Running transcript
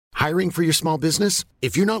Hiring for your small business?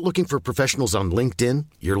 If you're not looking for professionals on LinkedIn,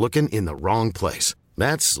 you're looking in the wrong place.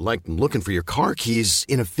 That's like looking for your car keys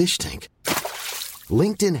in a fish tank.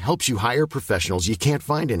 LinkedIn helps you hire professionals you can't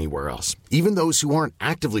find anywhere else, even those who aren't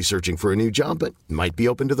actively searching for a new job but might be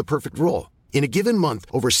open to the perfect role. In a given month,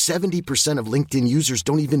 over 70% of LinkedIn users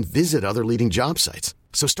don't even visit other leading job sites.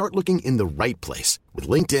 So start looking in the right place. With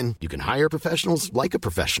LinkedIn, you can hire professionals like a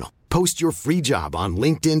professional. Post your free job on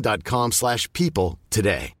linkedin.com/people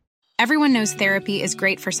today. Everyone knows therapy is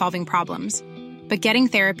great for solving problems, but getting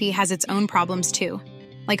therapy has its own problems too,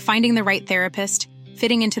 like finding the right therapist,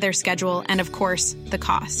 fitting into their schedule, and of course, the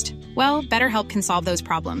cost. Well, BetterHelp can solve those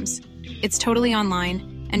problems. It's totally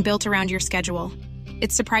online and built around your schedule.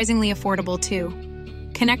 It's surprisingly affordable too.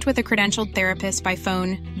 Connect with a credentialed therapist by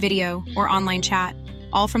phone, video, or online chat,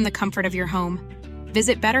 all from the comfort of your home.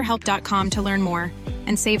 Visit BetterHelp.com to learn more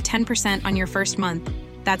and save 10% on your first month.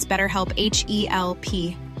 That's BetterHelp,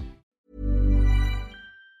 H-E-L-P.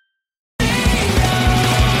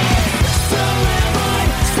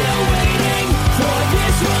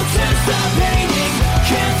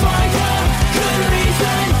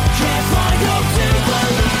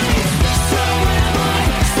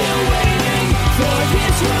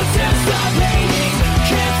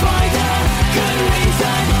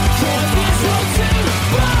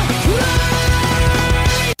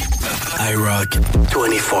 IROCK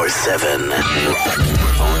 247.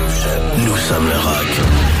 Nous sommes le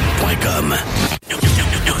rock.com.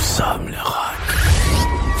 Nous sommes le rock.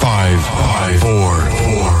 5, 4,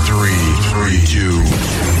 3, 2,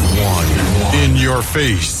 1. In your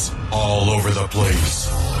face, all over the place.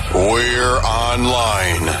 We're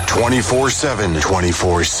online 24/7.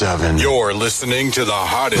 24/7. You're listening to the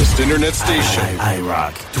hottest internet station.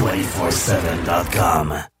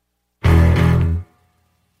 IROCK247.com.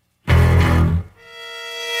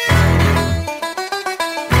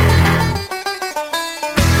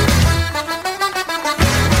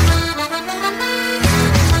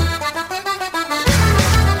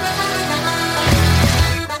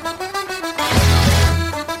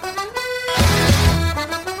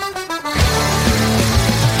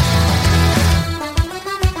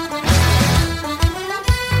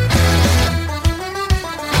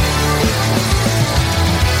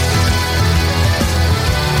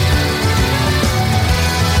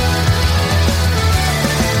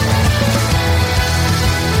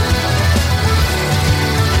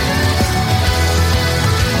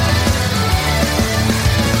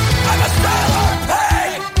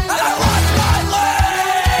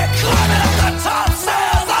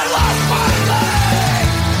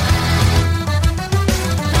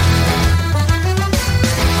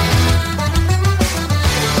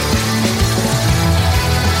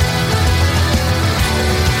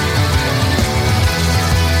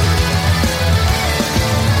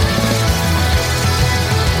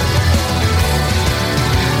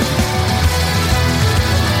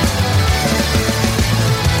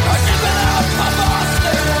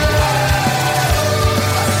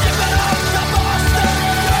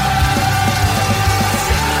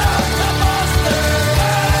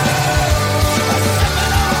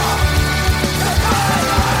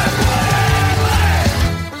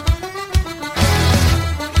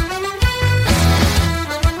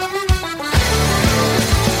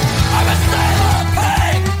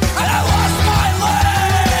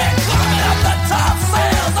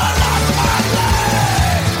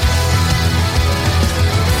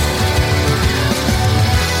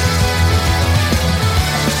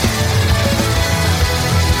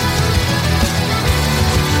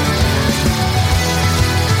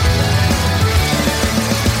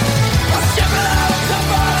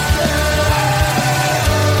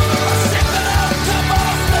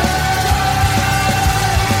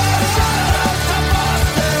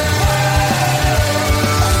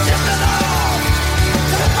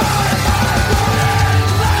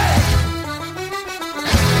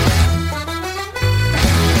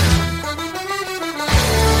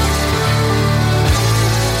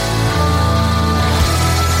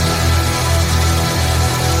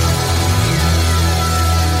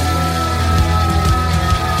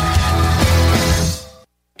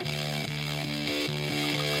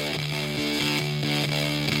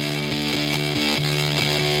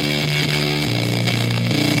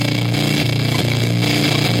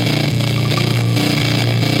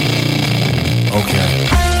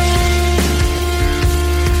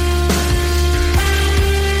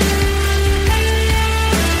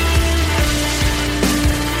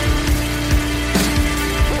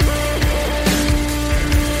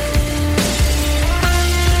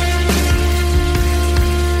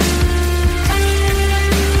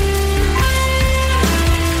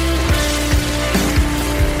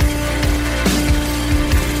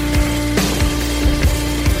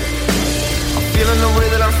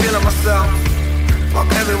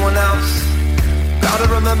 everyone else. Gotta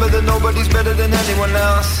remember that nobody's better than anyone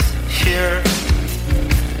else here.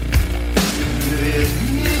 Do you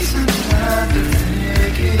need some time to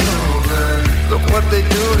think it over? Look what they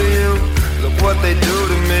do to you, look what they do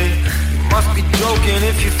to me. You must be joking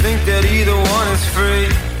if you think that either one is free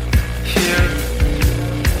here.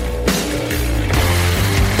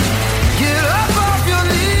 Get up off your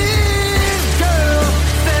knees, girl.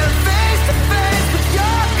 Stand face to face with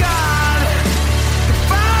your God.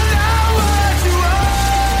 Find out what you are.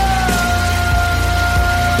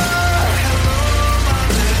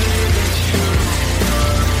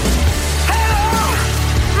 Hello,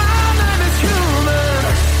 my name is human.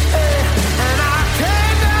 Hey, and I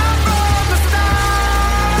came down from the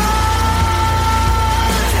stars.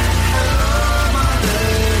 Hello, my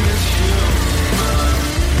name is human.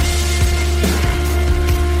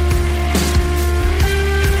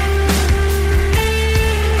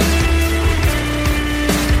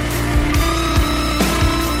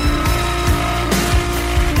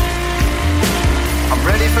 I'm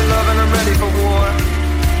ready for love and I'm ready for war,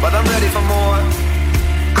 but I'm ready for more.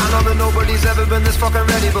 I know that nobody's ever been this fucking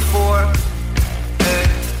ready before. Hey.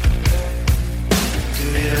 Do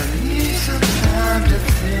you need some time to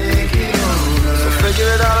think it over? So figure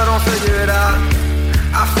it out or don't figure it out.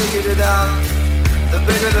 I figured it out. The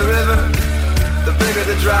bigger the river, the bigger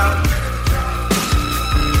the drought.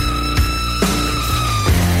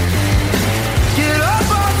 Get up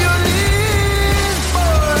off your knees,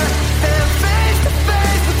 boy. Stand face to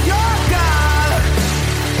face with your God.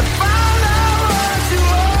 To find out what you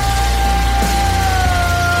are.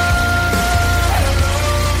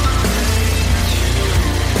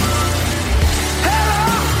 Hello,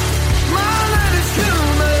 my name is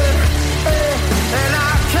human. Hey, and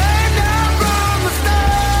I came down from the stars.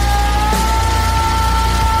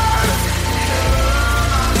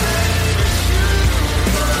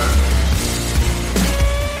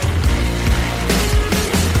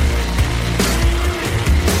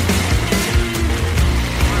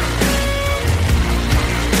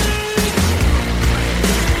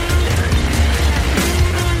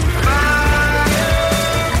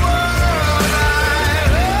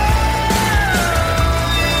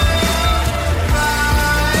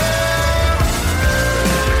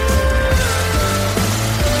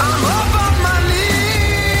 I'm up on my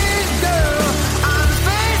knees, girl. I'm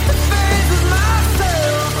face to face with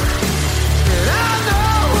myself, and I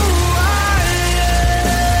know who I am.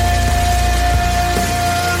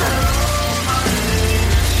 My name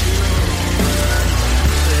is human,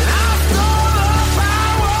 and I stole the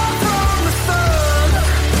power from the sun.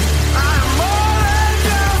 I'm more than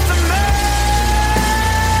just a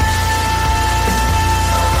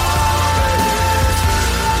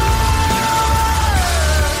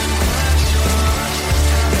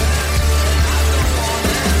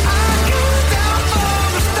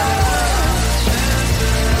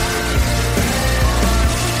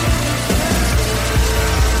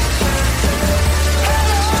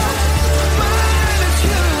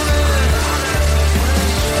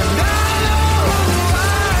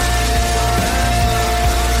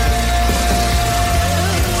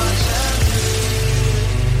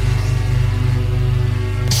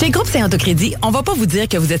Chez Groupe Saint-Autocrédit, on va pas vous dire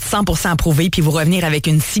que vous êtes 100% approuvé puis vous revenir avec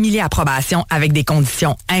une simili-approbation avec des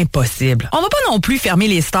conditions impossibles. On va pas non plus fermer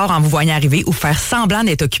les stores en vous voyant arriver ou faire semblant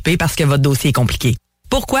d'être occupé parce que votre dossier est compliqué.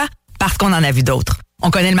 Pourquoi? Parce qu'on en a vu d'autres. On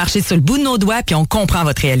connaît le marché sur le bout de nos doigts puis on comprend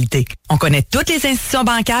votre réalité. On connaît toutes les institutions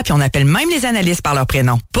bancaires puis on appelle même les analystes par leur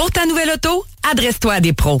prénom. Pour ta nouvelle auto, adresse-toi à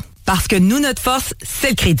des pros. Parce que nous, notre force, c'est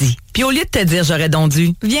le crédit. Puis au lieu de te dire j'aurais donc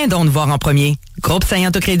dû, viens donc nous voir en premier.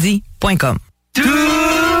 groupesaillantautocrédit.com.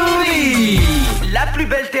 La plus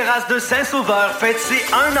belle terrasse de Saint-Sauveur fête ses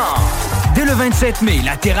 1 an. Dès le 27 mai,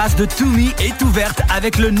 la terrasse de Toumi est ouverte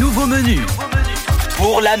avec le nouveau menu.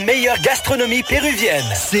 Pour la meilleure gastronomie péruvienne,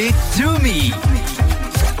 c'est Toumi.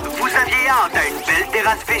 Vous aviez hâte à une belle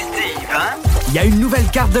terrasse festive, hein? Il y a une nouvelle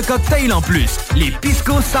carte de cocktail en plus. Les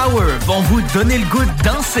Pisco Sour vont vous donner le goût de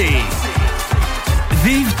danser.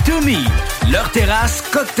 Vive Toumi, leur terrasse,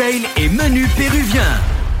 cocktail et menu péruvien.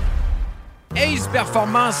 Ace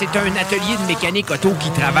Performance est un atelier de mécanique auto qui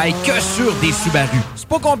travaille que sur des Subaru. C'est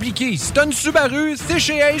pas compliqué. Si t'as une Subaru, c'est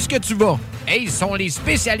chez Ace que tu vas. Ace sont les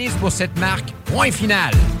spécialistes pour cette marque. Point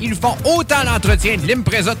final. Ils font autant l'entretien de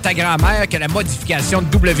l'Impreza de ta grand-mère que la modification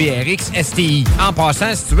de WRX STI. En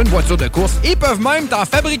passant, si tu veux une voiture de course, ils peuvent même t'en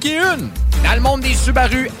fabriquer une. Dans le monde des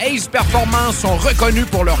Subaru, Ace Performance sont reconnus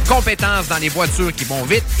pour leurs compétences dans les voitures qui vont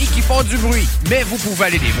vite et qui font du bruit. Mais vous pouvez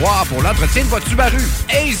aller les voir pour l'entretien de votre Subaru.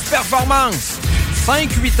 Ace Performance,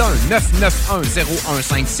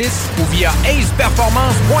 581-991-0156 ou via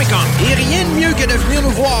aceperformance.com. Et rien de mieux que de venir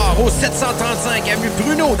nous voir au 735 avenue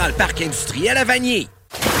Bruno dans le parc industriel à Vanier.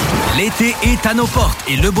 L'été est à nos portes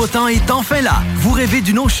et le beau temps est enfin là. Vous rêvez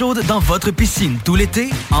d'une eau chaude dans votre piscine tout l'été?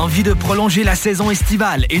 Envie de prolonger la saison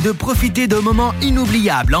estivale et de profiter de moments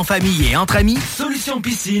inoubliables en famille et entre amis? Solution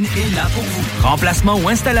Piscine est là pour vous. Remplacement ou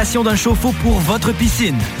installation d'un chauffe-eau pour votre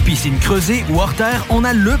piscine. Piscine creusée ou hors terre, on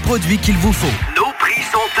a le produit qu'il vous faut. Nos prix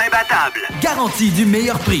sont imbattables. Garantie du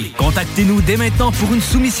meilleur prix. Contactez-nous dès maintenant pour une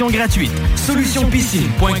soumission gratuite.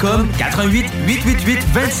 Solutionpiscine.com 88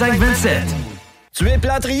 888 2527. Tu es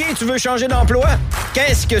plâtrier et tu veux changer d'emploi?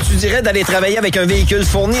 Qu'est-ce que tu dirais d'aller travailler avec un véhicule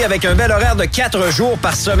fourni avec un bel horaire de 4 jours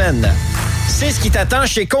par semaine? C'est ce qui t'attend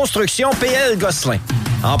chez Construction PL Gosselin.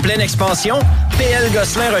 En pleine expansion, PL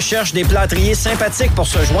Gosselin recherche des plâtriers sympathiques pour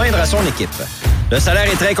se joindre à son équipe. Le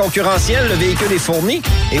salaire est très concurrentiel, le véhicule est fourni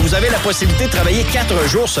et vous avez la possibilité de travailler 4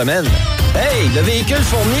 jours semaine. Hey, le véhicule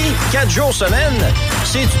fourni, 4 jours semaine,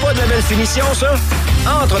 c'est-tu pas de la belle finition, ça?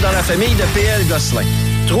 Entre dans la famille de PL Gosselin.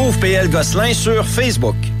 Trouve PL Gosselin sur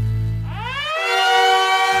Facebook.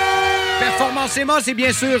 Performance EMA, c'est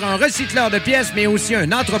bien sûr un recycleur de pièces, mais aussi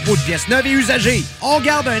un entrepôt de pièces neuves et usagées. On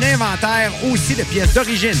garde un inventaire aussi de pièces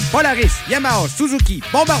d'origine. Polaris, Yamaha, Suzuki,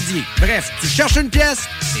 Bombardier. Bref, tu cherches une pièce,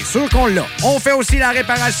 c'est sûr qu'on l'a. On fait aussi la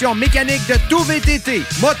réparation mécanique de tout VTT,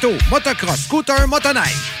 moto, motocross, scooter,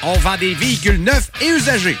 motoneige. On vend des véhicules neufs et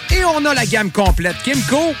usagés. Et on a la gamme complète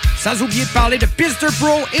Kimco, sans oublier de parler de Pister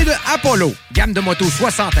Pro et de Apollo. Gamme de motos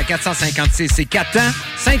 60 à 456 et 4 temps,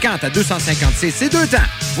 50 à 256 et 2 temps.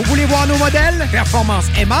 Vous voulez voir nos modèles?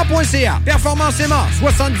 PerformanceEMA.ca. Performance EMA,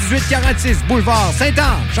 7846 Boulevard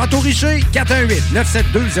Sainte-Anne, Château-Richer,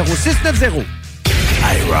 418-972-0690.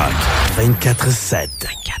 IROCK 247.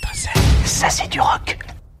 Ça, c'est du rock.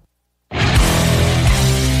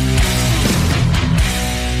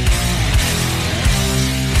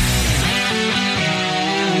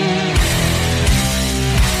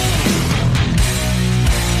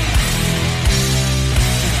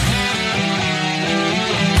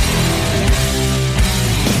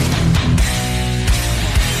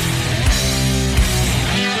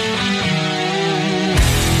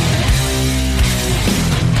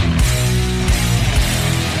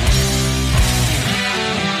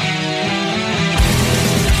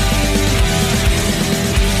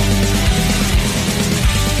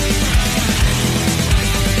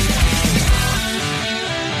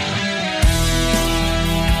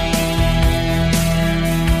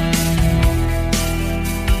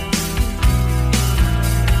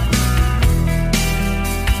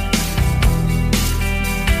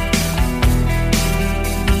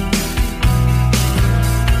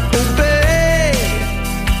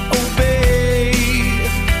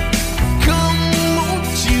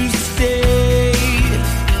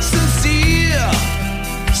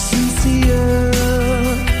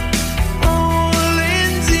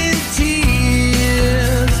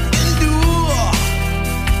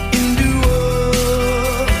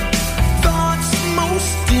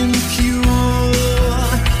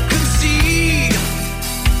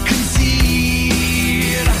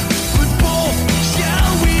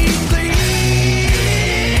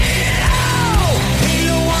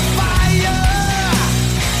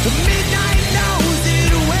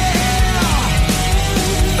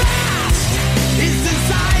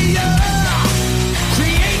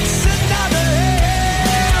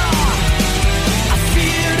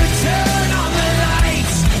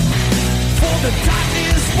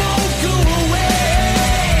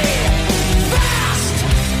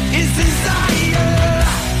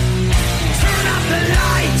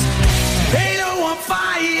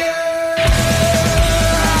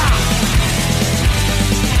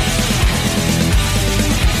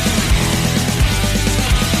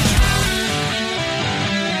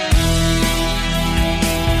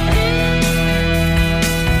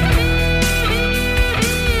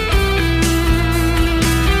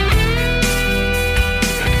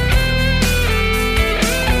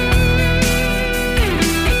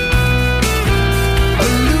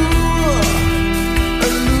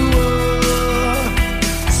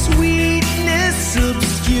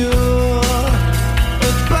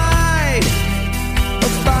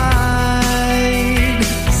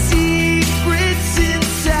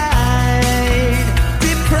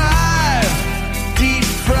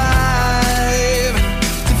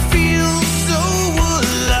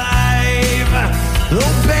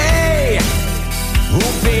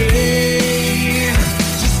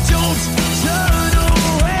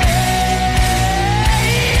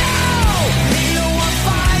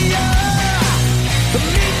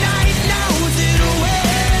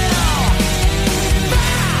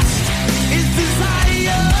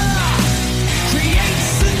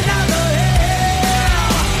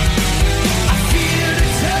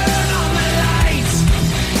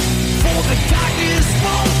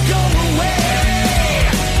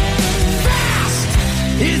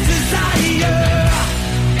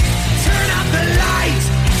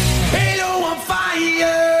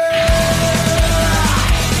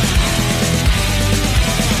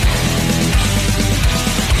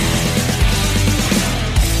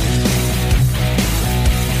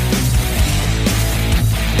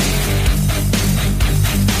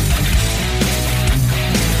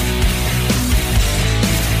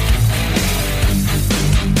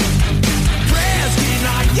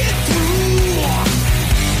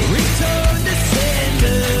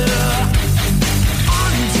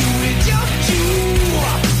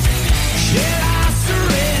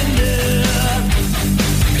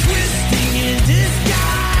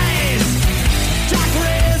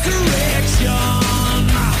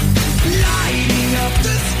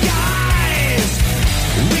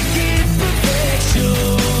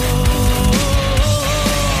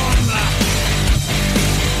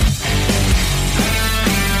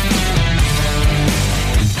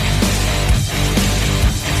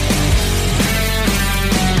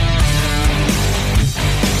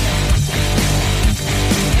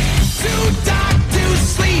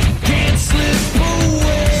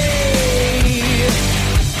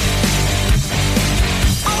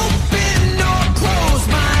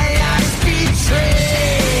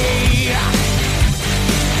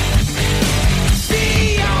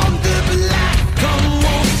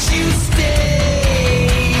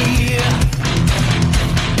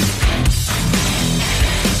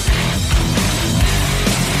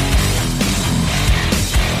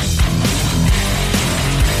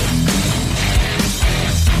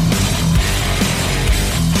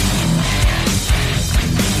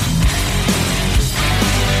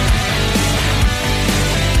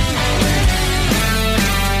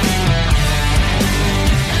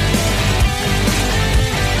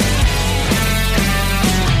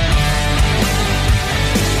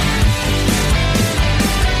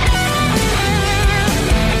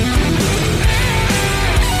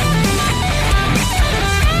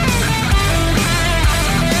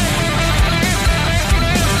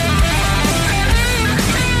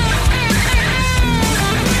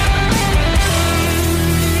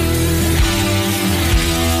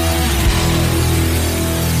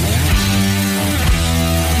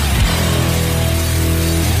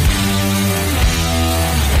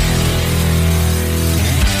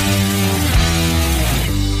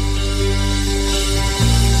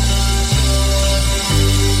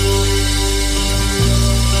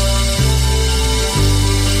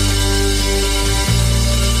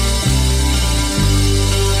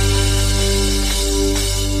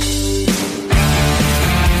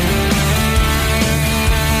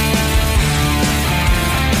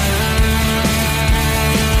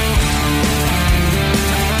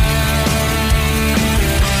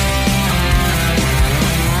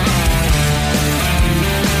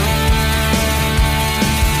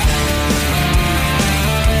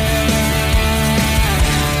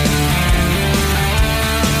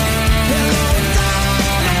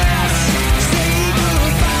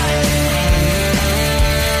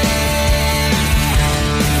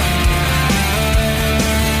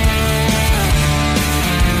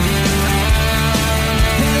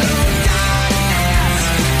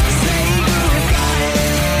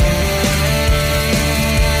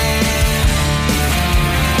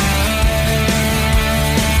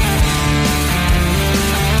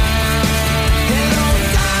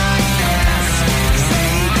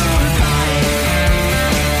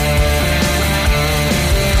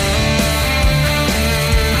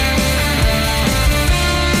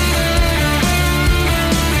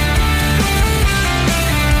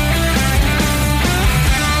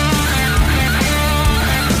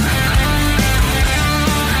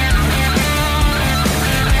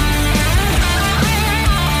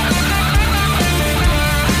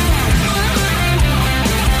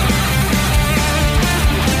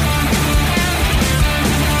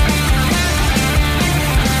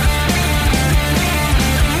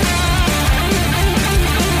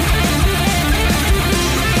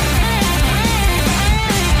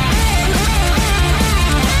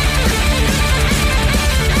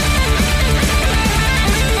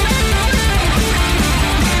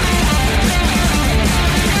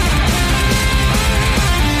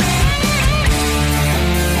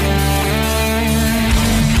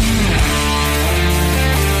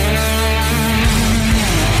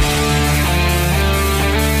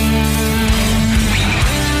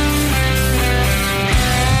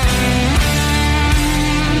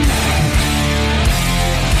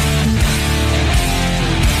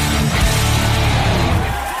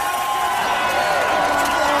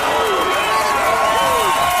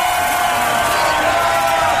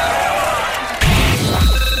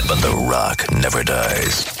 never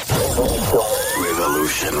dies.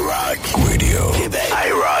 Revolution Rock Radio. Québec.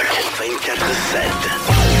 IROCK247.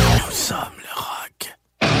 Nous sommes le rock.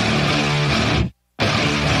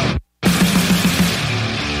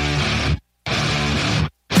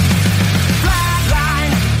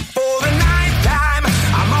 Flatline for the night time.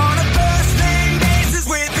 I'm on a first name basis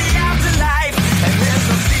with the afterlife. And there's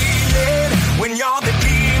no ceiling when you're the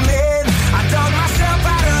demon. I dug myself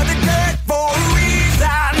out of the dirt for a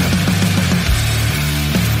reason.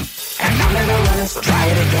 And I'm never running, so try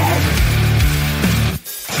it again.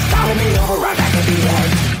 Starting me over right back at the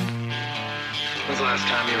end. When's the last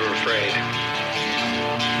time you were afraid?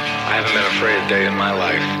 I haven't been afraid a day in my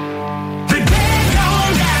life. The dead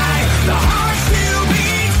don't die, the heart still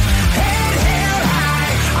beats, head held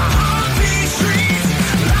high, I haunt these streets,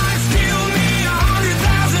 lies kill me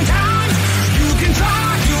 100,000 times. You can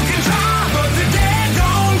try, but the dead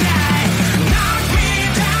don't die. Knock me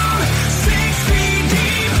down, 6 feet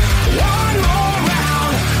deep, one more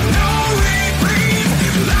round, no reprieve.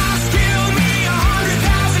 Lies kill me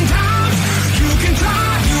 100,000 times. You can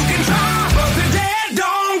try, but the dead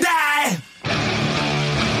don't die.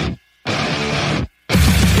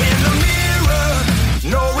 In the mirror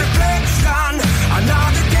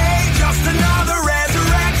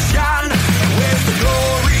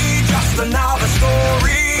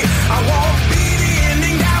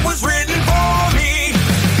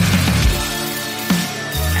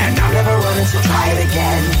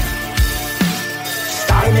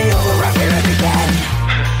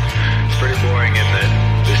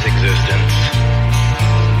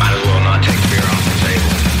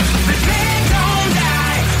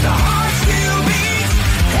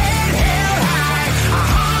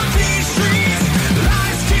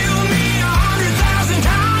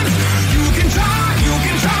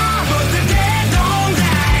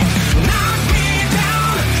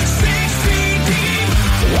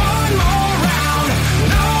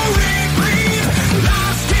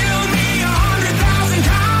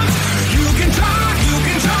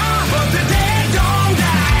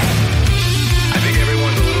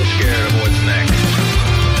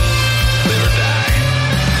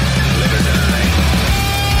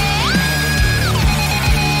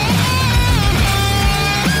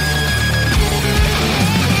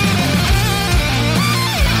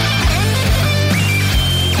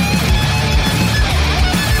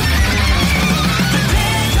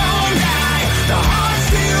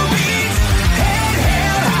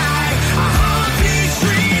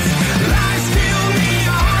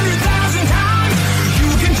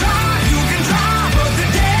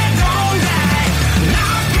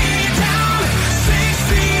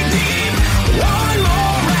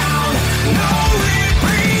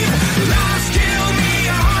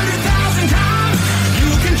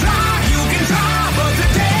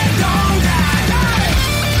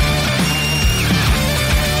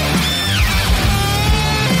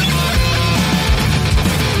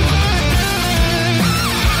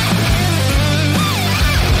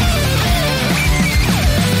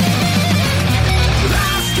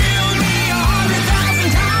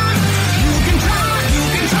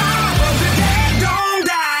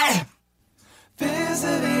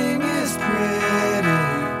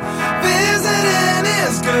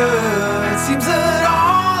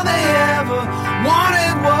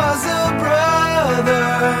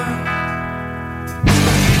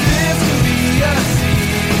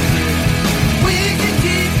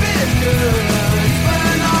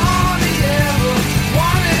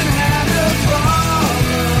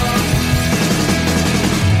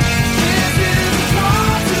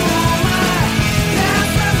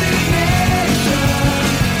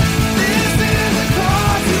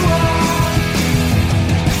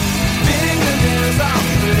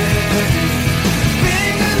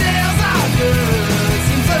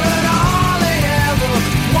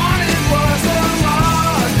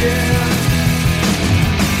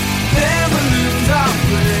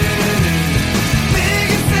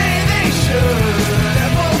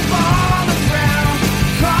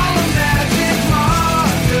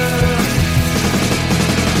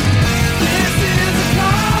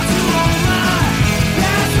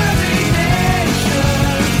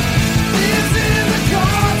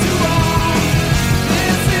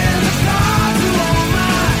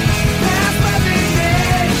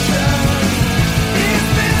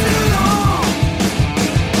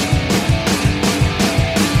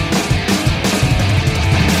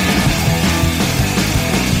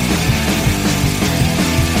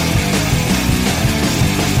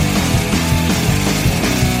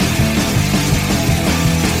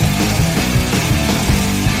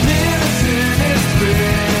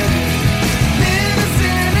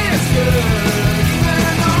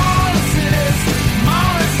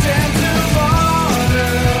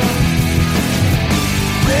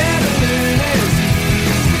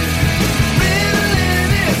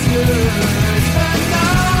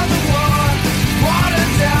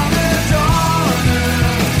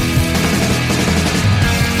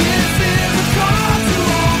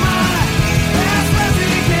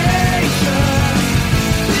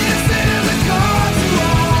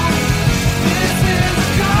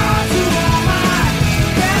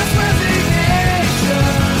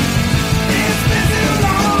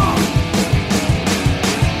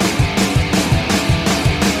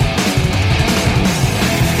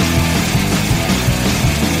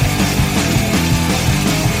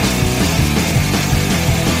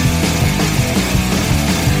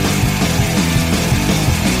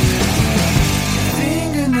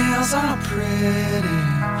pretty.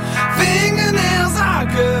 Fingernails are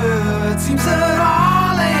good. Seems that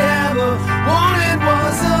all they ever wanted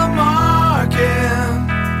was a marking.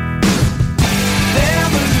 Their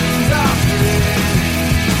balloons are pretty.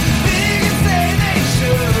 Big and say they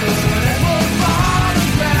should. And we'll fall the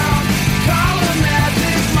ground. Call a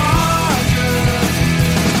magic marker.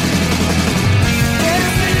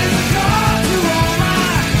 This is a call to all my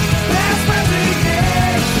best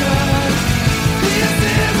resignation. This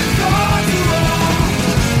is a call to all.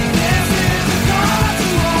 This is a call to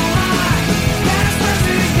all my best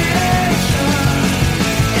resignation.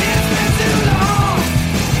 It's been too long.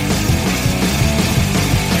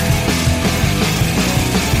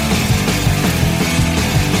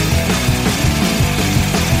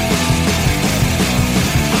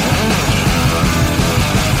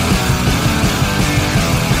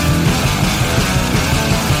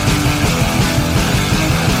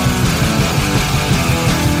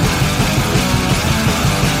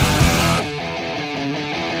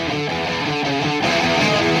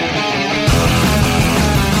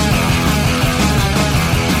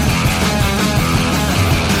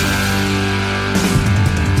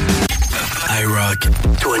 IROCK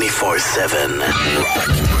 247.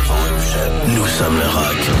 Nous sommes le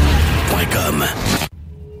rock.com.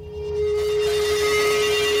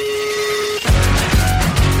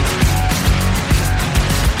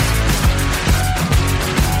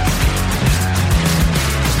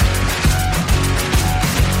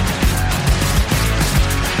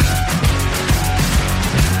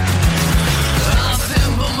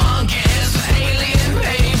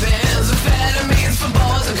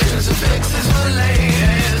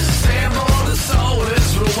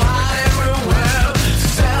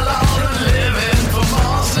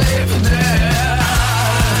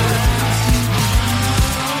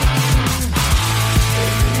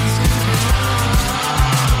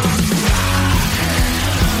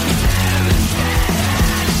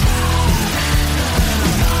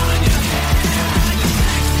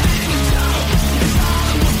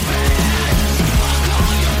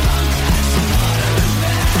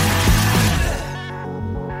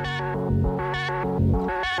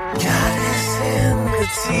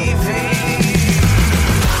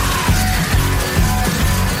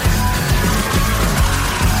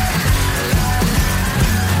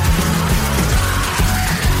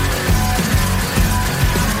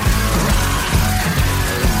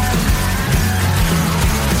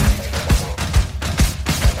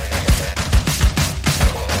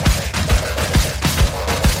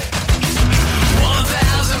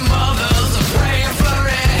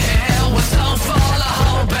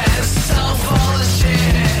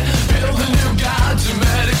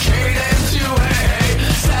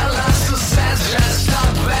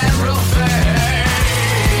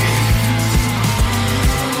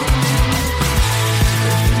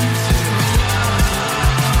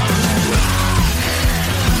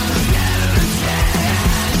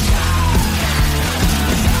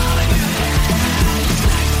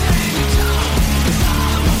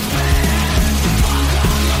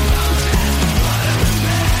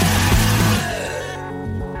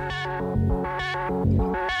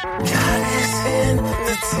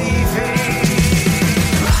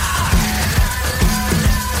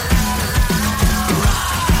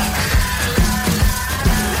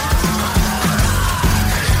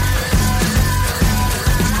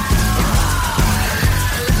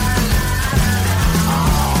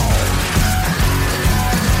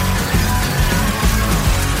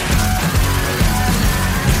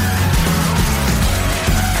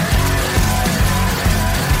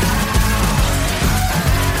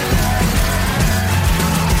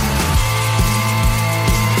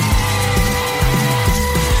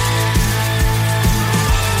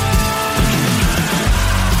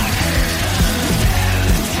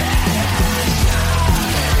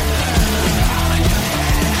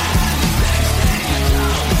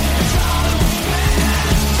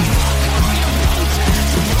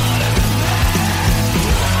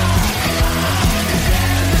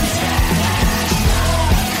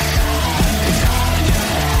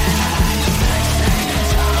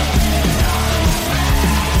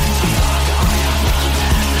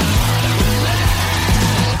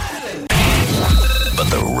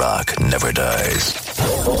 never dies.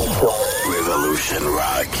 Revolution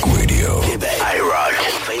Rock Radio. Québec. IROCK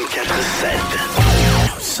 247.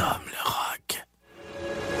 Nous sommes le rock.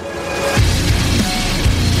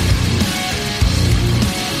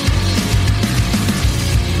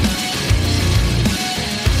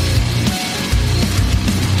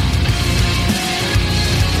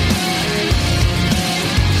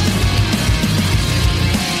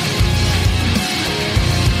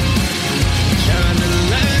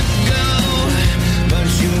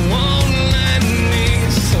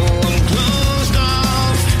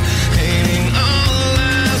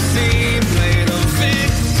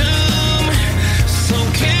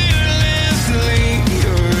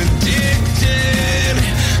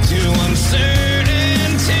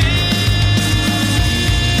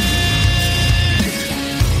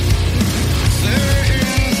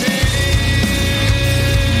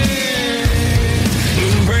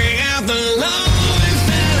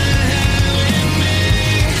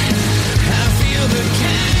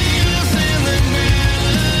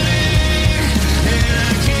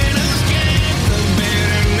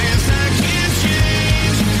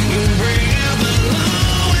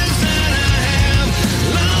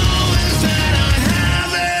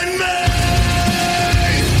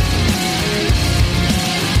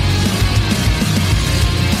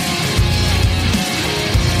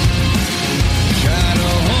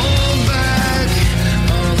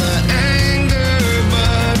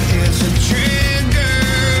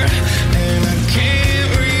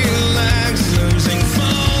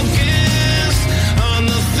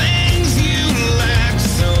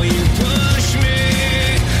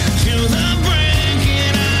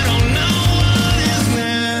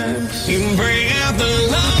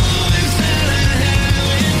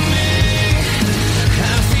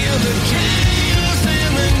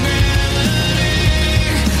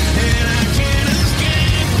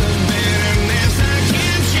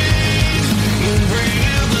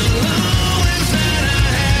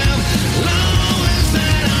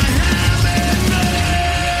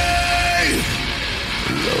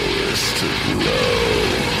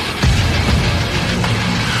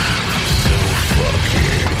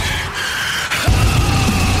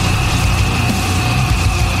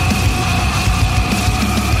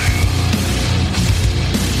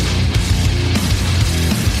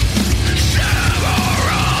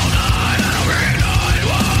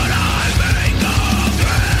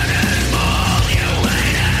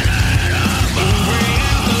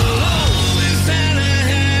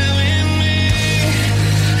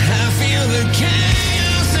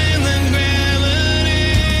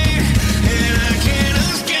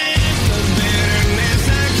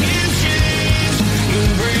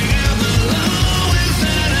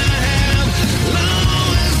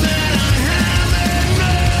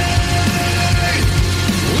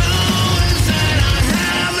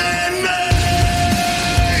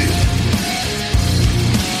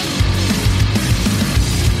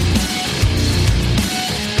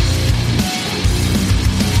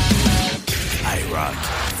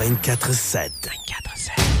 24/7.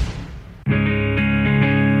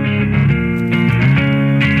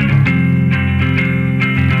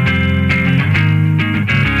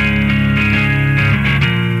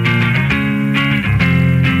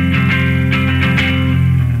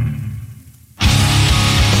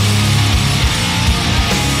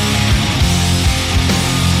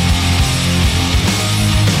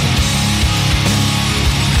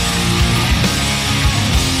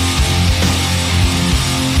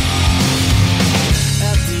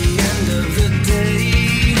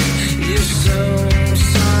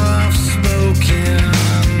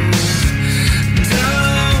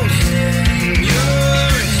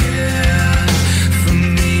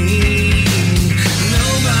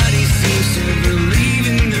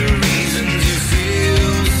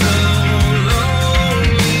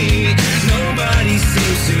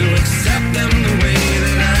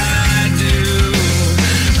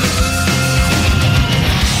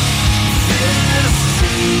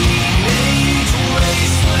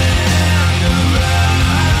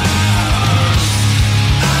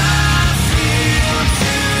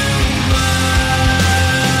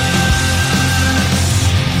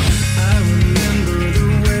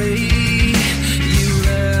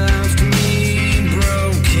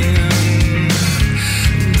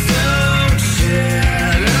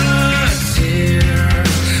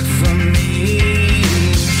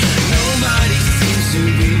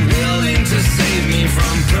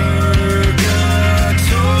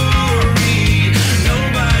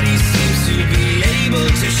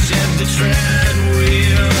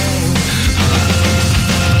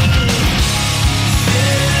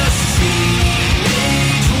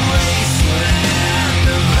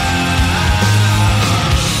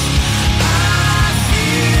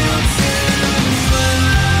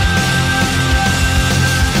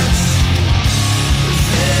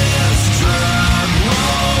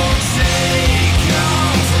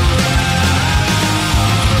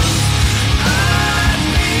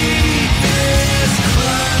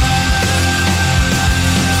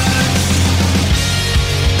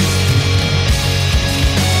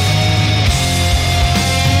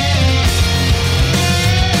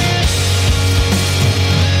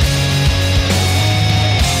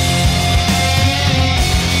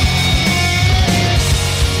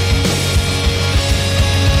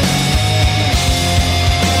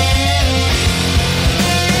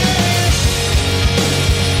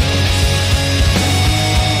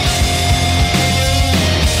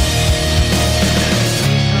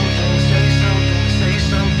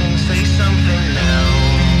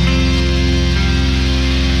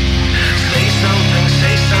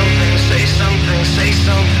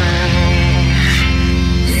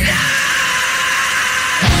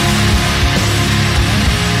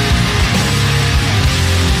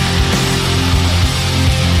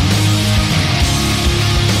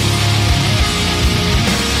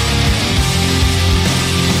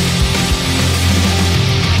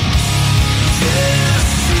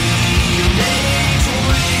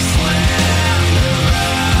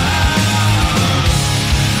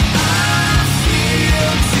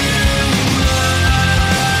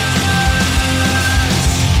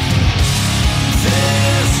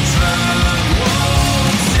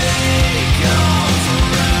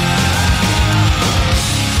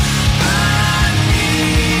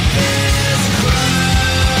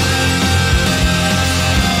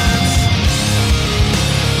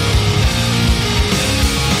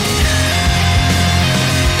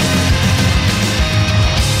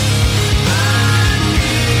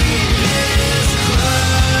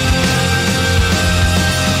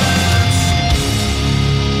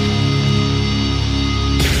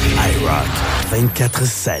 IROCK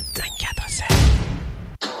 24/7.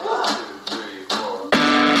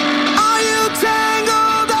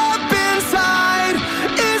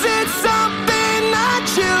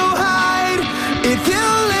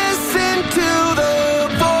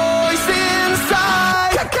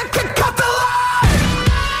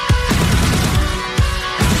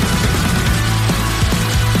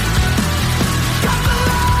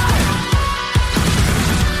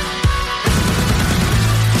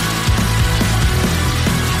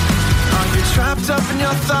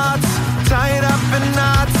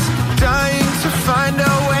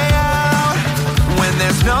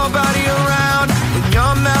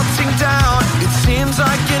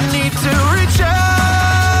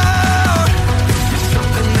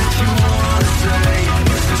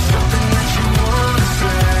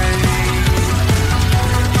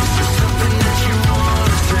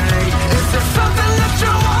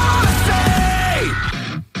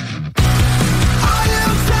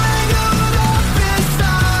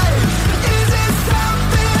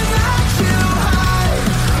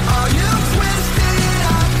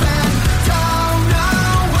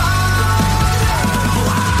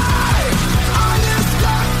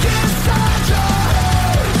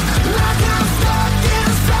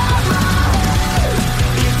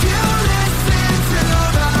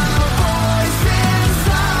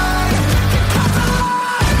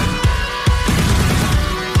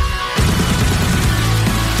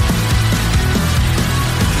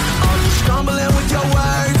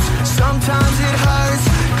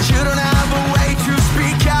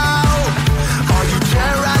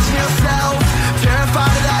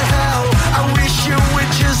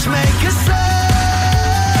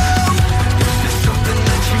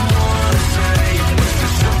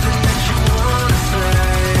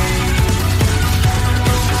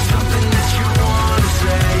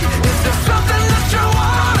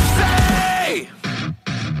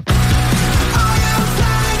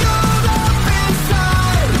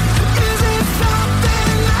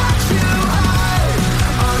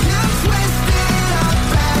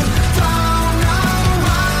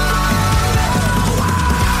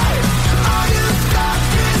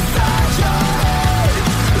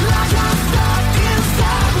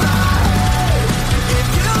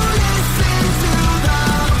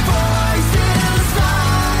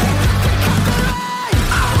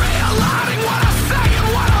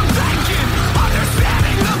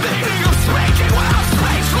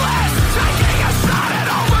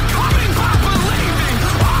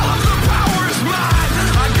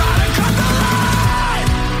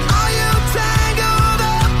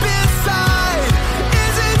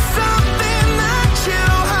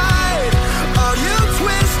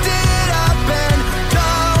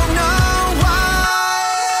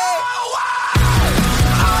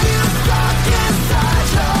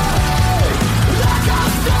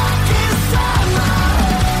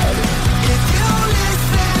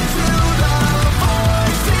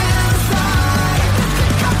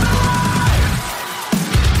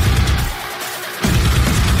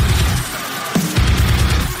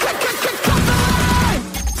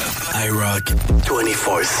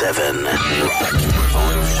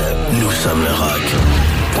 247. Nous sommes le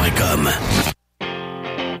rock.com.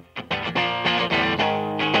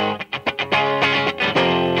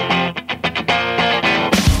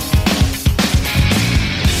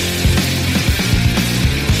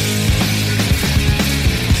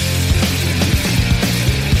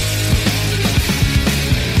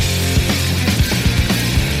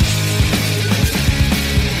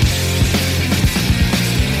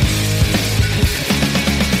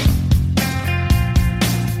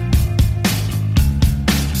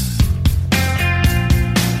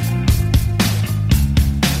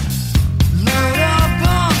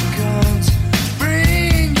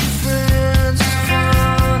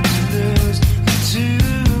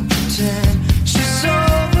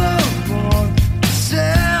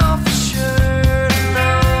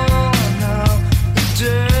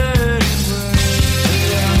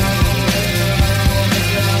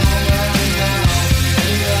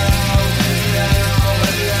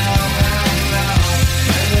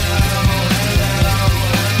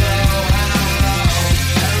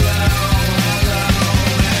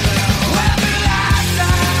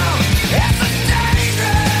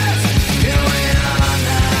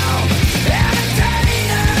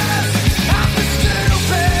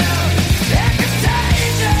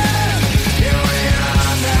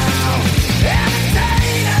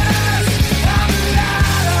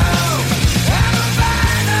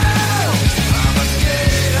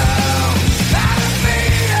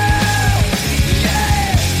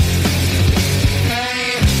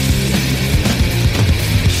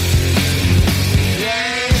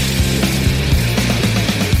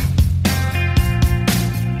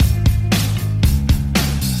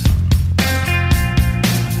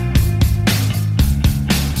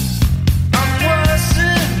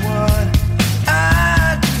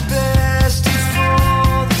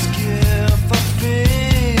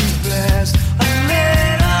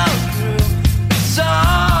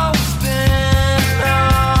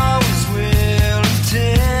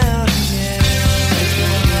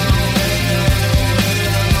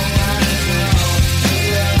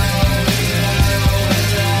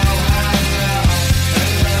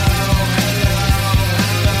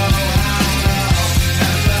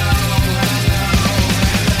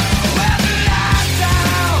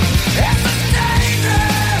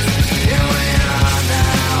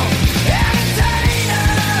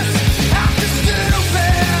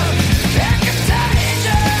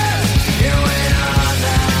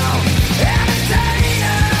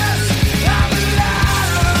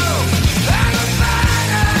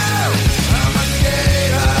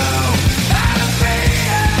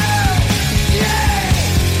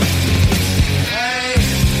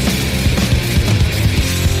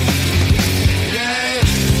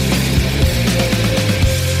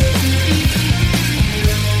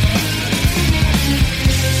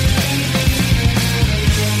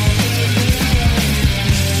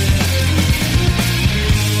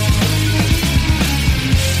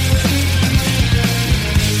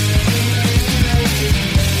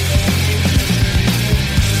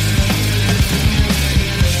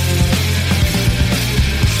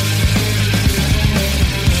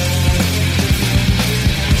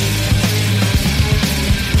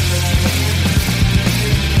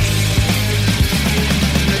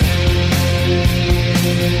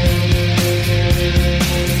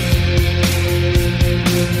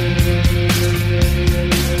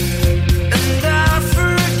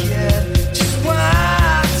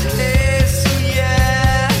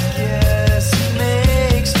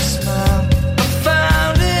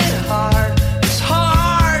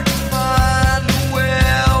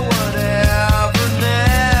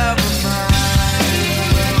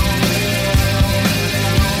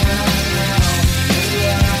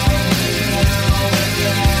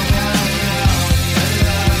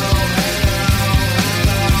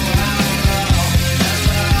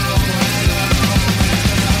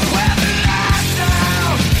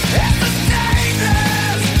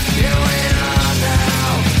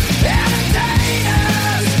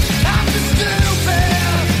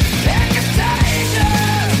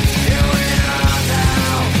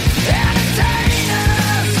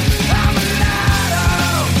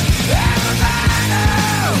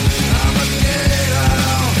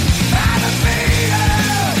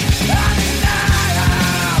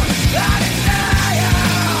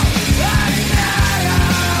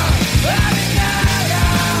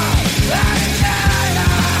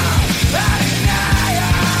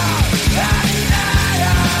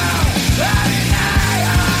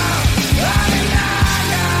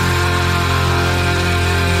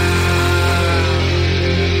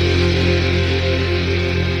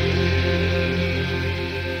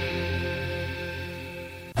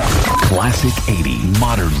 Classic 80s,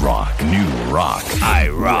 modern rock, new rock.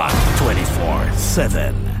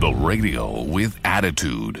 IROCK247. The radio with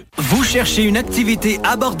attitude. Vous cherchez une activité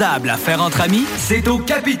abordable à faire entre amis? C'est au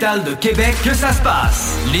Capital de Québec que ça se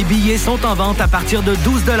passe. Les billets sont en vente à partir de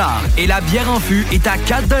 12 $ et la bière en fût est à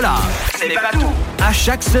 4 $. C'est pas tout. À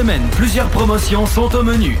chaque semaine, plusieurs promotions sont au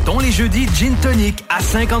menu, dont les jeudis Gin Tonic à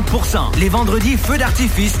 50%, les vendredis Feux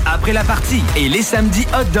d'artifice après la partie et les samedis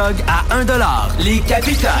Hot Dog à 1 $. Les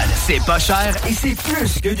Capitales, c'est pas cher et c'est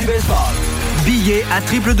plus que du baseball. Billets à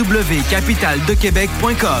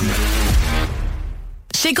www.capitaldequebec.com.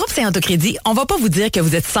 Chez Groupe Saint-Autocrédit, on va pas vous dire que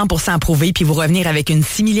vous êtes 100% approuvé puis vous revenir avec une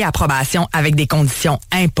simili-approbation avec des conditions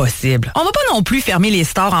impossibles. On va pas non plus fermer les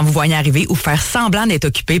stores en vous voyant arriver ou faire semblant d'être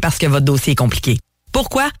occupé parce que votre dossier est compliqué.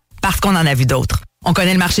 Pourquoi? Parce qu'on en a vu d'autres. On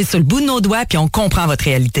connaît le marché sur le bout de nos doigts puis on comprend votre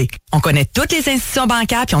réalité. On connaît toutes les institutions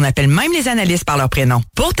bancaires puis on appelle même les analystes par leur prénom.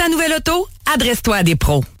 Pour ta nouvelle auto, adresse-toi à des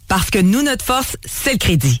pros. Parce que nous, notre force, c'est le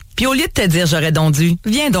crédit. Puis au lieu de te dire j'aurais donc dû,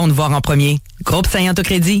 viens donc nous voir en premier.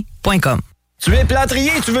 GroupeSaintAutoCrédit.com. Tu es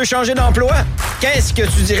plâtrier et tu veux changer d'emploi? Qu'est-ce que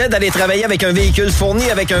tu dirais d'aller travailler avec un véhicule fourni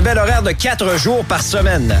avec un bel horaire de 4 jours par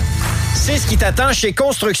semaine? C'est ce qui t'attend chez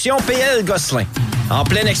Construction PL Gosselin. En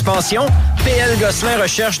pleine expansion, PL Gosselin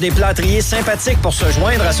recherche des plâtriers sympathiques pour se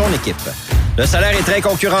joindre à son équipe. Le salaire est très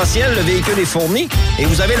concurrentiel, le véhicule est fourni et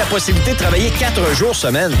vous avez la possibilité de travailler 4 jours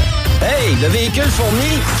semaine. Hey, le véhicule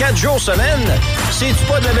fourni, 4 jours semaine, c'est-tu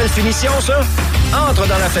pas de la belle finition, ça? Entre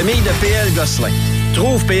dans la famille de PL Gosselin.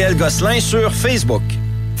 Trouve PL Gosselin sur Facebook.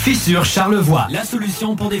 Fissure Charlevoix, la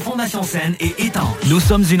solution pour des fondations saines et étanches. Nous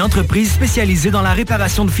sommes une entreprise spécialisée dans la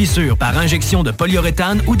réparation de fissures par injection de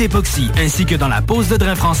polyuréthane ou d'époxy, ainsi que dans la pose de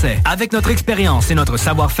drain français. Avec notre expérience et notre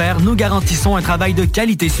savoir-faire, nous garantissons un travail de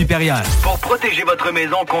qualité supérieure. Pour protéger votre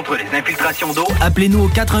maison contre les infiltrations d'eau, appelez-nous au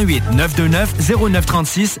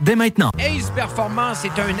 418-929-0936 dès maintenant. Ace Performance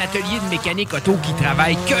est un atelier de mécanique auto qui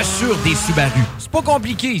travaille que sur des Subaru. C'est pas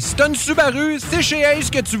compliqué. Si t'as une Subaru, c'est chez Ace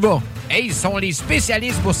que tu vas. Ace sont les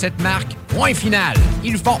spécialistes pour cette marque. Point final.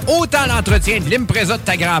 Ils font autant l'entretien de l'Impreza de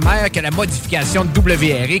ta grand-mère que la modification de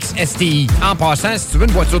WRX STI. En passant, si tu veux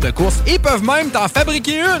une voiture de course, ils peuvent même t'en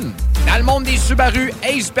fabriquer une. Dans le monde des Subaru,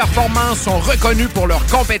 Ace Performance sont reconnus pour leurs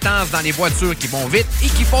compétences dans les voitures qui vont vite et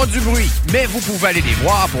qui font du bruit. Mais vous pouvez aller les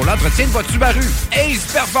voir pour l'entretien de votre Subaru. Ace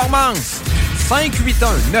Performance.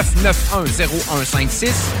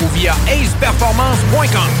 581-991-0156 ou via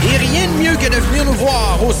aceperformance.com. Et rien de mieux que de venir nous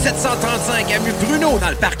voir au 735 avenue Bruno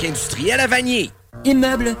dans le parc industriel à Vanier.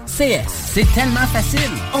 Immeuble CS. C'est tellement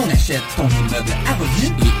facile. On achète ton immeuble à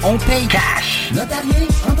revenu et on paye cash. Notarié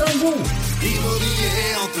en temps beau.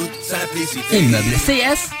 Immobilier en toute simplicité.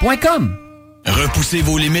 ImmeublesCS.com. Repoussez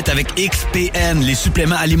vos limites avec XPN, les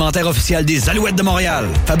suppléments alimentaires officiels des Alouettes de Montréal.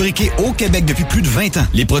 Fabriqués au Québec depuis plus de 20 ans,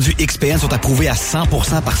 les produits XPN sont approuvés à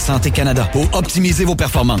 100% par Santé Canada pour optimiser vos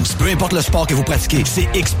performances. Peu importe le sport que vous pratiquez, c'est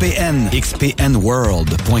XPN.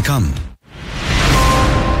 XPNWorld.com.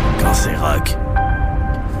 Quand c'est rock,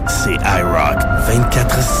 c'est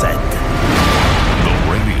IROCK247. The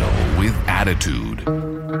radio with attitude.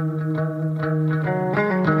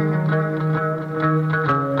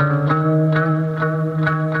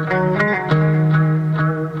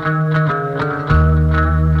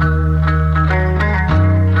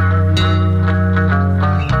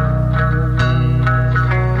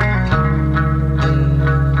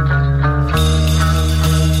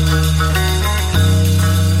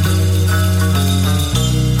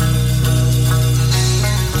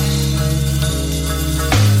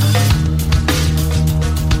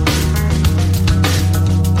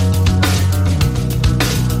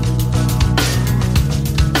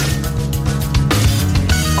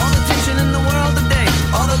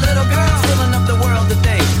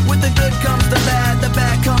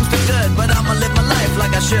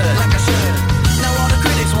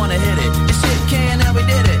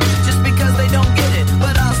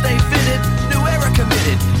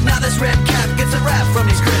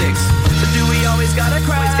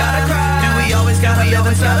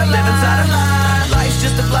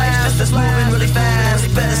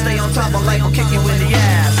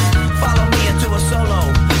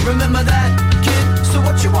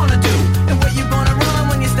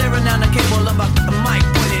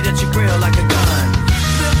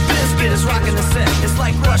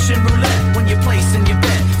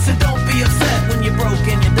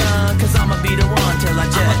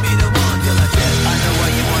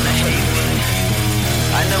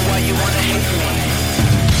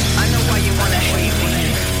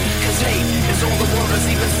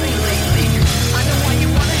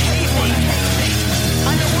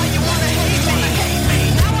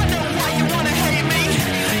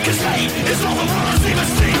 It's all the world's even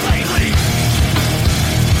seen lately.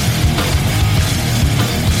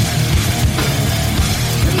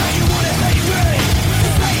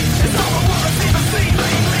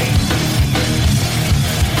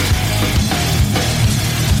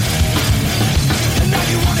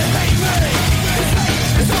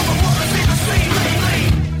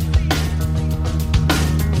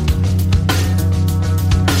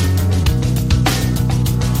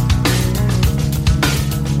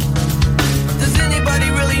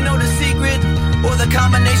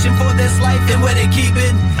 nomination for this life and where they keep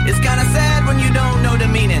it. It's kinda sad when you don't know the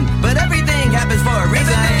meaning, but everything happens for a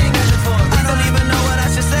reason. I don't even know what I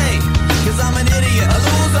should say, cause I'm an idiot, a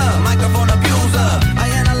loser, microphone abuser. I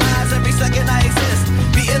analyze every second I exist,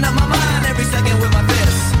 beating up my mind every second with my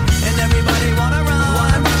fists. And everybody wanna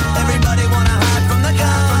run, everybody wanna hide from the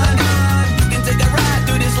gun. You can take a ride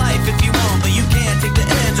through this life if you want, but you can't take the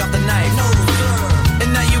edge off the knife. No, sir. And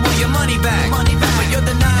now you want your money back, but you're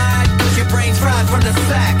denied, cause your brain's fried from the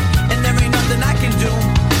sack. And there ain't nothing I can do,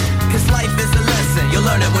 cause life is a lesson, you'll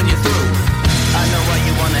learn it when you're through. I know why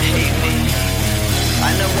you wanna hate me,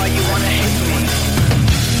 I know why you wanna hate me,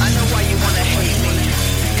 I know why you wanna hate me,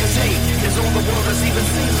 cause hate is all the world has even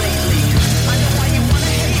seen lately. I know why you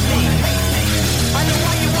wanna hate me, I know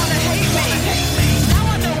why you wanna hate me, now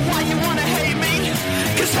I know why you wanna hate me,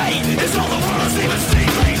 cause hate is all the world has even seen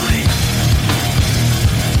lately.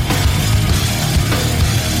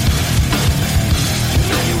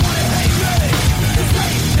 Now you wanna hate me, cause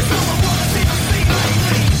hate is all the world has even seen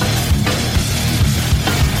lately.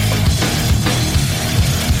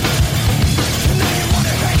 Now you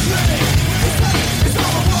wanna hate me, cause hate is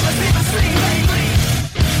all the world has even seen lately.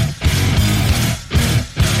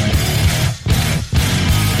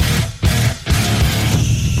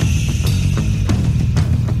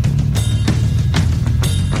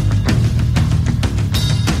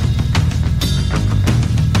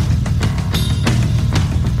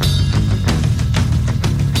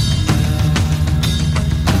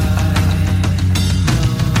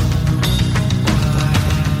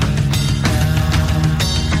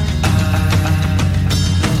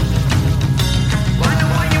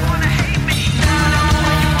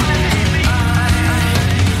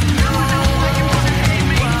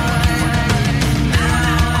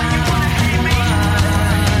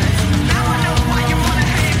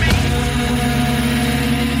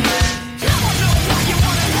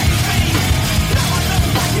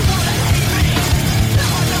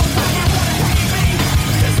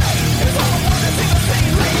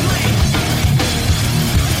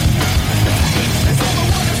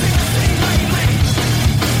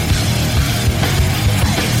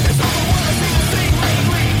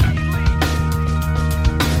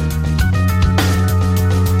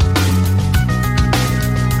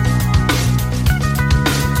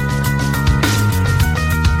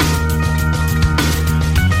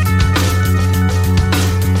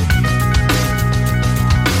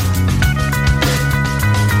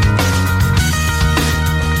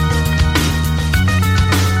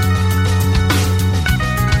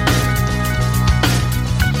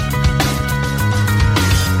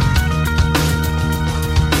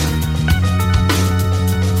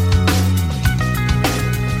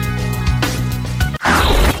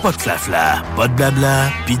 Pas de flafla, pas de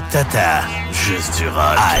blabla, pis de tata. Juste du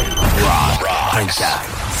rock. IROCK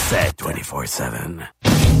 247 24/7.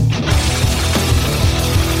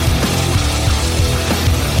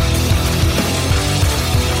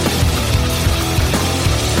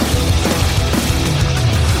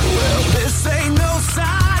 Well, this ain't no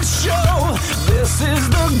sideshow. This is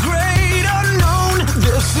the great unknown.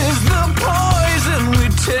 This is the poison we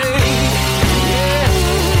take.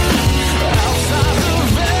 Outside the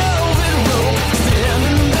velvet rope,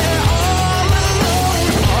 standing there all alone,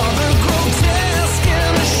 all the grotesque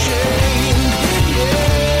and the shame. Yeah.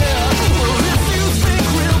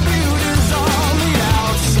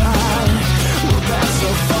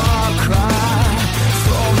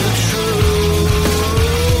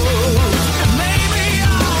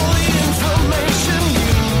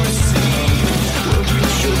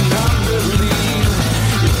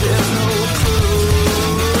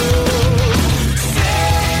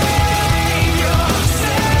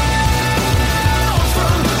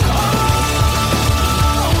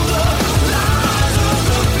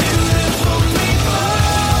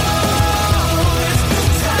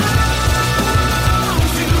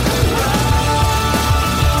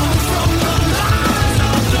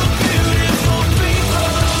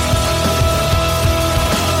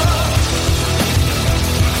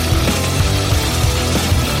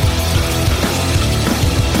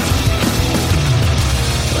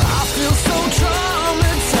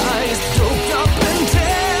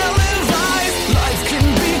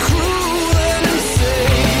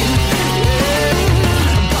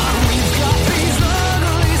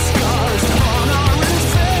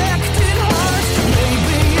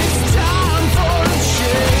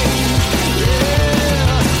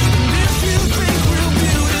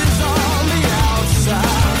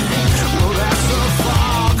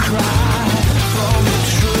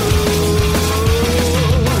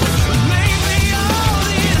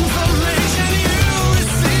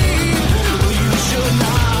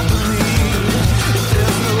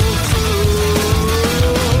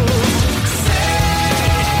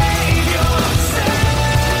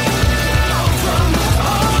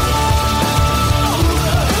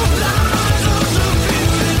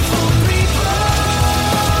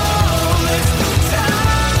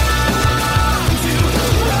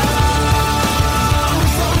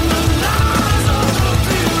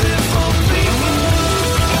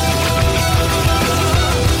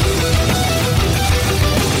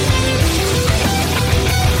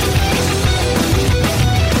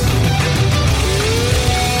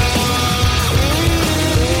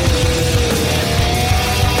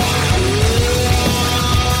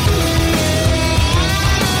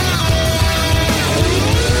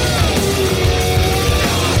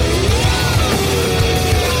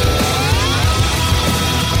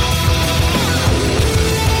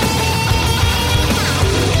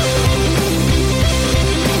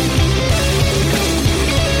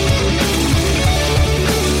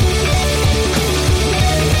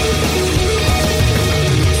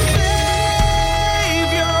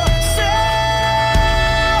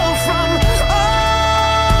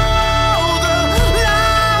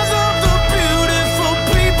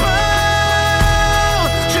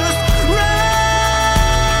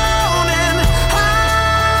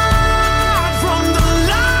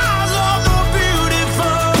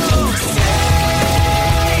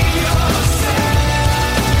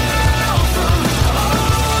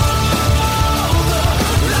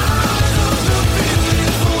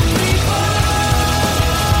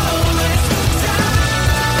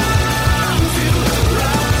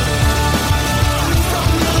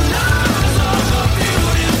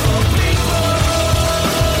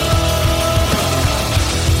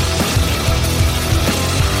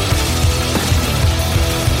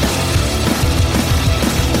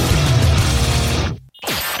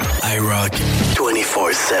 IROCK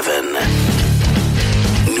 247.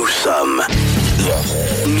 Nous sommes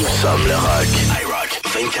le rock. IROCK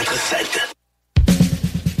 247.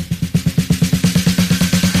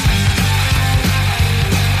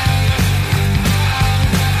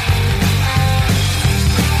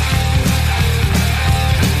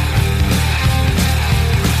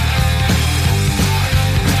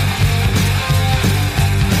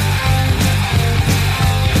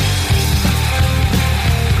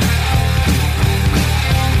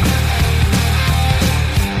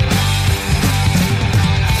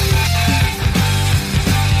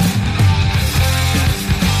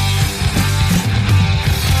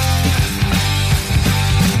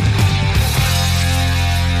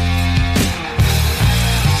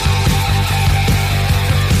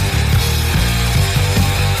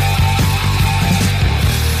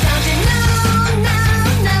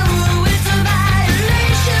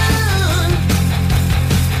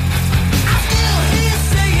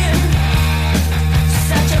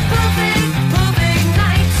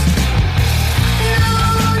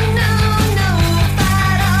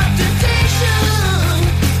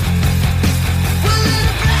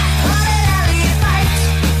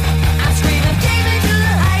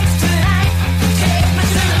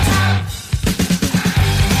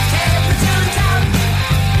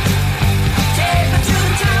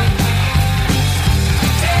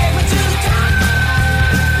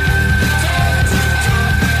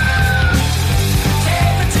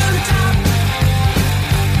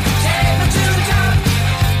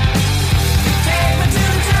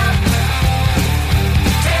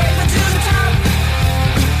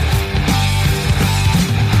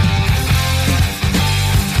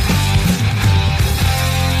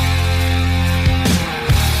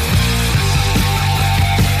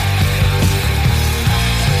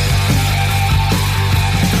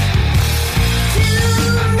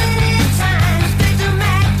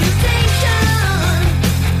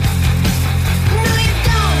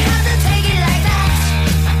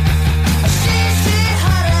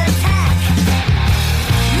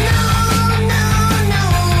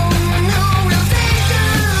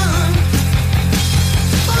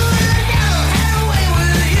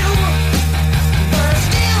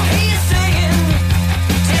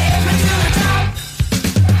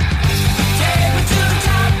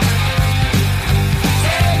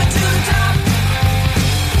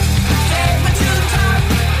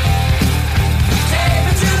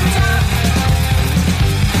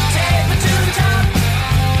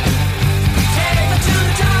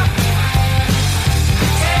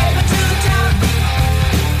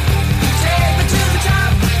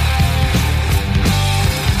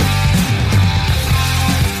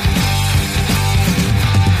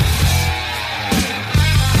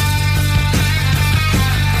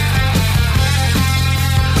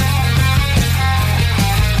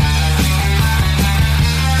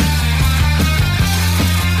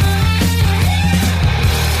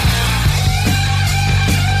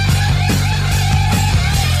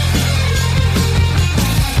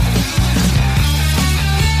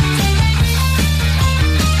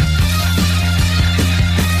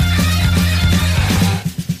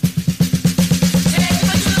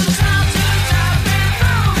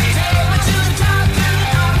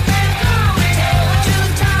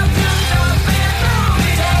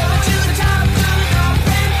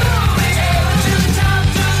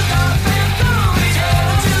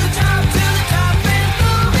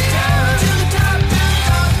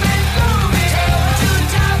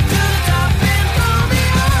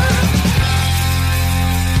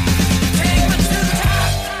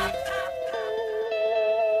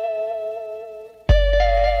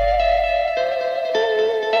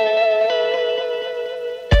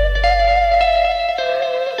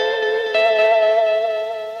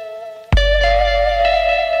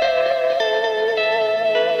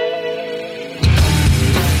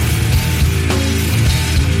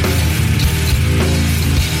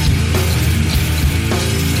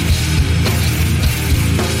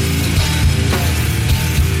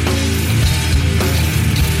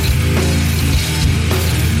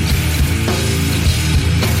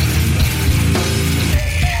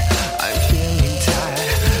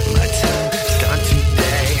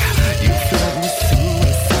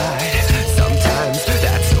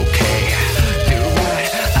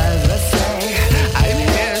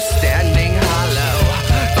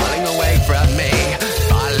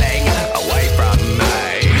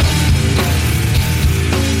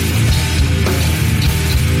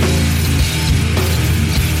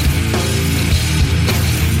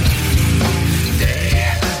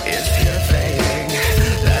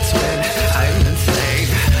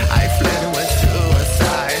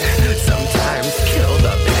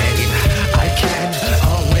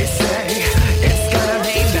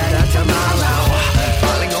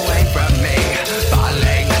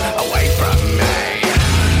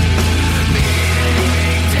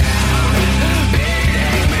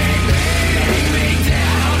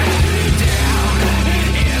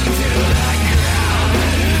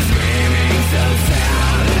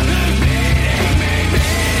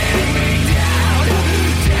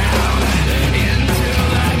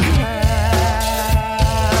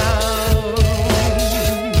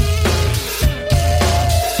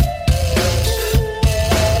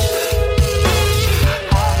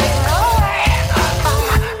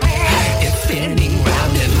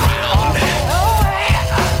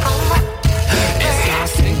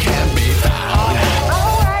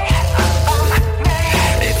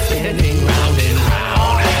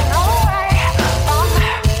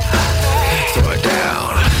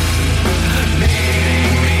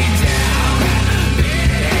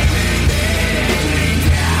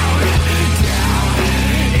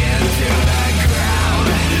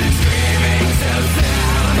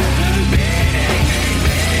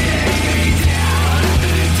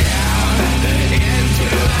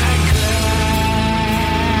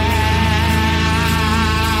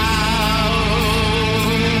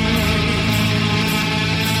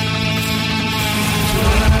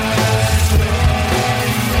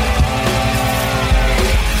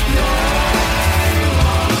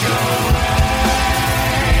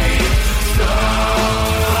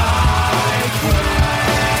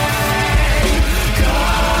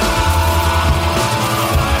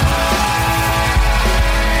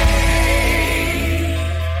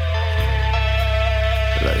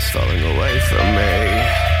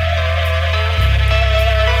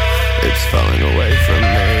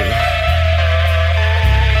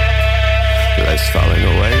 is falling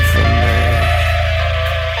away from me.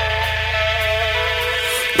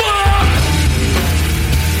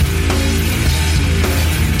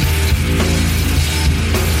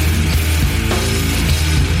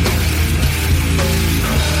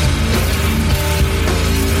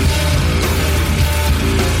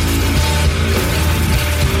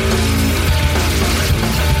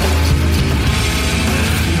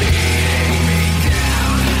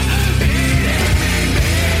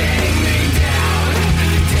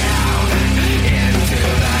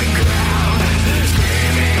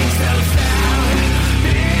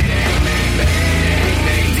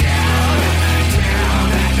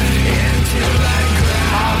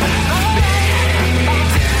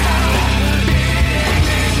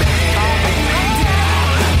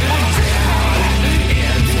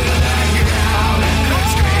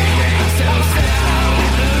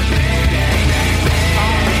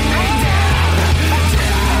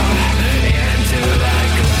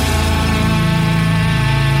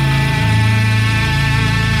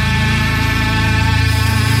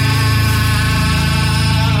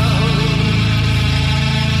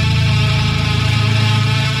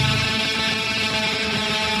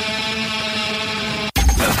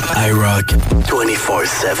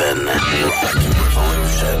 IROCK247.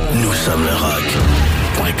 Nous sommes le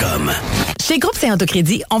rock.com. Chez Groupe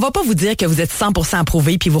Saint-Autocrédit, on va pas vous dire que vous êtes 100%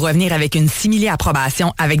 approuvé puis vous revenir avec une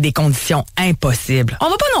simili-approbation avec des conditions impossibles. On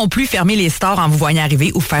va pas non plus fermer les stores en vous voyant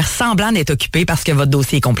arriver ou faire semblant d'être occupé parce que votre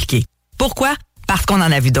dossier est compliqué. Pourquoi? Parce qu'on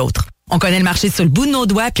en a vu d'autres. On connaît le marché sur le bout de nos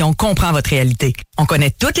doigts puis on comprend votre réalité. On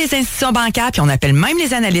connaît toutes les institutions bancaires puis on appelle même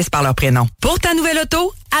les analystes par leur prénom. Pour ta nouvelle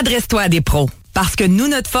auto, adresse-toi à des pros. Parce que nous,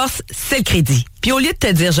 notre force, c'est le crédit. Puis au lieu de te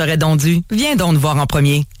dire j'aurais donc dû, viens donc nous voir en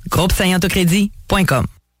premier. groupesaintaucrédit.com.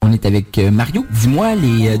 On est avec Mario. Dis-moi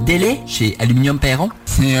les délais chez Aluminium Perron.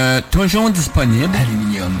 C'est toujours disponible.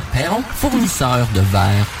 Aluminium Perron, fournisseur de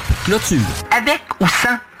verre pour clôture. Avec ou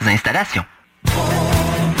sans installation.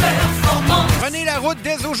 Prenez la route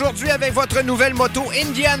dès aujourd'hui avec votre nouvelle moto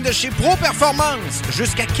Indian de chez Pro Performance.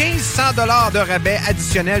 Jusqu'à 1500 $ de rabais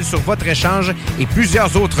additionnels sur votre échange et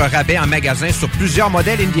plusieurs autres rabais en magasin sur plusieurs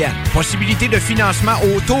modèles Indian. Possibilité de financement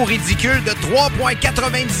au taux ridicule de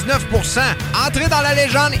 3,99 %. Entrez dans la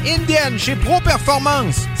légende Indian chez Pro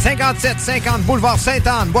Performance. 5750 Boulevard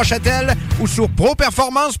Sainte-Anne, Bois-Châtel ou sur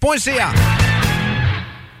properformance.ca.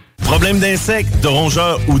 Problème d'insectes, de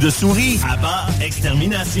rongeurs ou de souris? Abba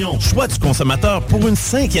Extermination. Choix du consommateur pour une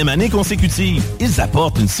 5e année consécutive. Ils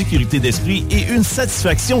apportent une sécurité d'esprit et une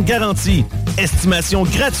satisfaction garantie. Estimation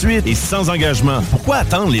gratuite et sans engagement. Pourquoi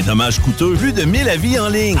attendre les dommages coûteux? Plus de 1000 avis en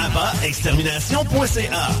ligne.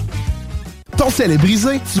 AbbaExtermination.ca. Ton sel est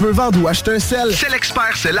brisé, tu veux vendre ou acheter un sel? C'est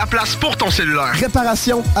l'expert, c'est la place pour ton cellulaire.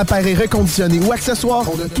 Réparation, appareils reconditionnés ou accessoires,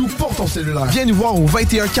 on a tout pour ton cellulaire. Viens nous voir au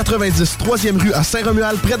 2190 3e rue à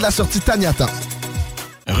Saint-Romuald, près de la sortie Taniata.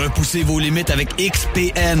 Repoussez vos limites avec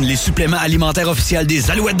XPN, les suppléments alimentaires officiels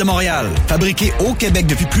des Alouettes de Montréal. Fabriqués au Québec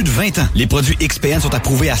depuis plus de 20 ans, les produits XPN sont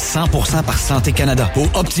approuvés à 100% par Santé Canada pour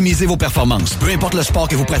optimiser vos performances. Peu importe le sport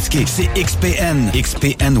que vous pratiquez, c'est XPN.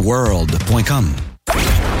 XPNWorld.com.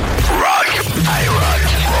 IROCK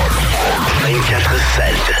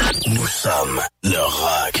 247. Nous sommes le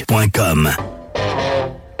rock.com.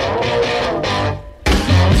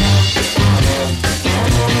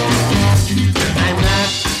 I'm not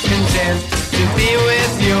content to be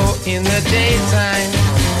with you in the daytime.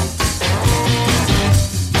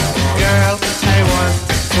 Girl, I want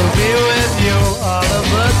to be with you all of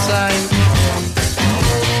the time.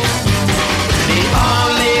 The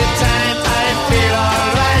only time I feel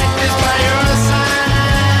alright is by your side.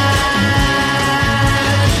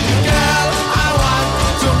 Girl, I want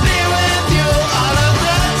to be with you all of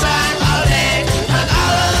the time, all day and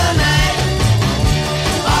all of the night.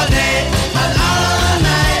 All day and all of the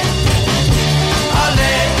night. All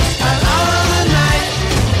day and all of the night.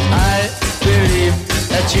 I believe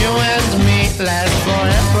that you and me last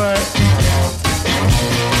forever.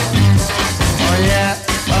 Oh yeah,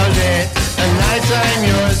 all day and night I'm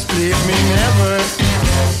yours, leave me never.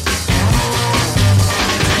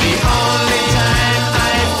 The only time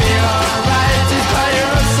I feel alright is by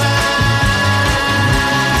your side.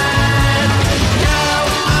 Girl,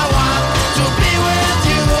 I want to be with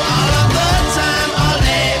you all of the time, all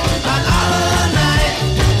day and all of the night.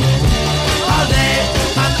 All day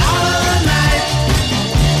and all of the night.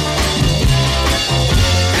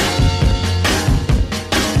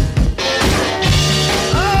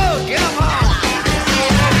 Oh, come on!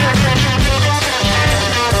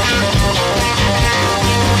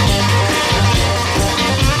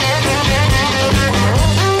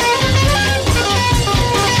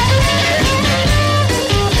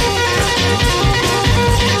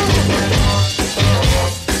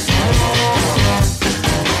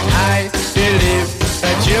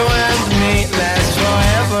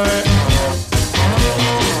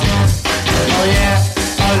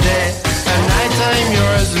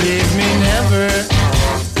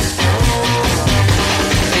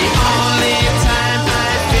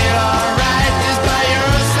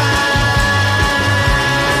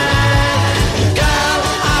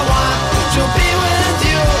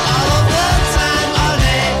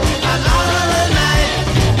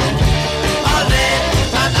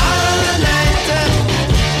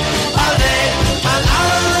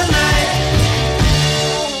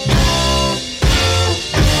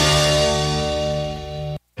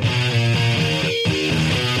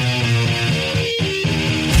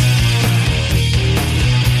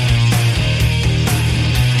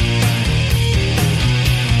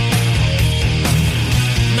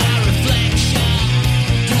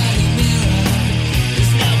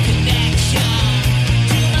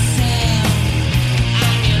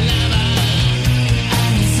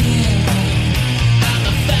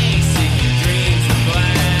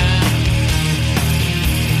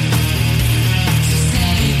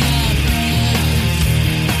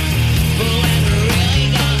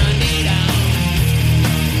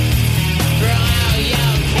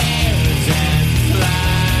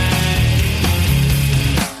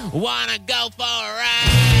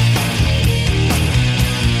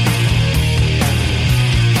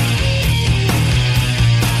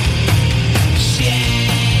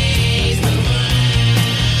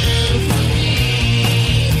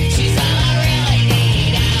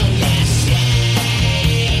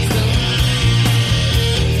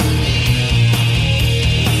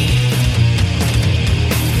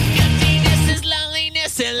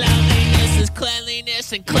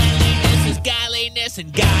 Godliness and cleanliness is godliness,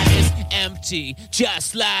 and God is empty,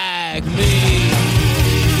 just like me.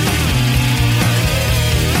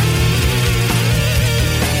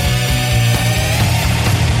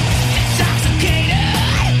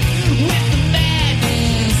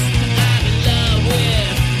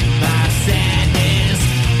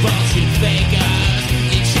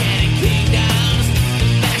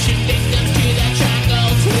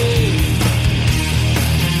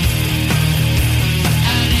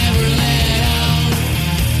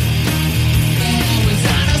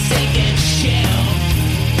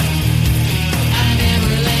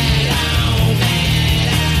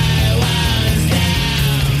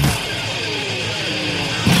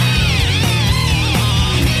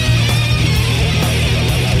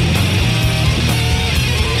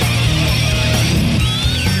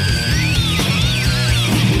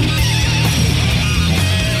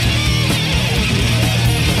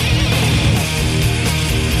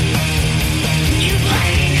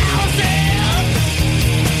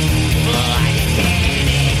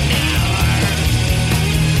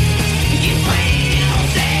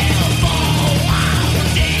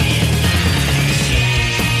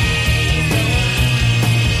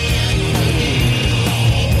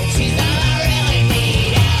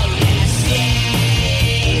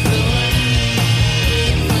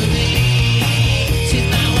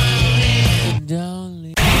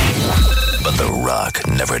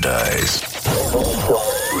 Never dies.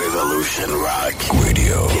 Revolution Rock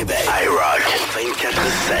Radio. Québec. IROCK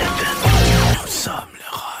 247. Nous sommes le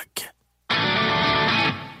rock.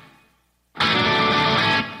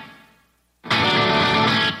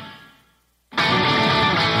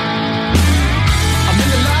 I'm in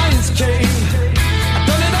the lion's cave. I've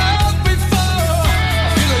done it all before. I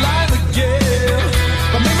feel alive again.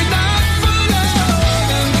 But maybe not for long.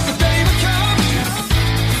 And if the day will come,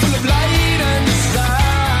 full of light and desire.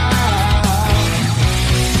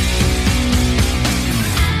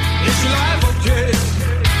 Is your life okay?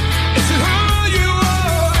 Is it who you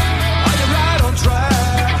are? Are you right on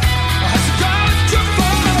track? Or has it gone too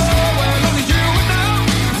far? Well, only you will know.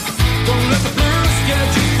 Don't let the blues get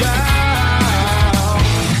you down.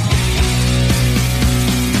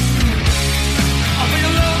 Are we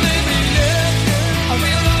alone in the end? Are we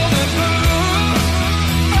alone in blue?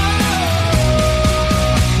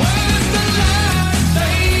 When is the last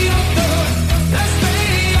day of the last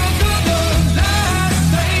day of the last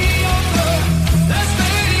day of the last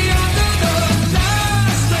day of the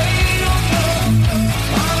last day of the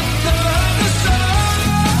under the sun?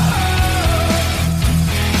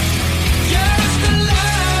 Yes, the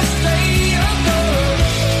last day of the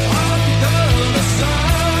under the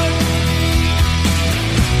sun.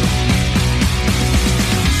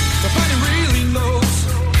 Nobody really knows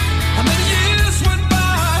how many years went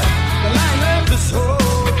by. The light left us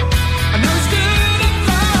whole. I know it's good and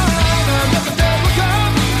fine, and that the day will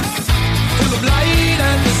come, full of light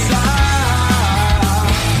and desire.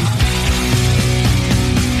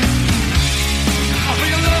 Are we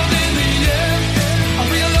alone in the end? Are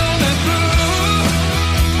we alone in blue?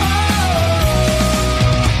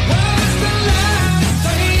 When is the last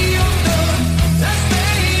day of the last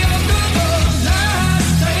day of the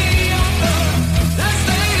last day of the last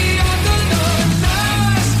day of the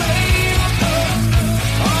last day of the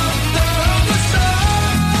under the sun?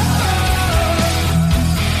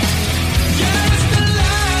 Yes, the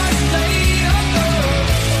last day of the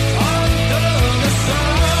under the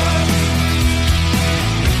sun.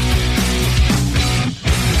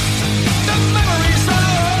 The memories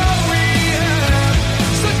are all we have,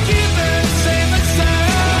 so keep it safe and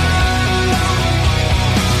sound.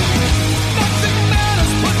 Nothing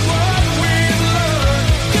matters but what we learn.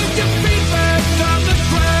 Get your feet back on the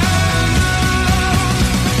ground.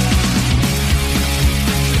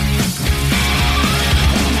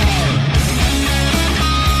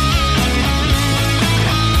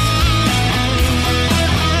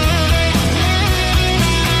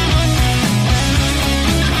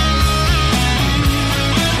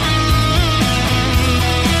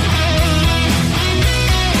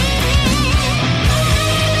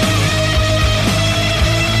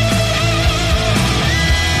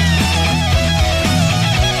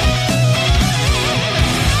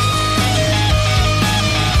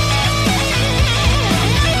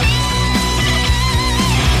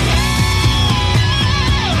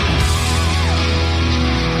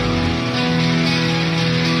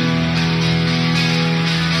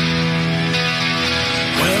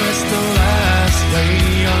 Well, it's the last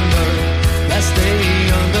day under, last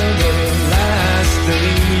day under the last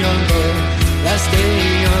day under, last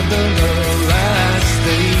day under the last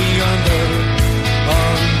day under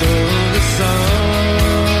the sun.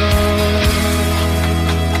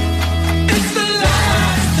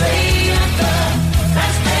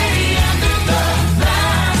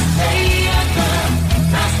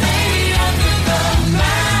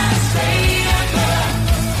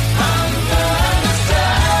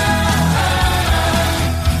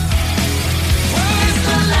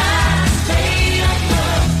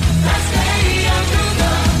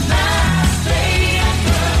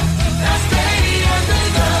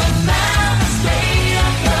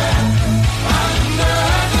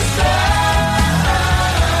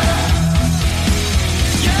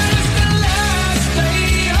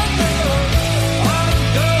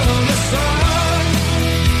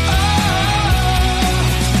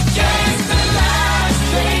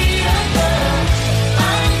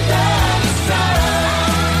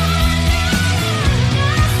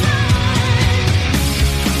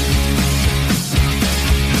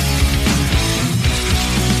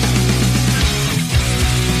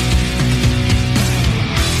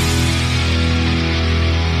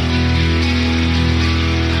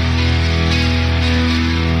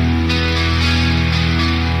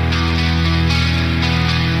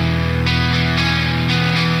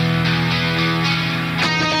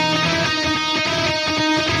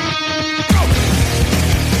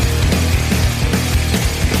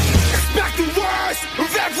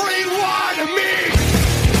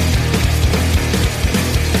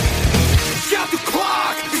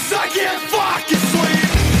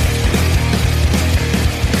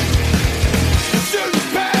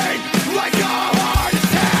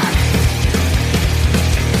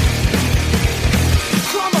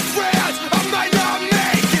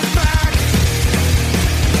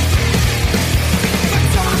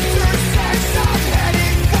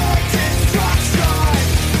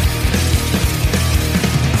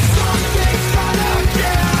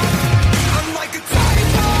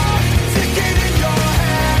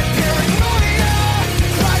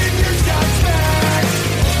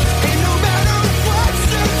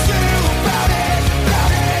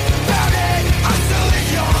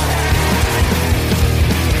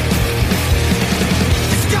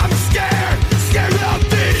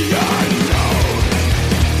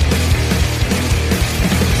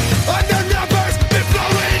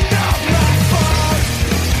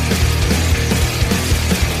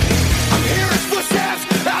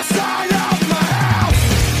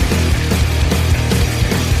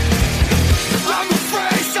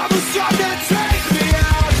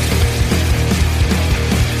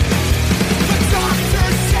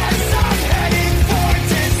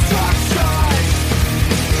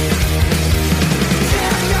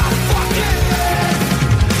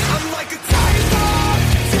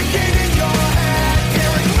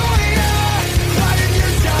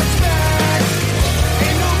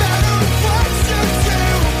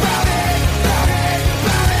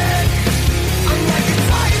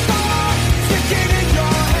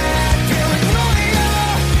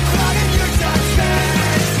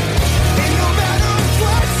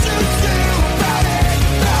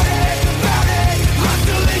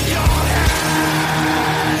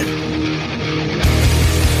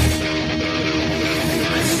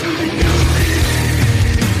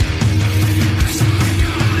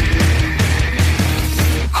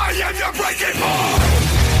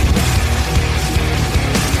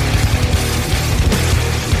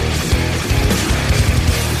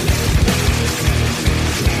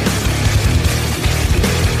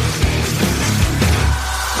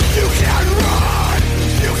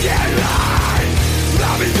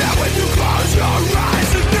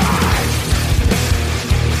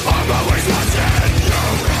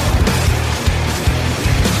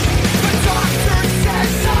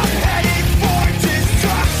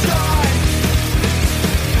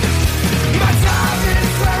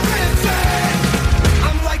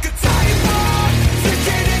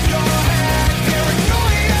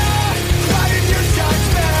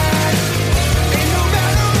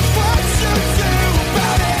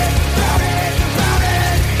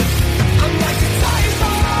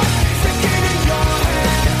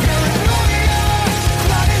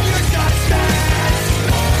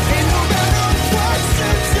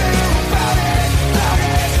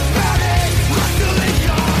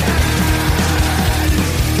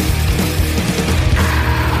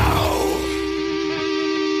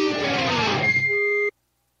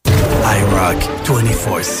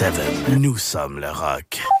 IROCK247. Nous sommes le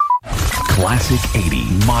rock. Classic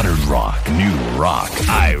 80, modern rock, new rock.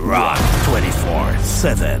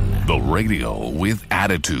 IROCK247. The radio with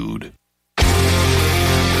attitude.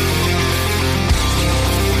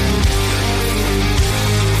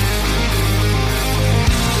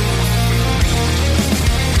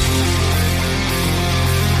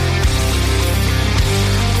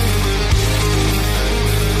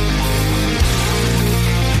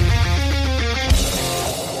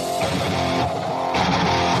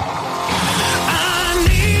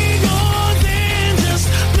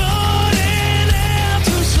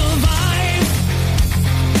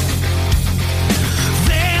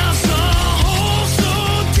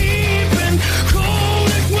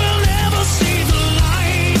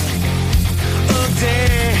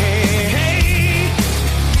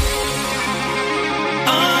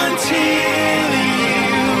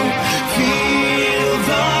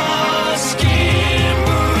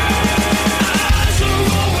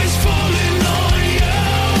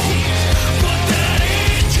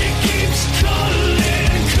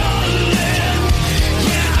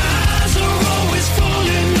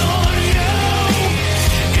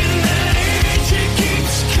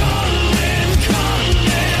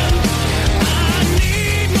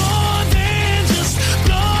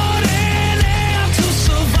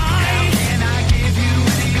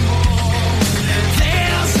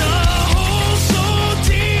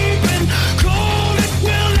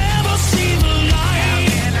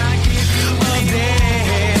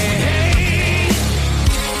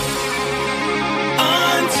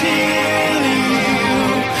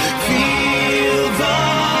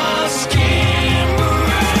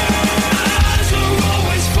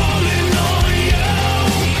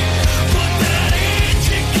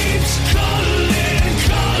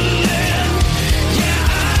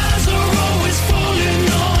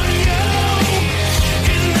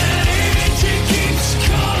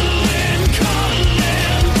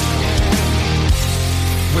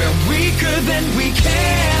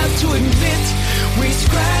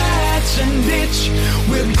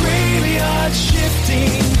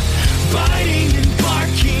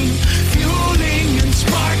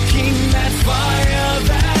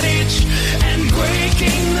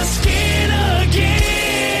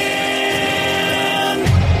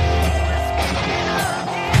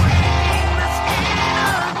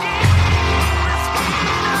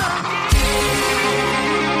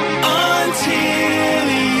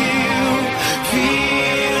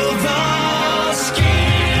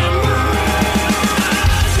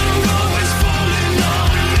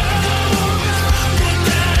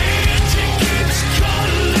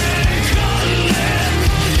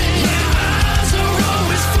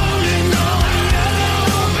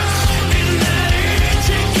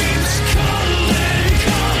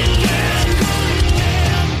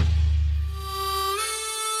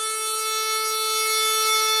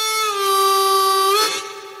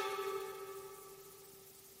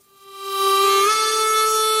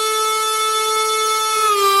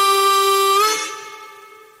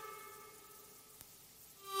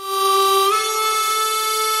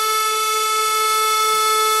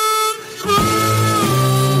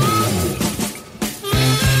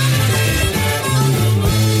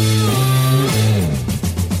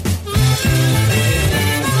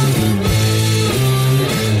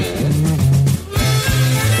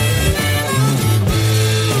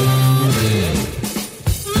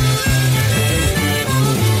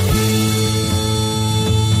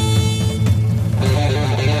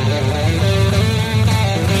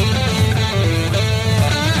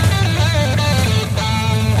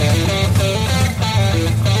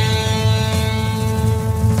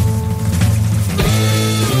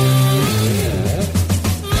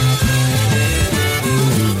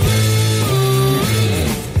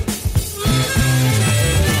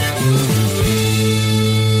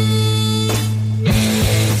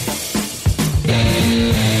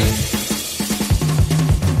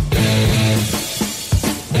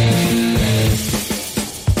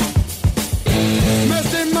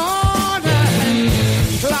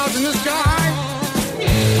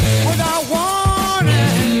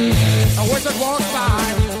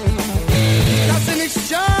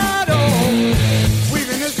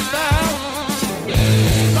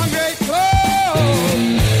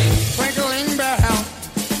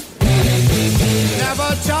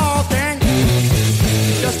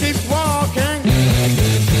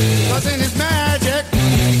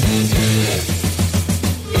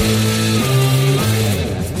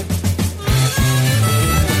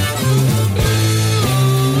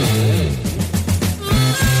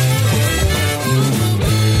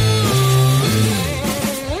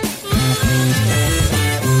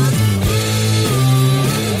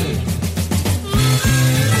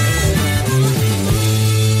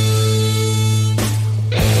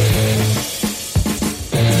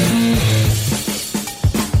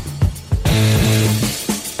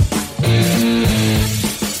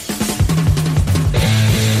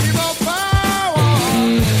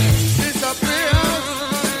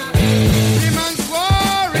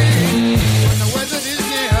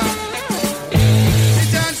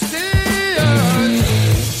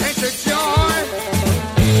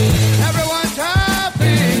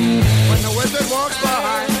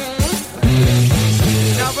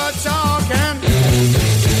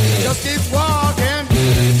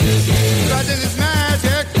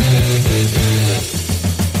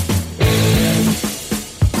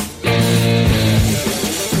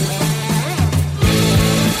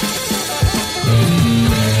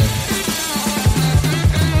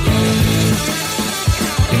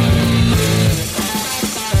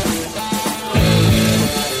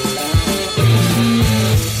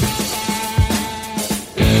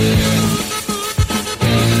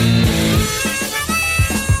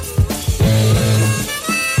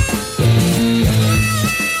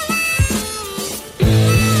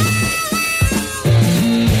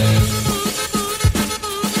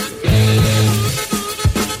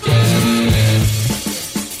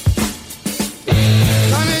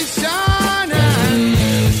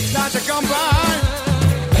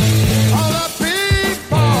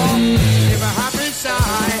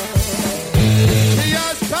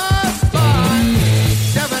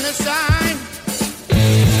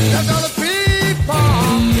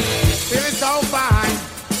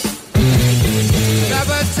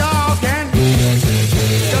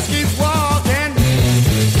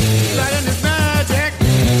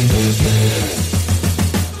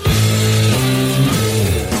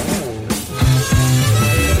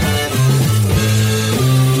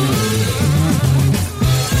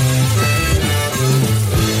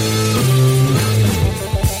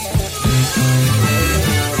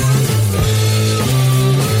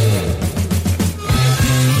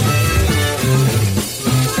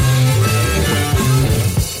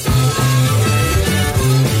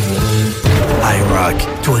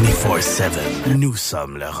 24/7. Nous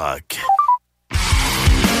sommes le rock.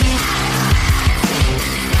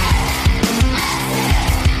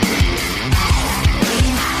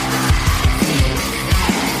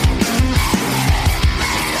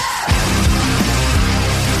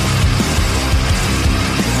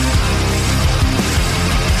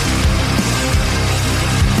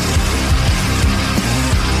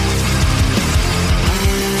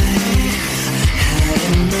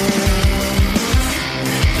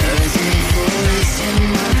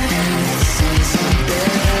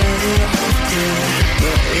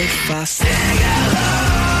 I sing along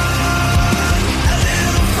a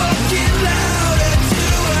little fucking louder to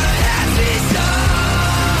a happy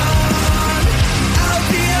song, I'll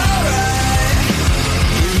be alright.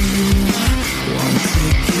 You want to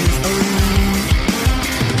give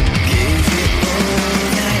it all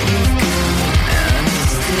that you've got, and it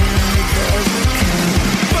still doesn't count.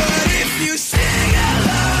 But if you sing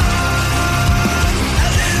along a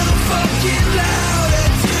little fucking louder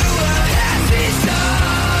to a happy song,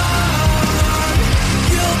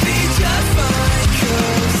 just fine,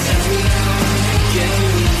 'cause every now and again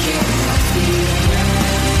we get my feeling,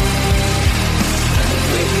 and the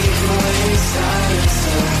baby boy inside us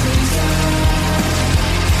opens up,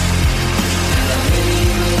 and I really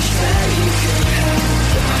wish that you could help,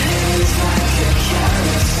 but my head is like a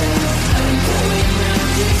carousel, and I'm going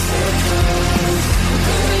round in circles, I'm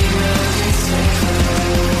going round in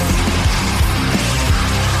circles.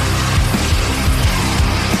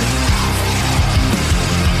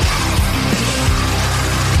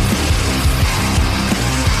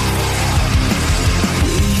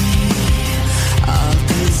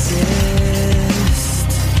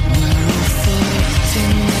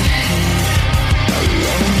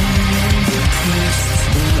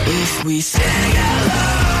 If we sing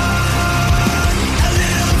along a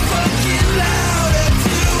little fucking louder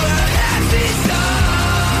to a happy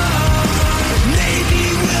song, maybe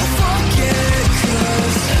we'll forget,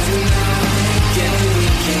 'cause every now and again we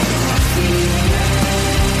get that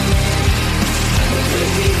feeling, and the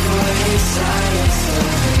baby boy inside us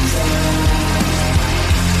opens up,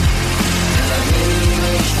 and I really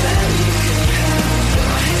wish that you could help, but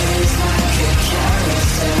my head is like a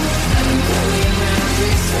carousel, and I'm going round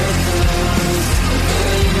in circles, I'm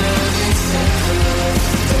going round in circles.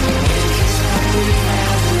 Don't wake us up, we'd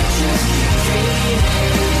rather just keep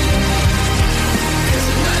dreaming, 'cause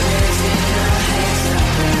the nightmares in our heads are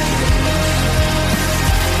bad enough,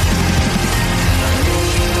 and I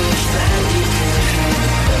really wish that you could help,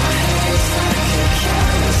 but my head is like a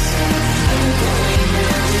carousel, and I'm going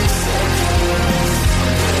round in circles,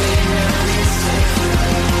 I'm going round in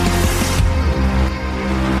circles.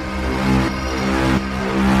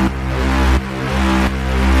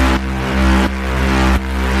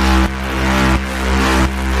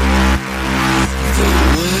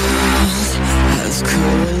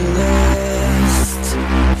 Coalesced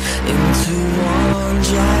into one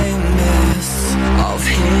giant mess of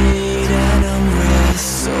hate and unrest.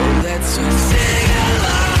 So let's sing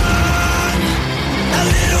along a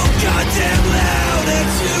little goddamn louder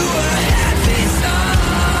to a happy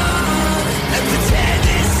song, and pretend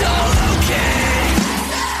it's all okay.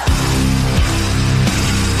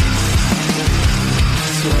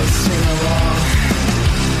 So let's sing along.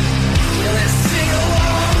 Yeah, let's sing along.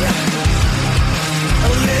 A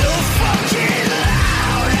little fucking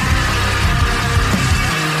louder.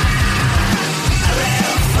 A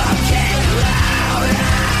little fucking louder.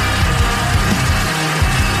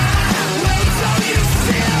 Wait till you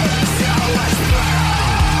feel so much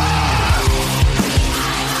better.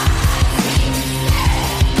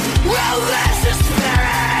 Well, that's the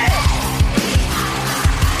spirit.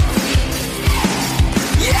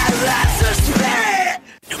 Yeah, that's the spirit.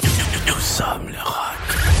 Nous sommes le rock.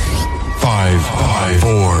 5,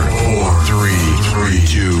 4, 3,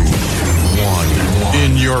 2, 1.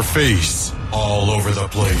 In your face, all over the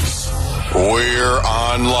place. We're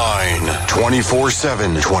online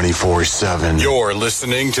 24/7. 24/7. You're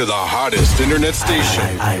listening to the hottest internet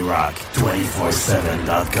station.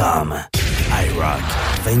 IROCK247.com. IROCK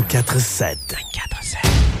 24/7. 24/7.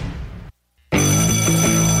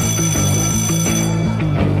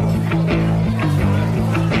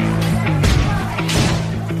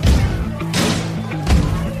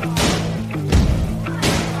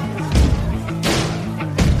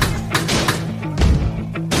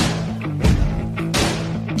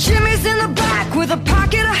 With a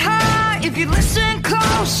pocket of heart, if you listen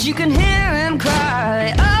close, you can hear him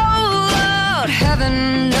cry. Oh Lord,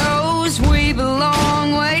 heaven knows we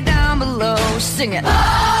belong way down below. Sing it. Oh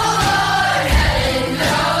Lord, heaven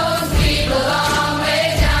knows we belong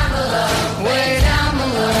way down below. Way down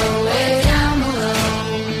below.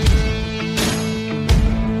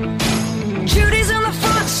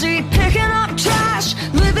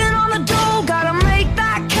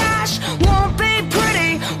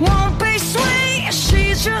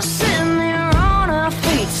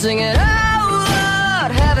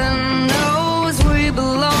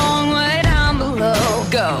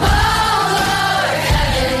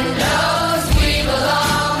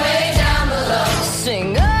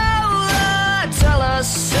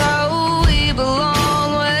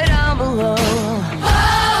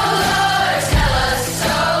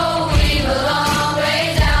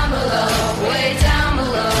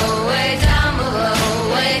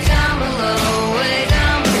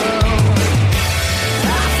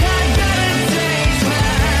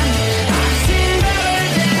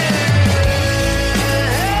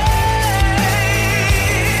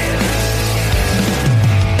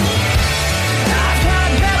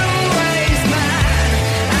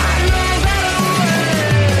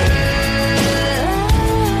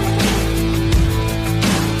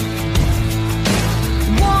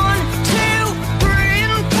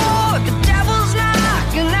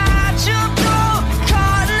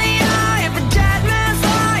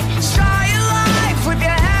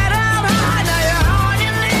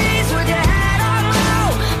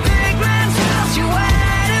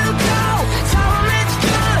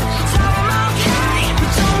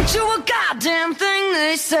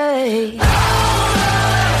 say.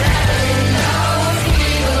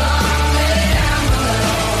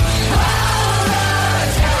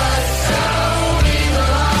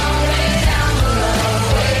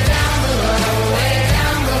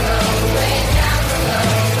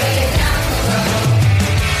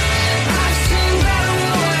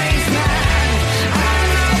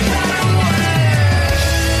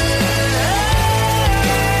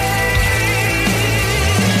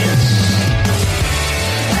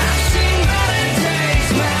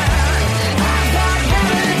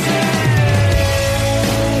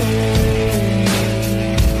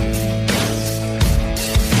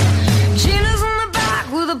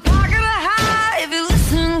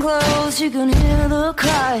 You can hear the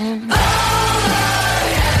crying.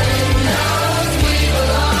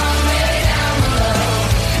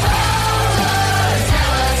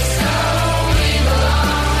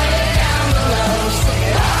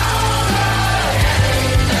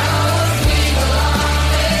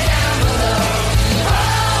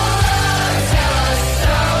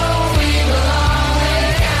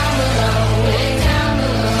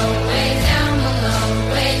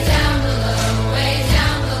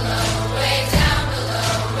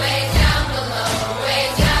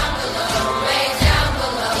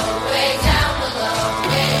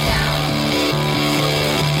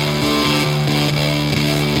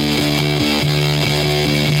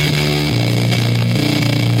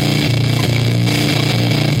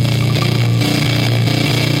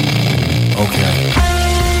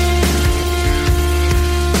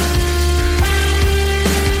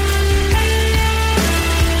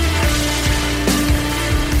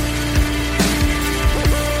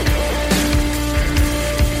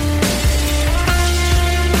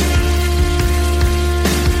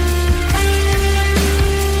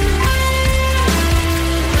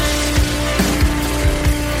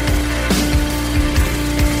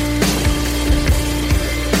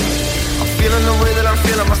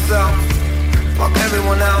 Fuck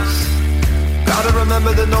everyone else. Gotta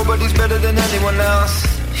remember that nobody's better than anyone else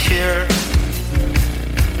here.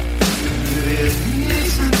 Give me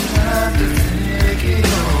some time to think it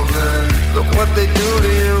over. Look what they do to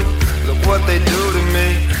you. Look what they do to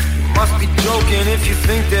me. You must be joking if you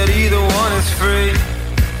think that either one is free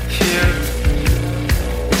here.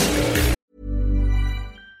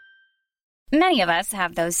 Many of us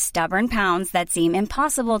have those stubborn pounds that seem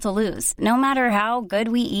impossible to lose, no matter how good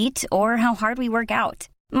we eat or how hard we work out.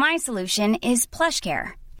 My solution is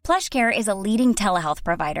PlushCare. PlushCare is a leading telehealth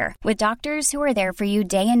provider with doctors who are there for you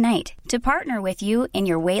day and night to partner with you in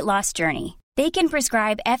your weight loss journey. They can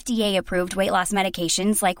prescribe FDA-approved weight loss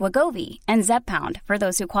medications like Wegovy and Zepbound for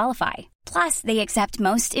those who qualify. Plus, they accept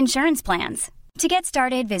most insurance plans. To get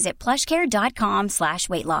started, visit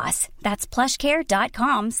plushcare.com/weightloss. That's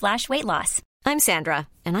plushcare.com/weightloss. I'm Sandra,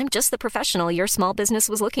 and I'm just the professional your small business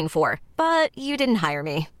was looking for. But you didn't hire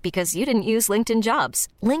me because you didn't use LinkedIn Jobs.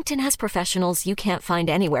 LinkedIn has professionals you can't find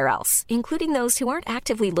anywhere else, including those who aren't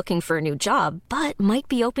actively looking for a new job, but might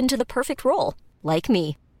be open to the perfect role, like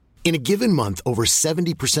me. In a given month, over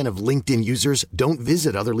 70% of LinkedIn users don't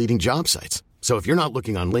visit other leading job sites. So if you're not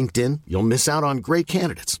looking on LinkedIn, you'll miss out on great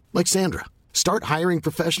candidates, like Sandra. Start hiring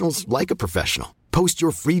professionals like a professional. Post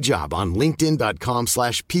your free job on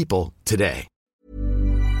linkedin.com/people today.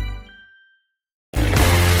 Get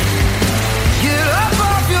up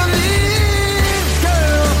off your knees,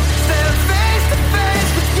 girl. Stand face to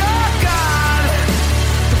face with your God.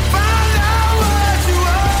 Find out what you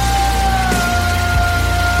are.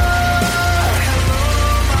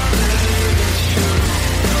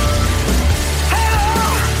 Hello,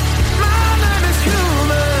 my name is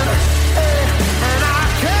Human. And I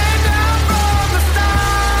came down from the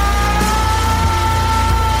stars.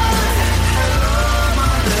 Hello,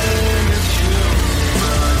 my name is Human.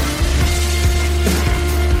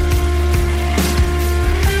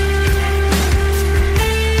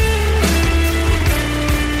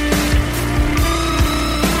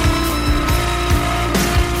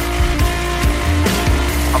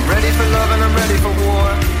 I'm ready for love and I'm ready for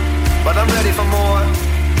war, but I'm ready for more.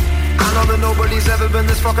 I know that nobody's ever been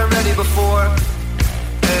this fucking ready before.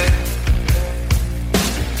 Hey.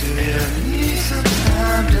 Do you need some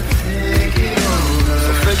time to think it over?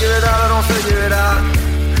 So figure it out or don't figure it out.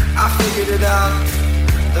 I figured it out.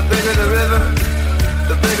 The bigger the river,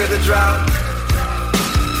 the bigger the drought.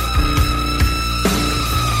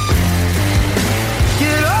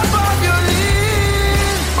 Get up off your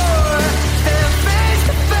knees, boy. Stand face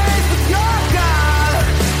to face with your God.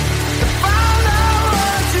 Find out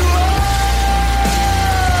what you are.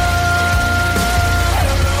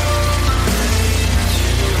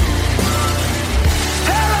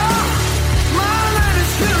 Hello, my name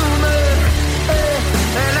is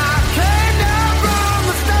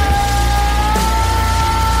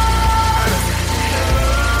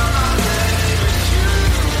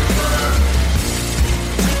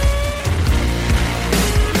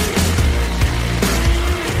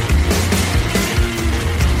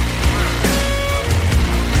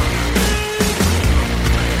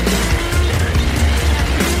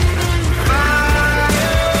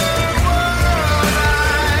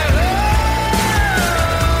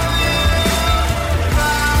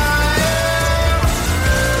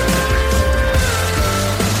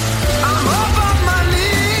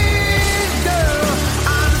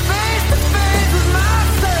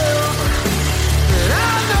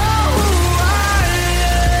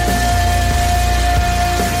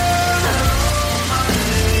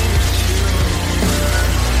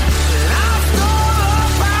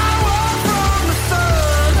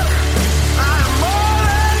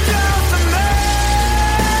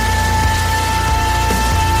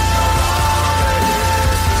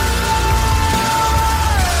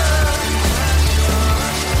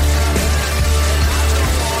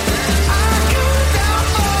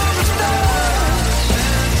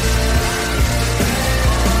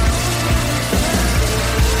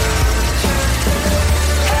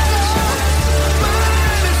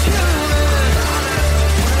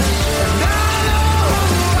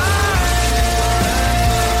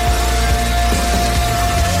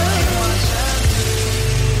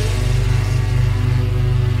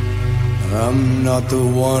not the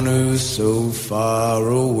one who's so far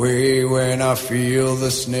away. When I feel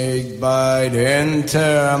the snake bite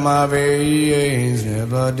enter my veins,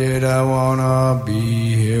 never did I wanna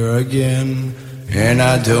be here again. And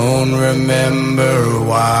I don't remember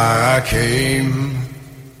why I came.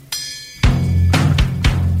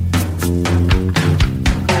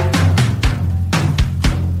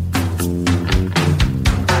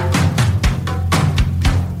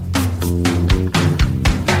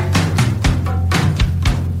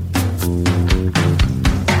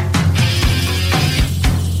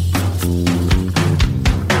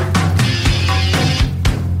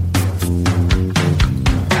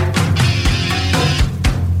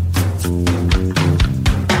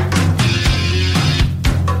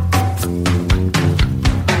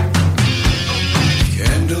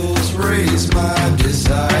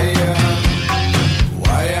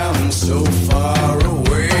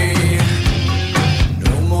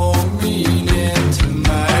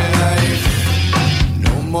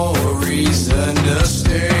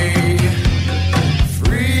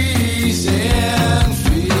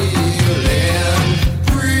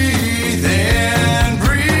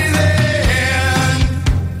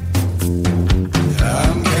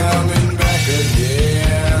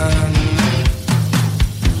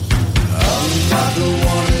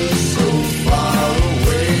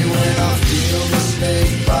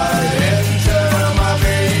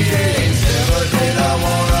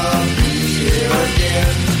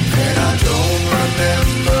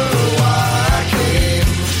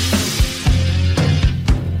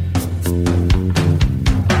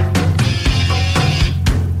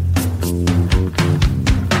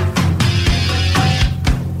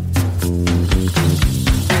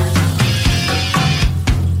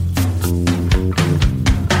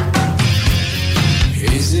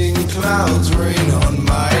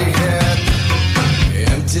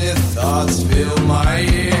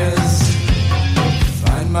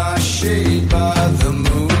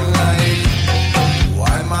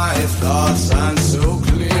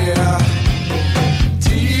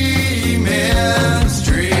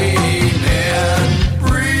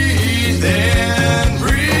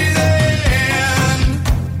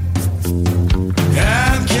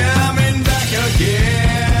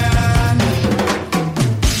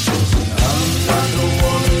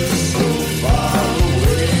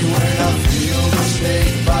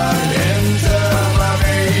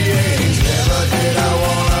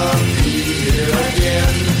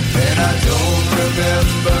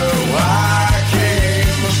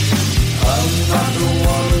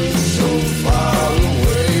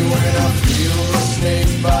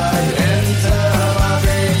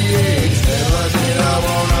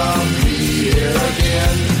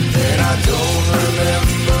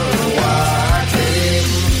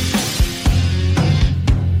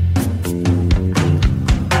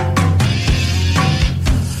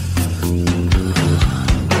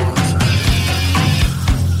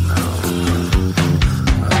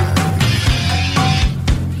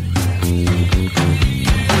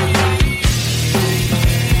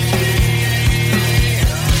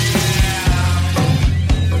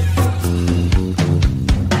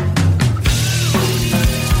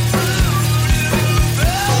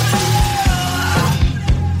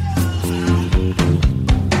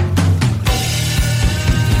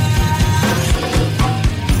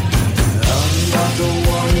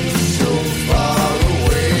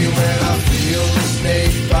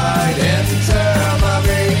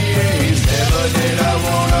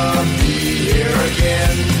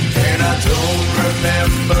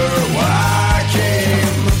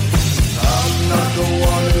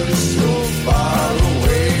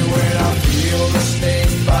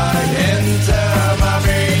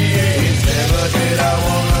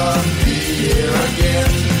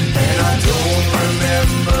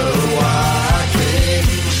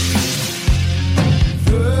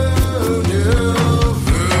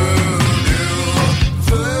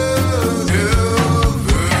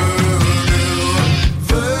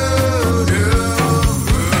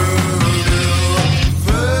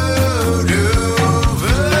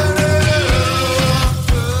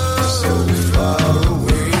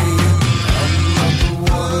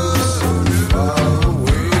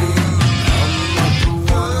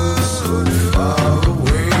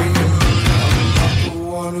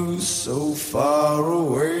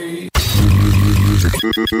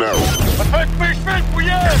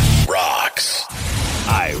 Rocks.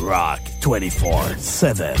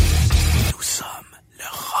 IROCK247. Nous sommes le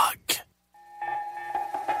rock.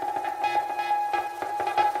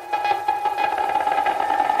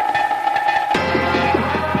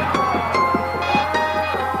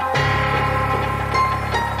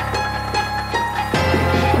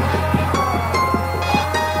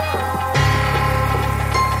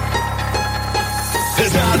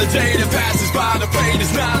 Another day that passes by, the pain is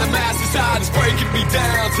not a mass inside, it's breaking me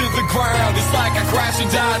down to the ground. It's like I crash and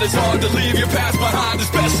died, it's hard to leave your past behind,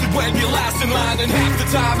 especially when you're last in line. And half the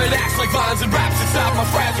time it acts like vines and wraps inside my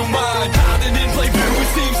fragile mind. Hiding in plain view, it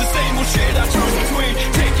seems the same old shit I choose between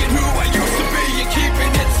taking who I used to be and keeping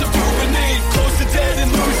it subdued beneath. Close to dead and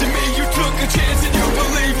losing me, you took a chance and you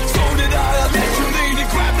believe. So did I let you lead and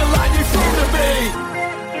grab the line you threw to me.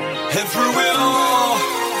 And through it all,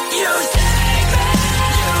 you saved me,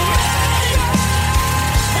 you made me.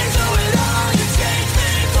 And through it all, you changed me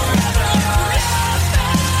forever. You loved me,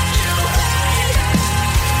 you hate me.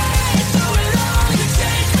 And through it all, you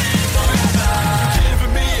changed me forever.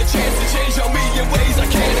 Giving me a chance to change a million ways I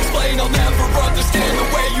can't explain. I'll never understand the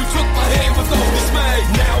way you took my hand with no dismay.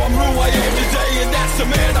 Now I'm who I am today, and that's the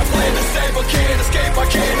man I plan to save. I can't escape, I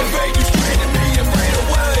can't evade. You stranded me and ran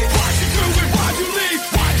away. Why'd you do it? Why'd you leave?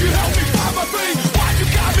 Why'd you help me find my feet? Why'd you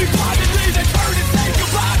got me blindly? Then turn and say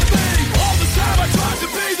goodbye to me. All the time I tried to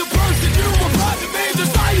be the person you were proud to be. The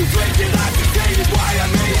lie you drinking, I succeeded. Why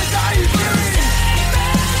I'm me and I you dream.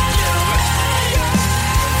 You made me.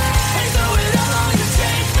 And through it all, you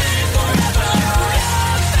changed me forever. You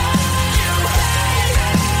loved me, you hate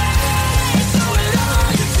me. And through it all,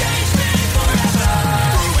 you changed me forever.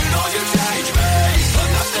 Through it all, you changed me. I'm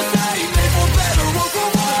not the same, they for better or for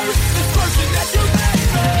worse. This person that you made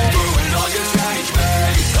me. Through it all, you changed me.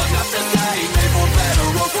 I'm not the same, they for better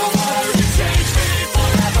or for worse. You changed me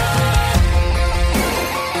forever.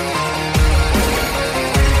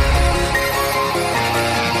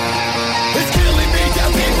 It's killing me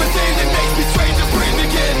down deep within. It makes me strange to breathe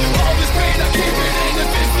again. All this pain I keep it in.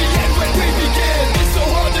 If it's the end when we begin, it's so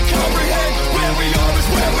hard to comprehend. Where we are is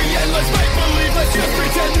where we end. Let's make believe, let's just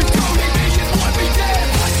pretend. You told me is what we did.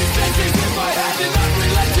 Watching sentences in my head and I'm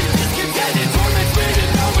relenting. Discontent, it torments me to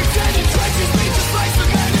no extent. It trenches me just like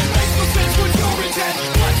cement. It makes no sense what your intent.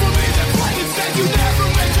 Blood for me, then blood instead. You never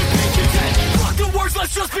meant to be content. Fuck the words,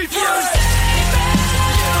 let's just be friends.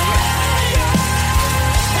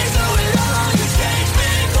 And through it all, you changed me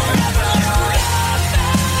forever. You loved me,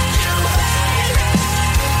 you hate me.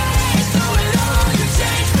 And through it all, you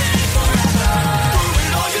changed me forever. Through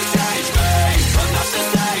it all, you changed me. I'm not the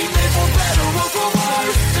same, made for better or for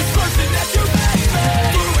worse. This person that you made me.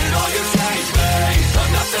 Through it all, you changed me. I'm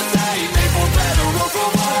not the same, made for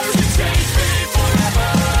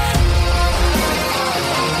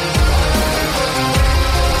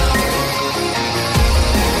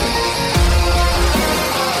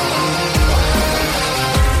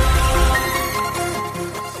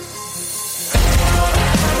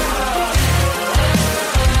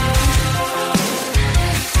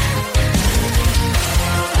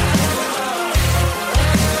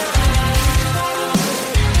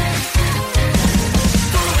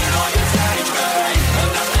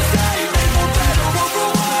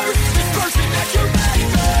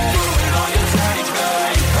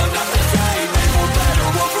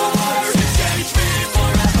better or for worse. You changed me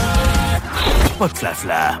forever. Pas de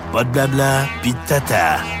flafla, pas de blabla, pis de tata.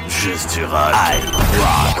 Juste du rock.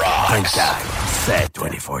 IROCK 247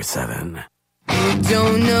 24/7. You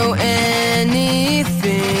don't know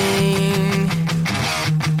anything.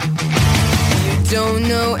 You don't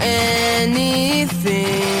know anything.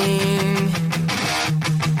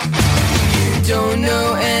 You don't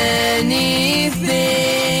know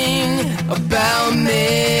anything about me.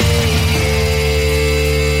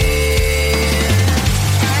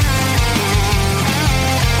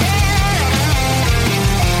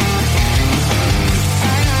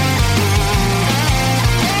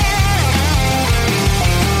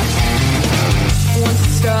 Once a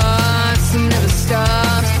star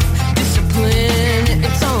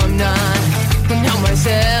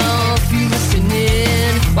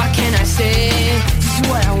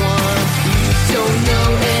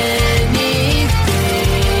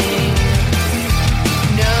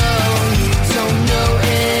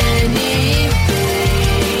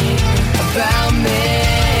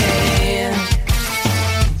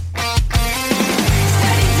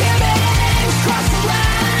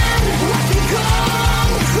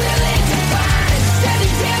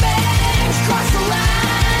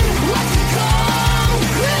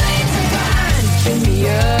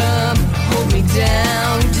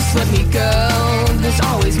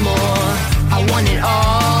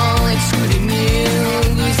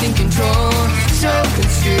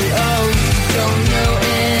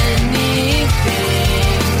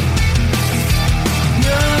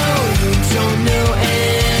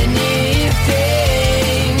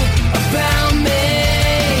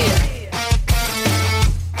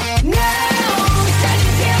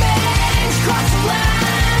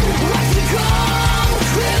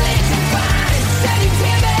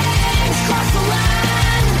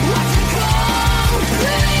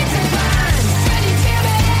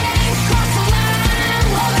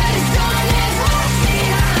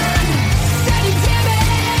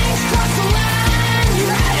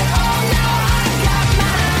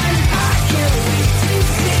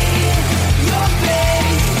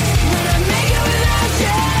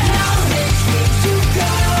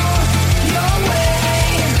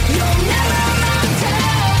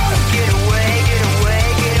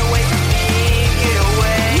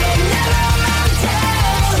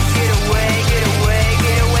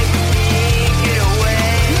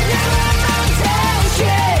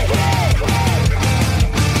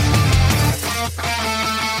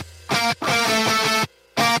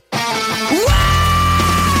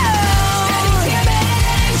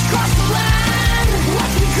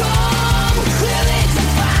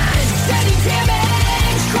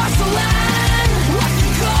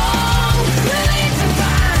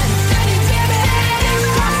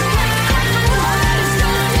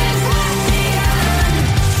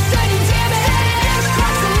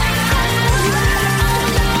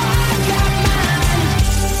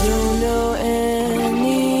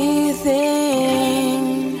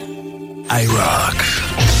IROCK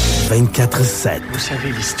 247. Vous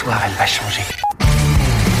savez, l'histoire, elle va changer.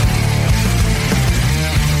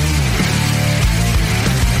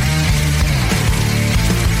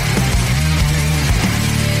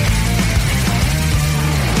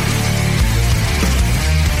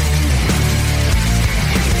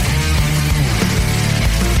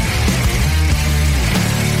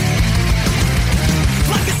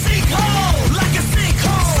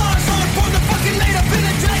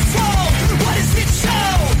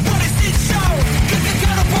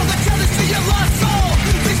 Your life.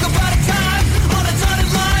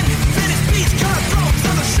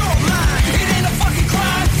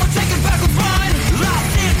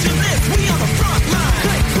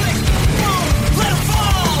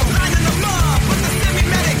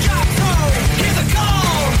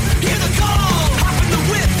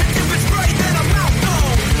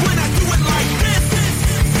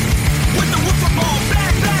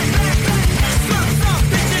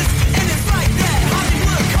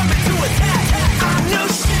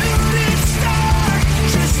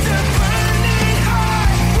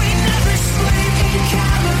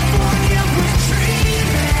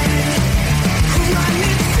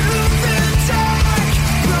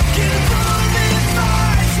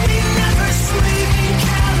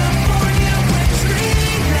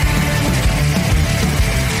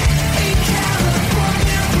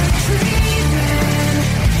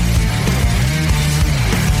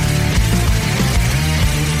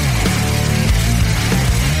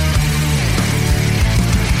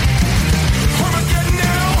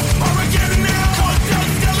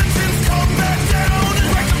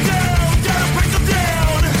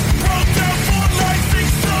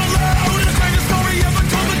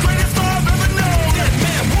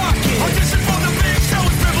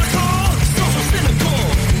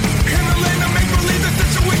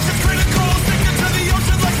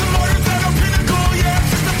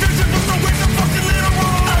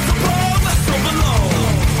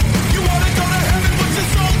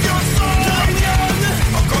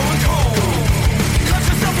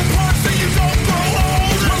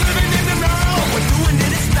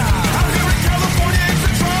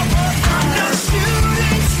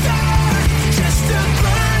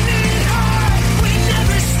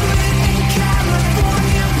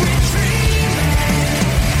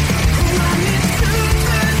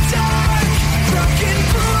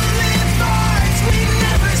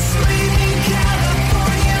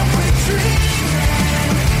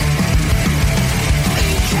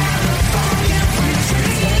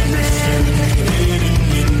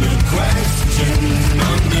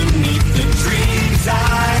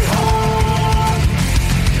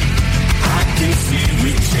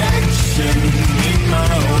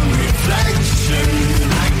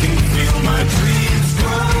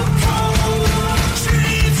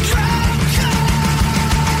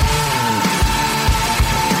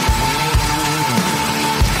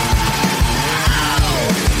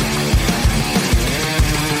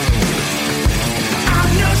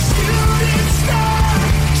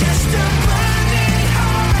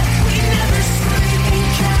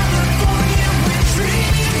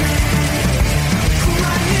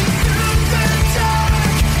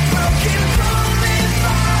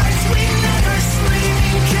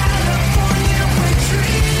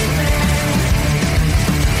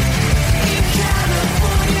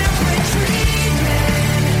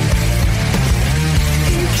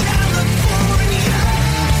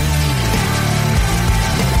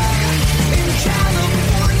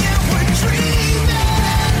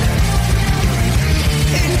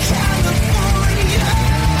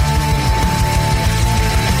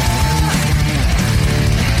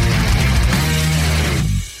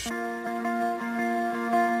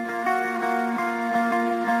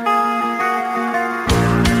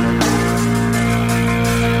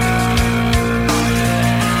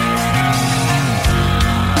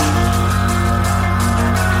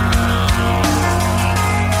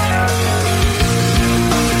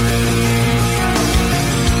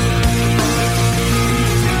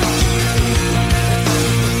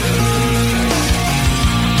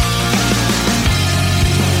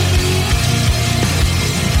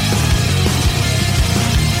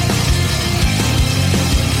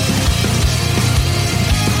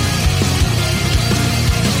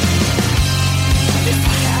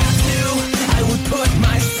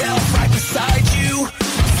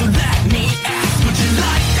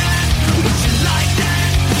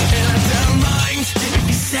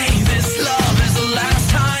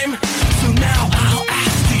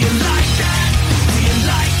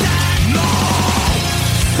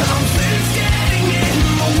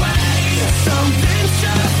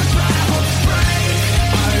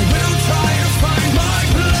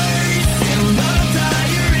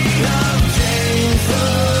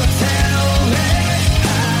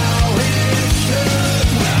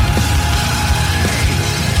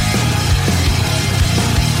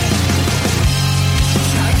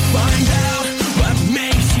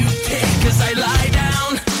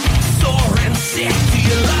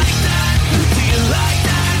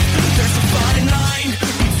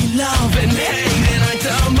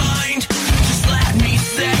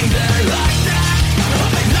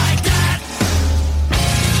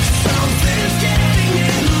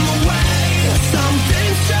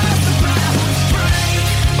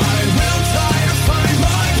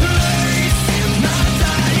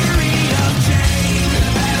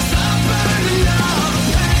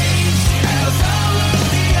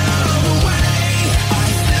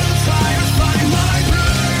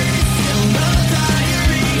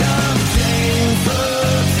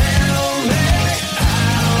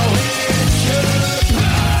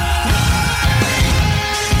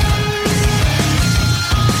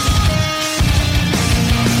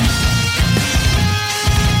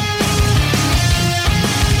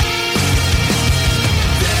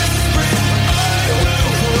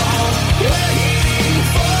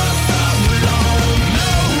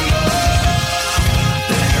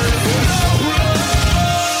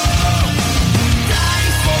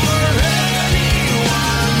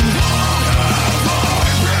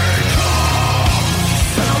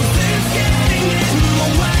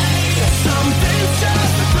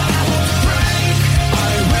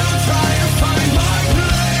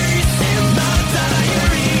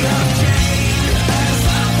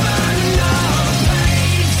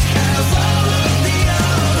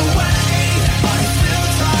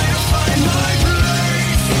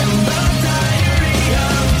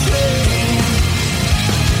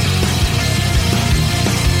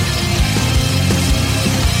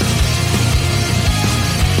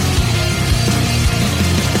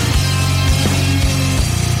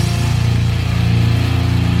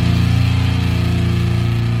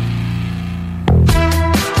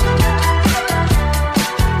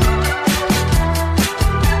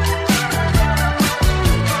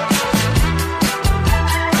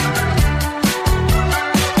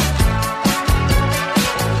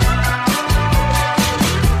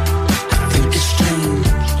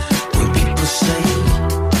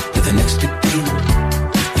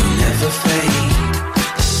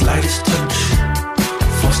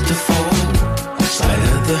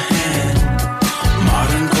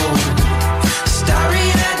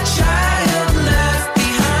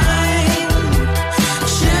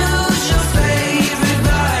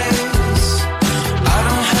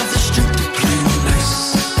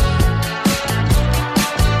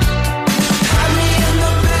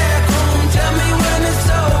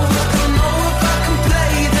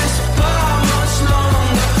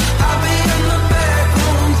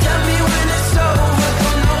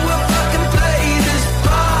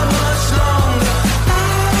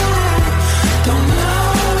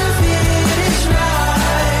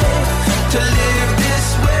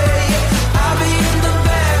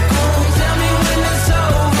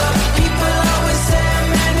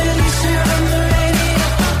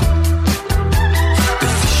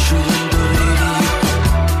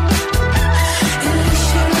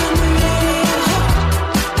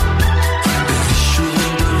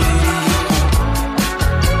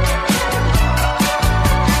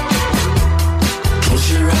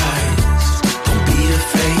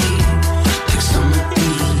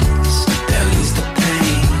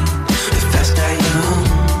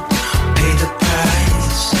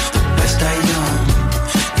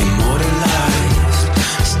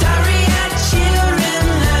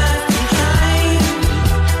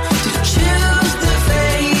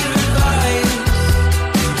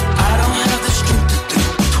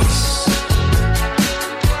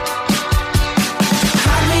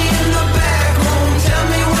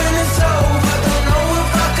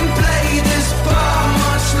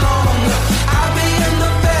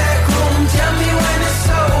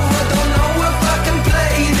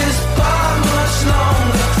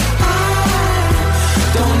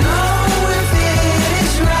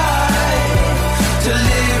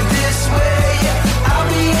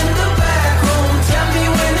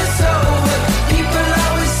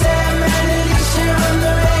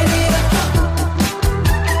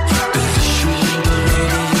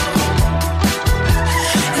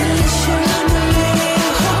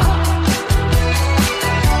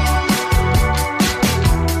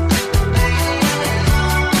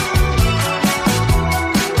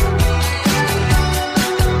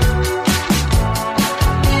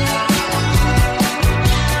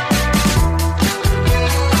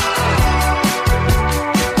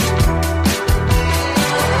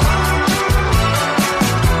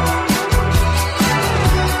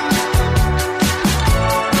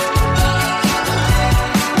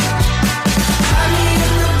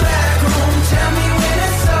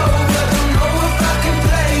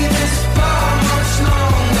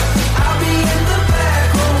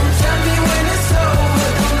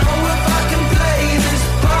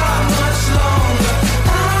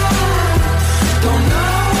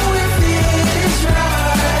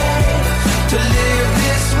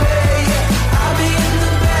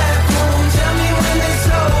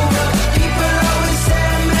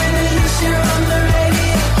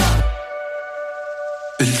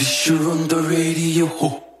 Publisher on the radio.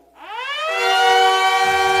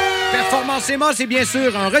 Performance Emma, c'est bien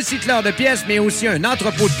sûr un recycleur de pièces, mais aussi un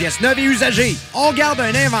entrepôt de pièces neuves et usagées. On garde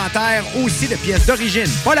un inventaire aussi de pièces d'origine.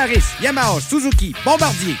 Polaris, Yamaha, Suzuki,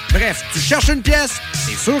 Bombardier. Bref, tu cherches une pièce,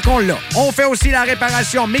 c'est sûr qu'on l'a. On fait aussi la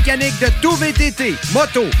réparation mécanique de tout VTT,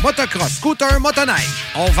 moto, motocross, scooter, motoneige.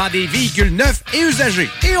 On vend des véhicules neufs et usagés.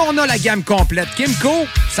 Et on a la gamme complète Kimco,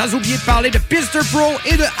 sans oublier de parler de Pister Pro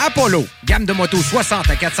et de Apollo. Gamme de motos 60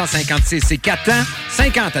 à 456, c'est 4 temps.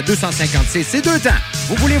 50 à 256, c'est 2 temps.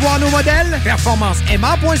 Vous voulez voir nos modèles?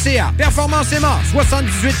 PerformanceEmma.ca. Performance Emma,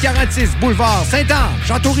 7846 Boulevard Saint-Anne.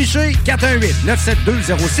 Château-Richer,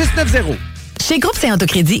 418-972-0690. Chez Groupe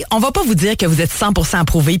Saint-Autocrédit, on va pas vous dire que vous êtes 100%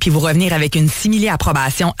 approuvé puis vous revenir avec une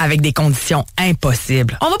simili-approbation avec des conditions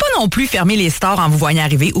impossibles. On va pas non plus fermer les stores en vous voyant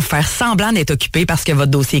arriver ou faire semblant d'être occupé parce que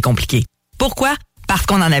votre dossier est compliqué. Pourquoi? Parce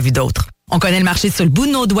qu'on en a vu d'autres. On connaît le marché sur le bout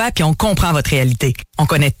de nos doigts puis on comprend votre réalité. On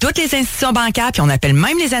connaît toutes les institutions bancaires puis on appelle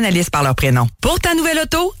même les analystes par leur prénom. Pour ta nouvelle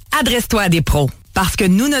auto, adresse-toi à des pros. Parce que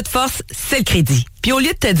nous, notre force, c'est le crédit. Puis au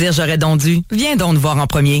lieu de te dire j'aurais donc dû, viens donc nous voir en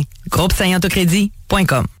premier.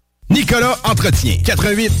 GroupeSaintAutoCrédit.com. Nicolas Entretien.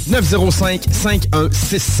 88 905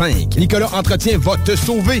 5165. Nicolas Entretien va te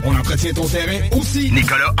sauver. On entretient ton terrain aussi.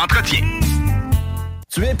 Nicolas Entretien.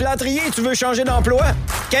 Tu es plâtrier et tu veux changer d'emploi?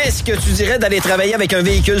 Qu'est-ce que tu dirais d'aller travailler avec un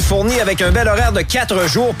véhicule fourni avec un bel horaire de 4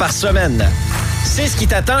 jours par semaine? C'est ce qui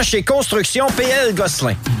t'attend chez Construction PL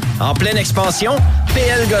Gosselin. En pleine expansion,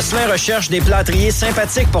 PL Gosselin recherche des plâtriers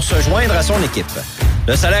sympathiques pour se joindre à son équipe.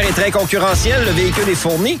 Le salaire est très concurrentiel, le véhicule est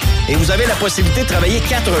fourni et vous avez la possibilité de travailler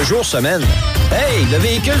 4 jours semaine. Hey, le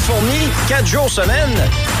véhicule fourni, 4 jours semaine,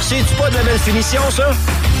 c'est-tu pas de la belle finition, ça?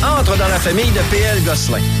 Entre dans la famille de PL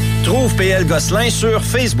Gosselin. Trouve PL Gosselin sur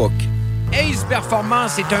Facebook. Ace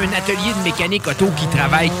Performance est un atelier de mécanique auto qui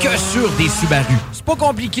travaille que sur des Subaru. C'est pas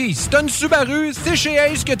compliqué. Si t'as une Subaru, c'est chez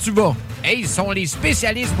Ace que tu vas. Ace sont les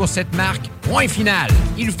spécialistes pour cette marque. Point final.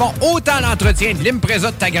 Ils font autant l'entretien de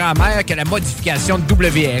l'Impreza de ta grand-mère que la modification de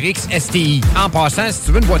WRX STI. En passant, si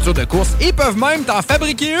tu veux une voiture de course, ils peuvent même t'en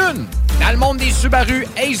fabriquer une. Dans le monde des Subaru,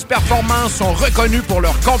 Ace Performance sont reconnus pour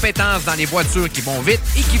leurs compétences dans les voitures qui vont vite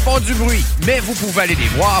et qui font du bruit. Mais vous pouvez aller les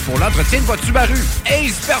voir pour l'entretien de votre Subaru.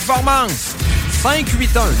 Ace Performance.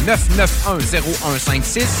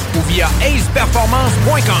 581-991-0156 ou via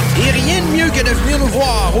aceperformance.com. Et rien de mieux que de venir nous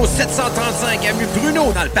voir au 735 avenue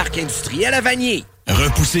Bruno dans le parc industriel à Vanier.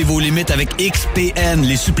 Repoussez vos limites avec XPN,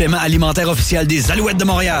 les suppléments alimentaires officiels des Alouettes de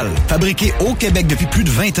Montréal. Fabriqués au Québec depuis plus de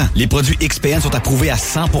 20 ans, les produits XPN sont approuvés à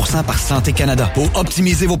 100% par Santé Canada pour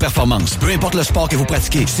optimiser vos performances. Peu importe le sport que vous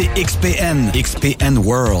pratiquez, c'est XPN.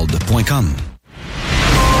 XPNWorld.com.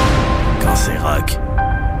 Quand c'est rock,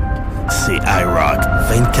 c'est IROCK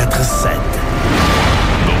 247.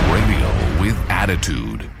 The radio with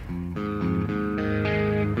attitude.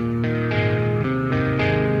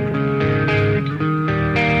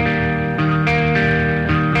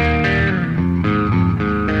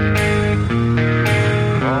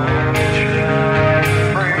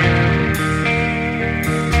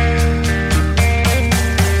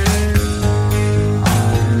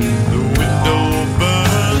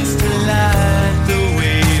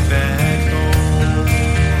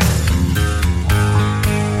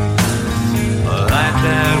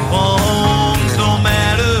 That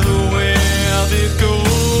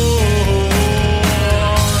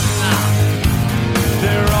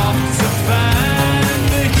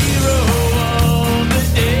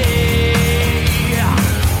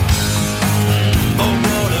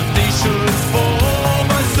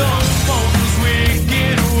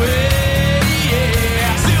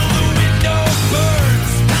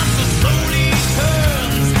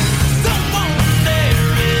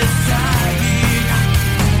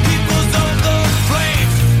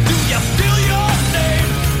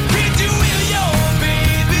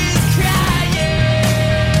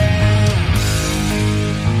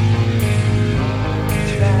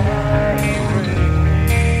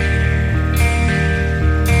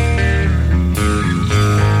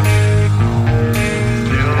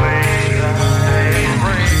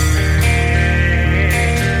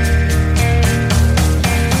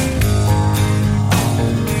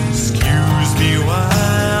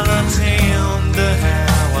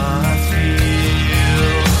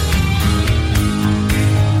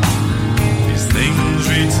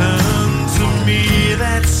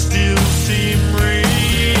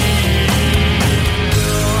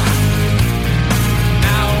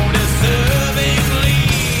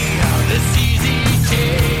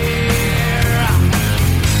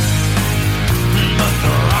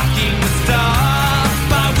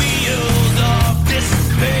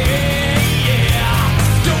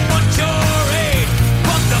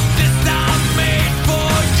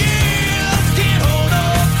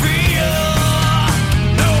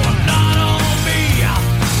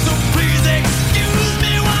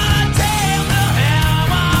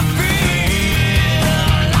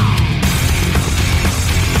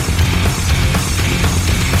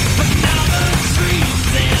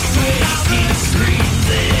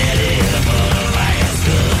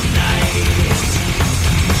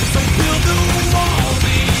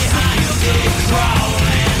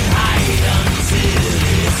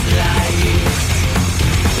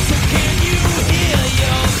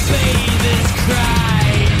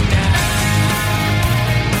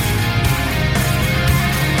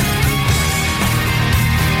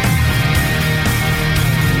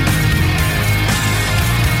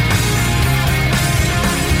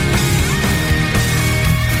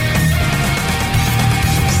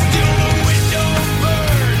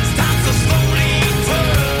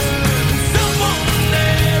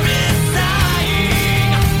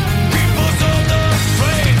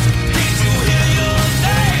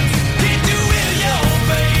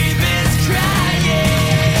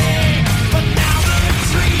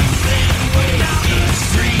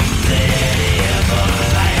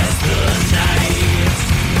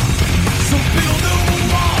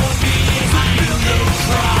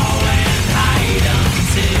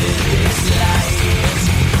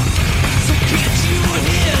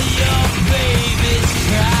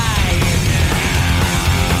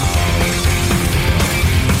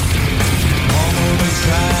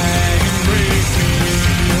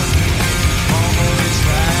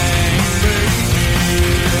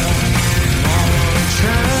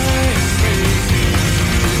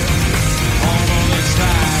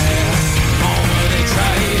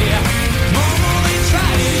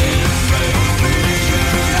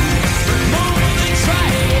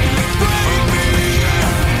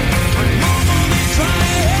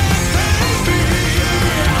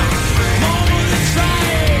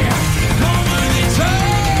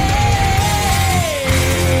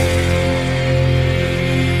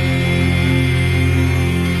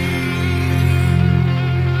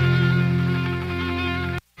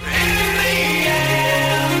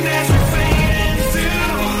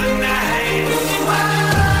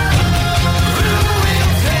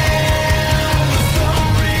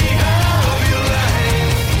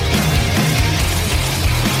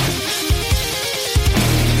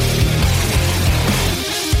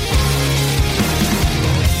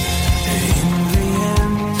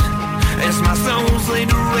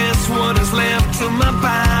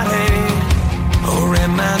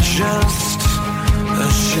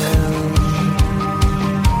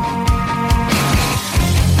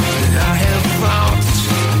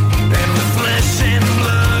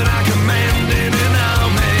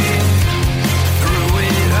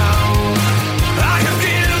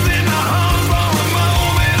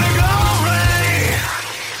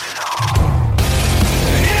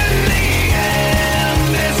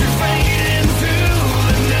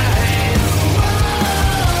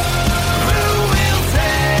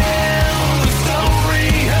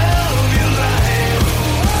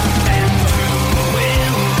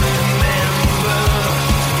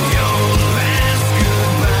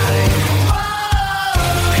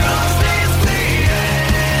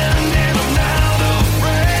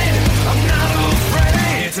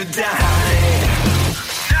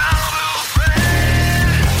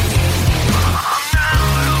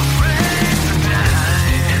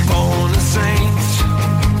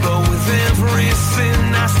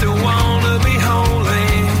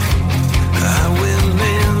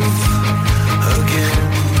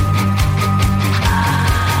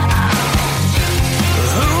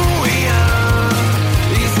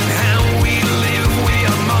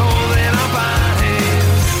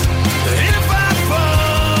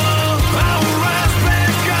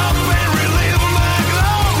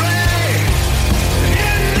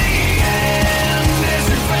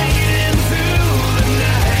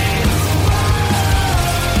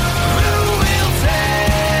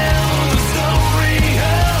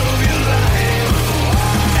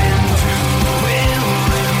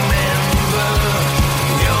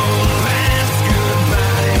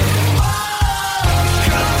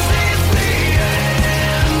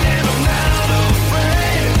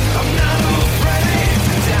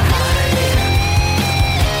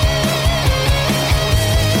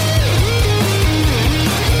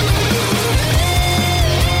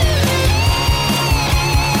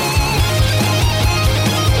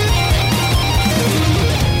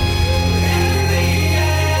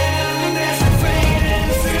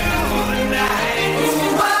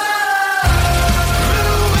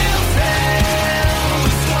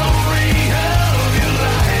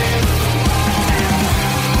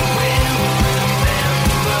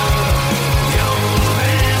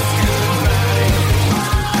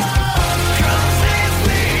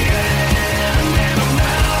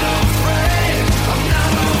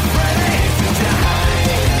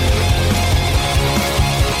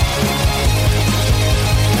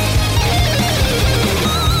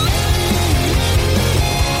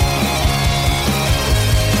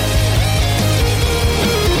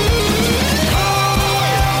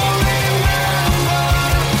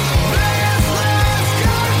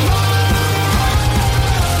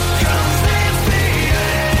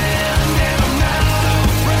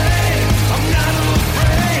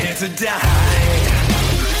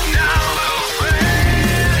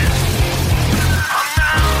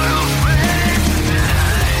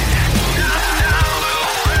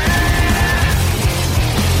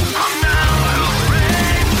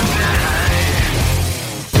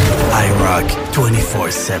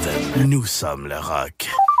Nous sommes le rock.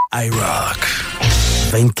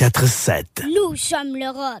 IROCK247. Nous sommes le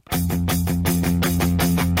rock.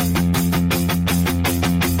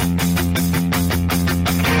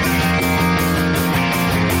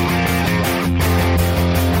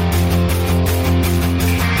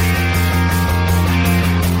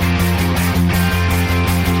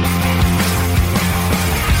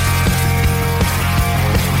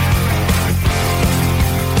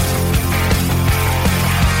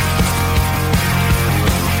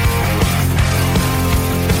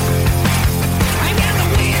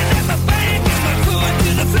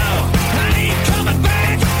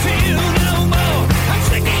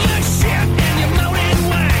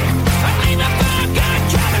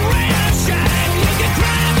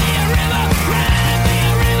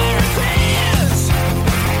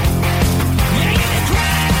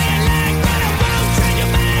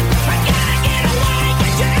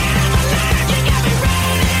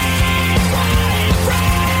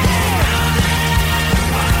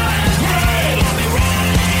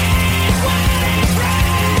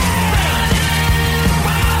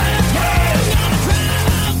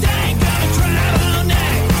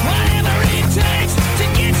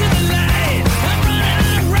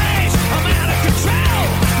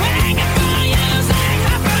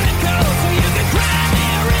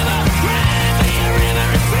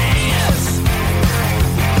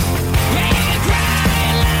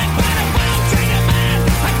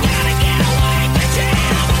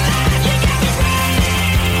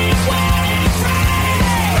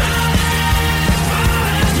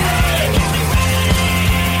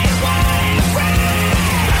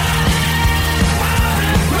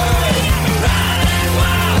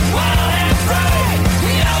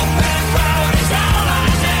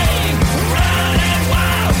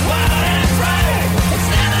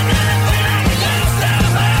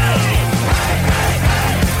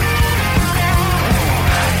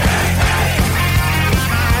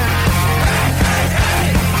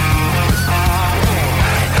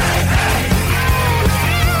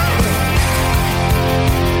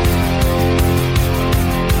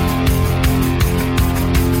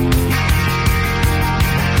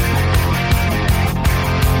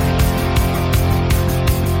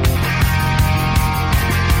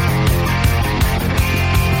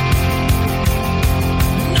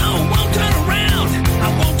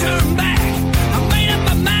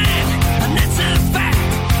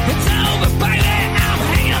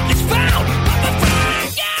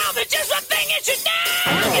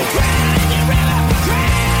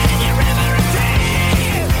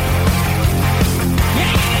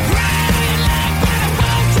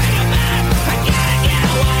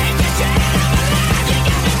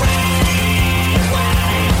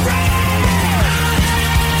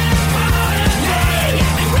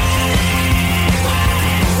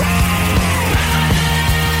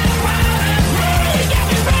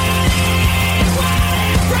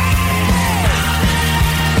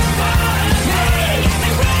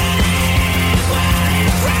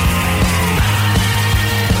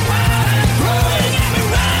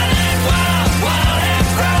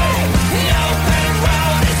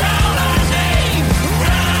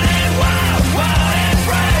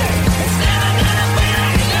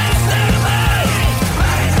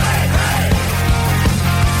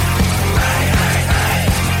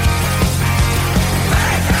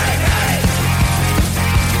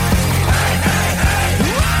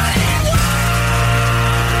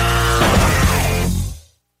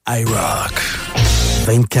 IROCK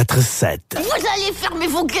 24/7. Vous allez fermer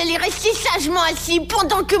vos gueules et rester sagement assis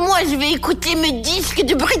pendant que moi je vais écouter mes disques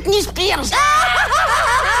de Britney Spears.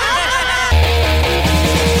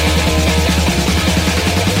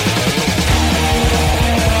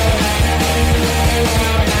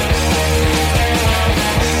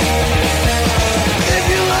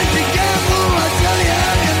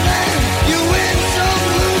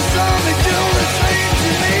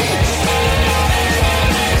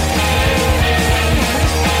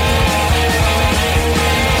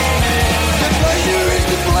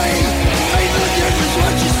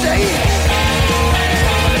 What you say?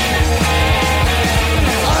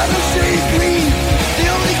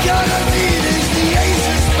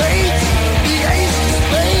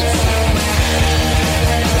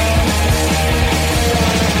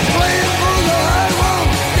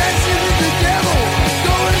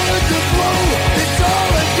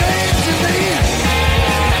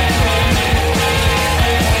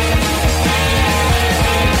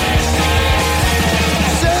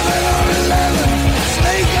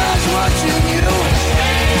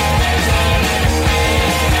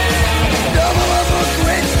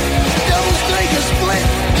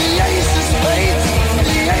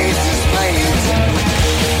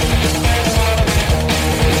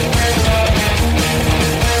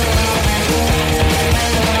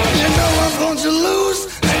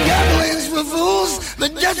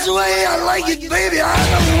 That's the way I like it, baby. I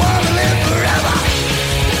don't want to live forever.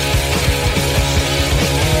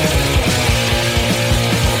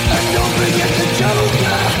 And don't forget the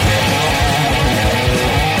joker.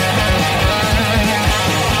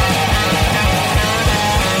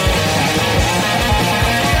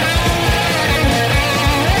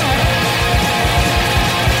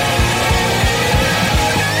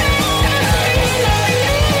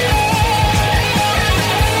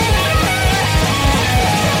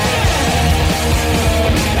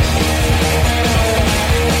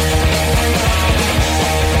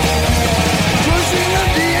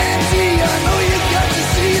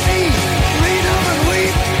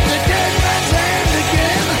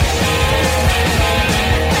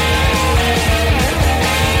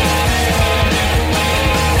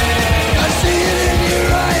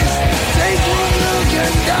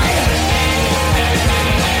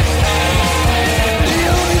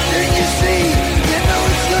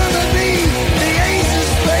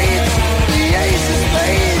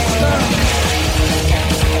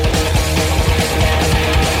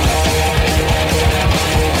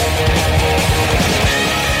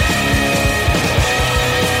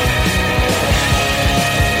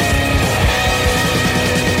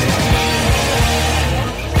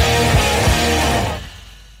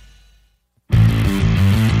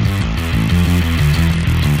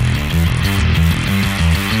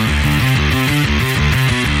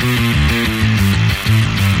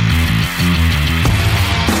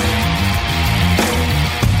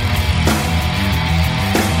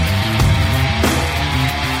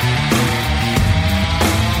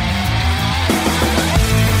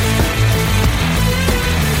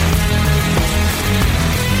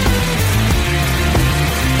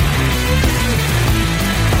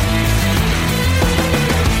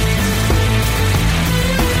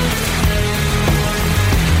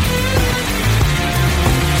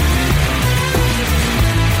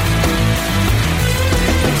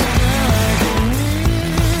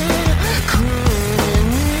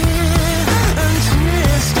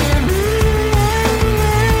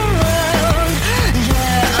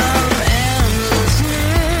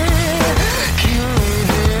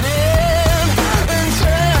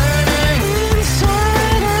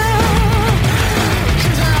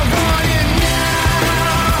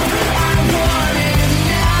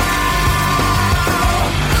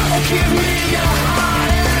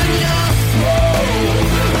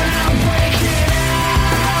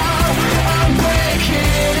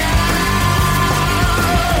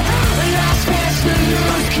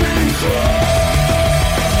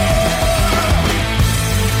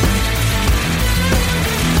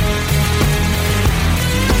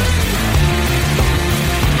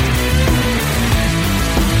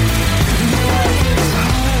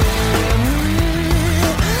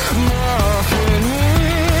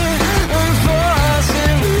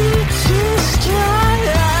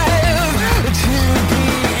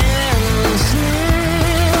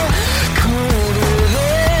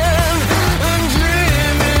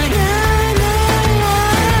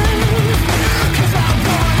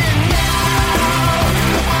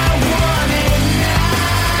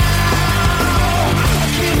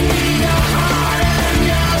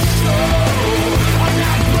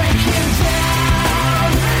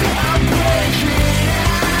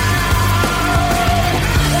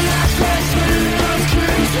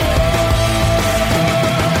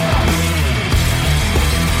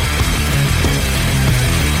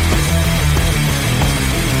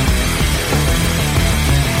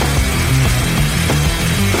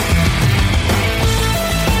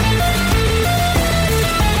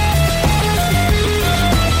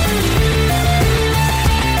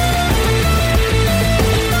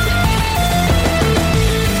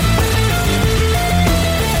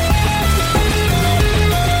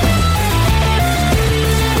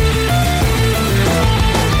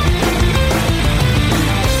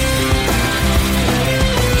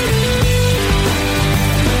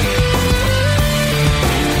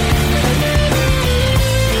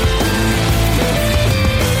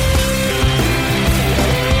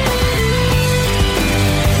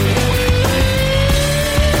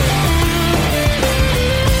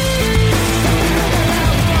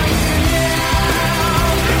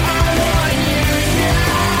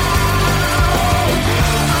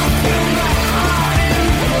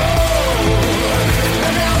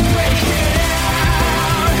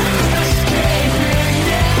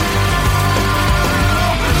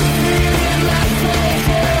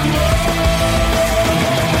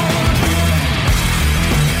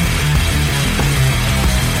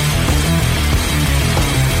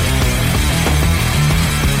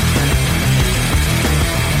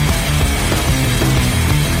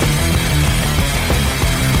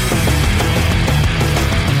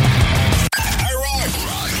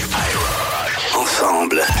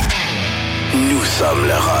 sommes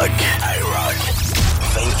le rock. IROCK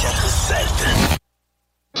 24/7.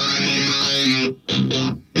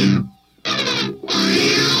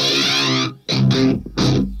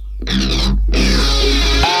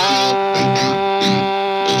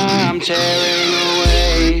 I'm tearing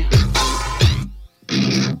away.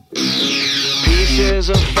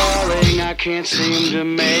 Pieces are falling, I can't seem to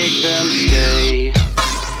make them stay.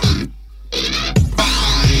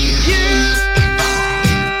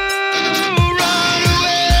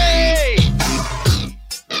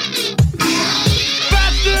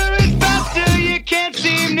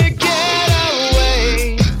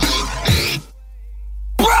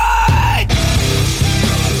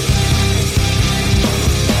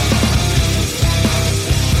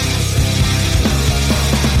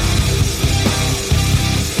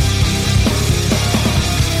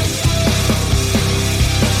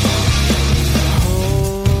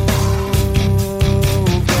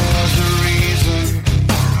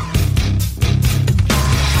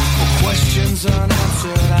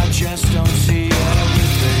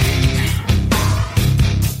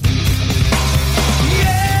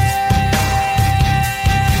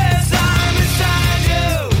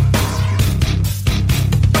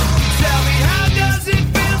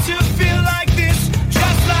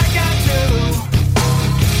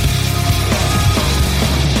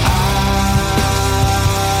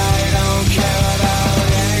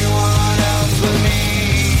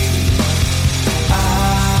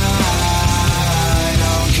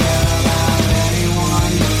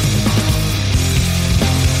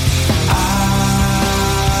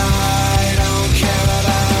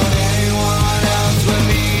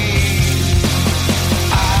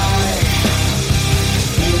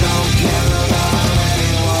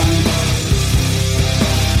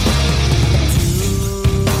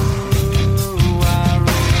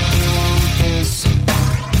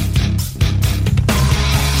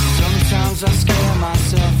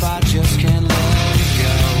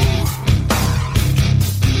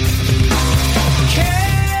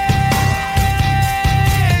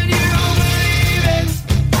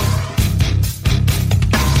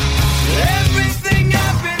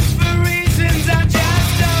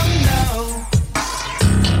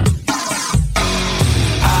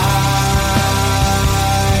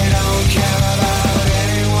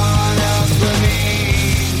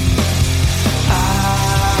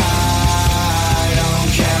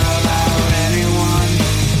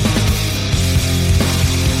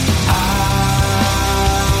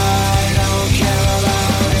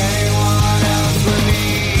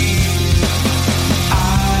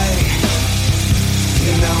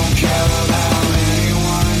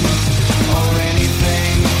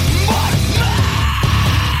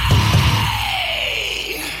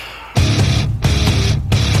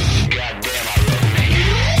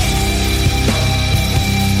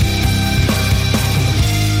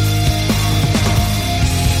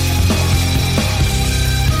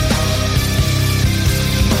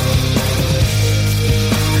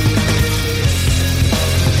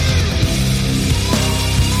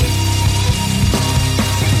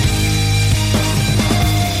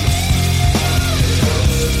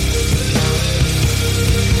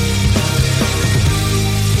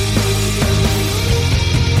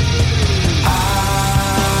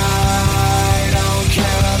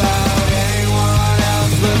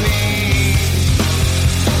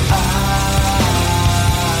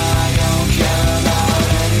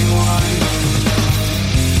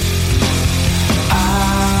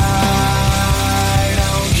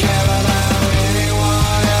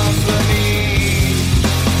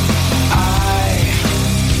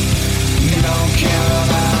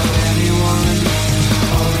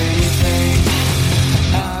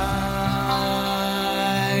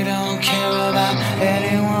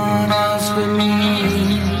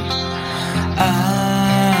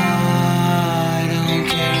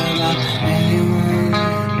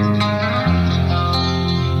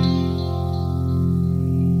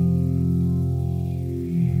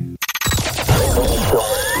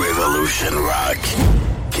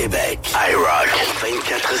 Québec. IROCK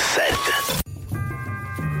 24/7.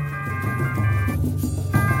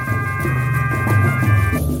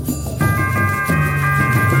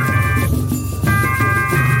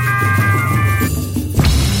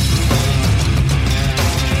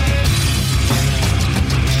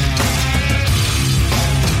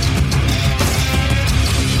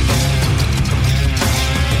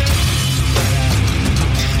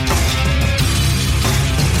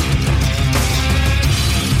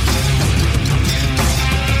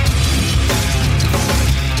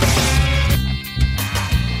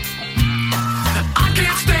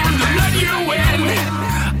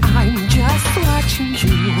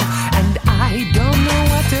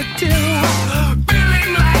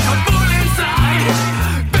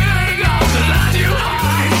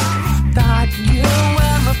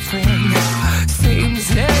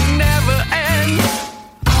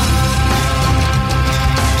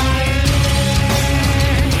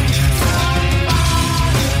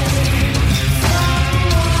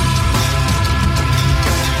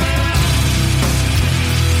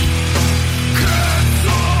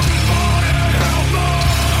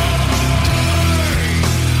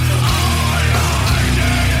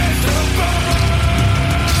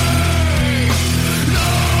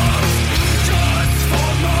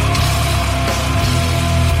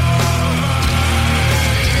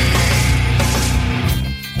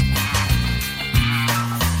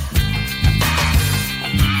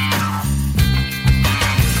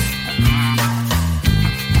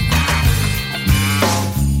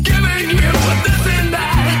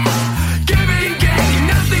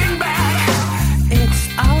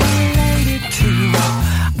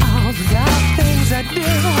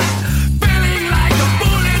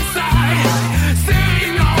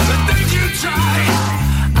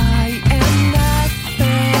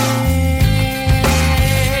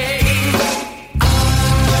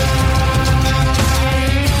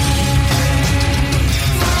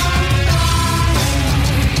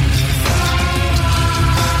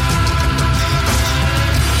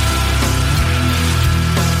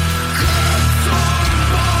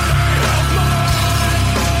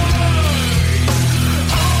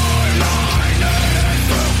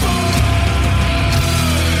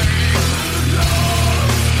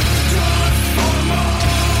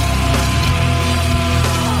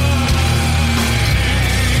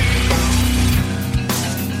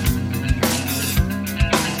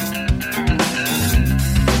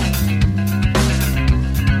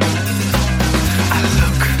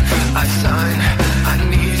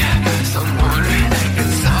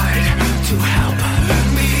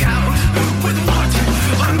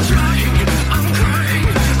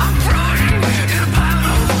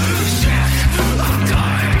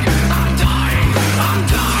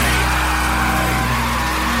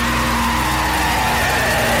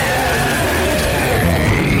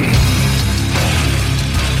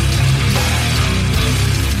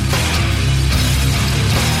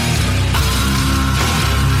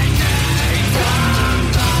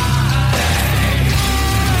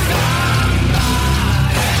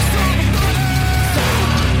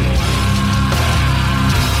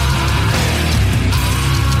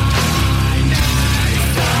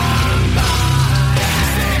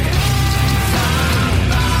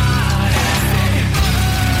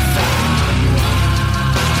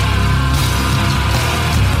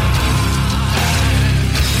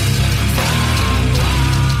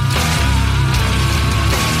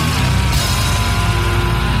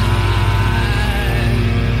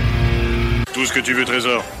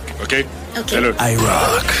 trésor. OK? OK. Fais-le.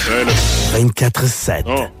 IROCK. Fais-le. 24/7.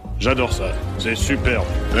 Oh, j'adore ça. C'est superbe.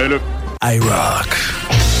 Fais-le. IROCK.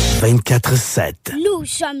 24/7. Nous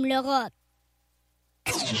sommes le rock.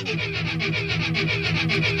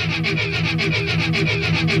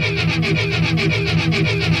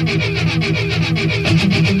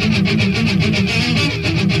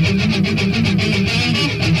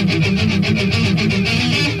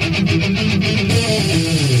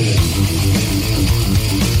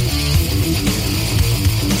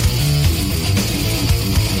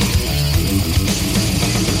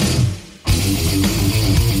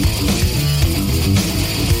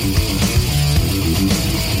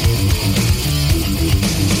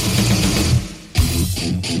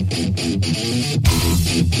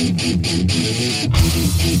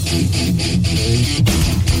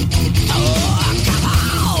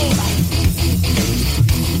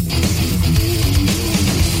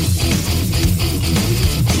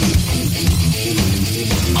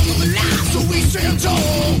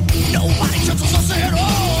 Nobody touches us at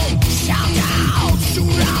all. Shout out,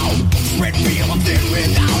 shoot out, spread fear of them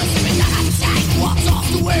without us. Even that attack, what's off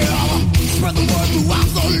the wheel? Spread the word throughout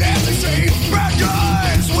the land. They say, bad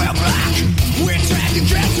guys, we're black. We're taking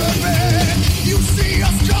cancer, man. You see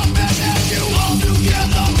us coming and you all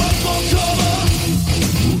together run for cover.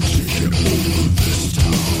 We'll take it over this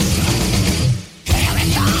town. Here it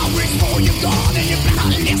comes, before you're gone, and you better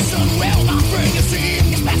listen well, my friend. You see,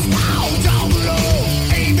 it's best now, down below.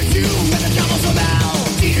 Aim at you, and the devil's about.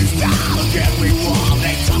 This battle can't be won.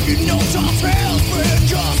 They talking no tall tales, friend.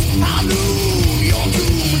 Just I knew you're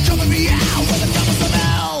doomed. Coming me out with the devil's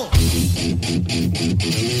about.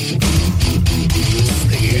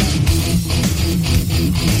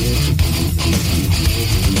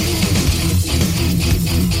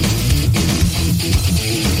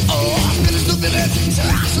 Oh, I'm gonna do village, so I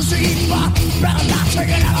shall see, but better not take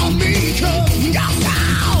it out on me, cause your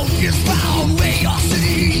sound is found where your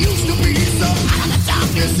city used to be. So out of the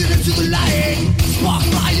darkness and into the light, spark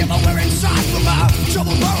fly everywhere inside from my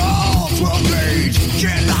trouble barrel, 12 gauge,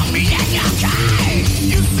 can't lock me in your cage.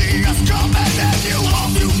 You see us coming and you all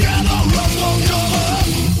together run for cover.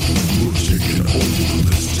 We'll take it over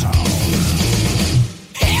this town.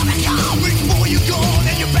 Here we go, before you go,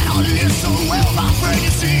 and you better listen well, my friend.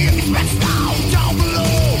 You see, it's best now, down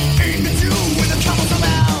below. Aim at you when the troubles come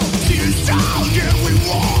out. See this town, yeah, we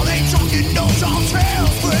want. Ain't talking no tall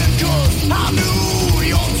tales, friend, cause I knew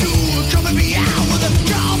you're too coming me out with the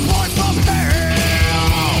cowboys from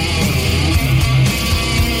hell.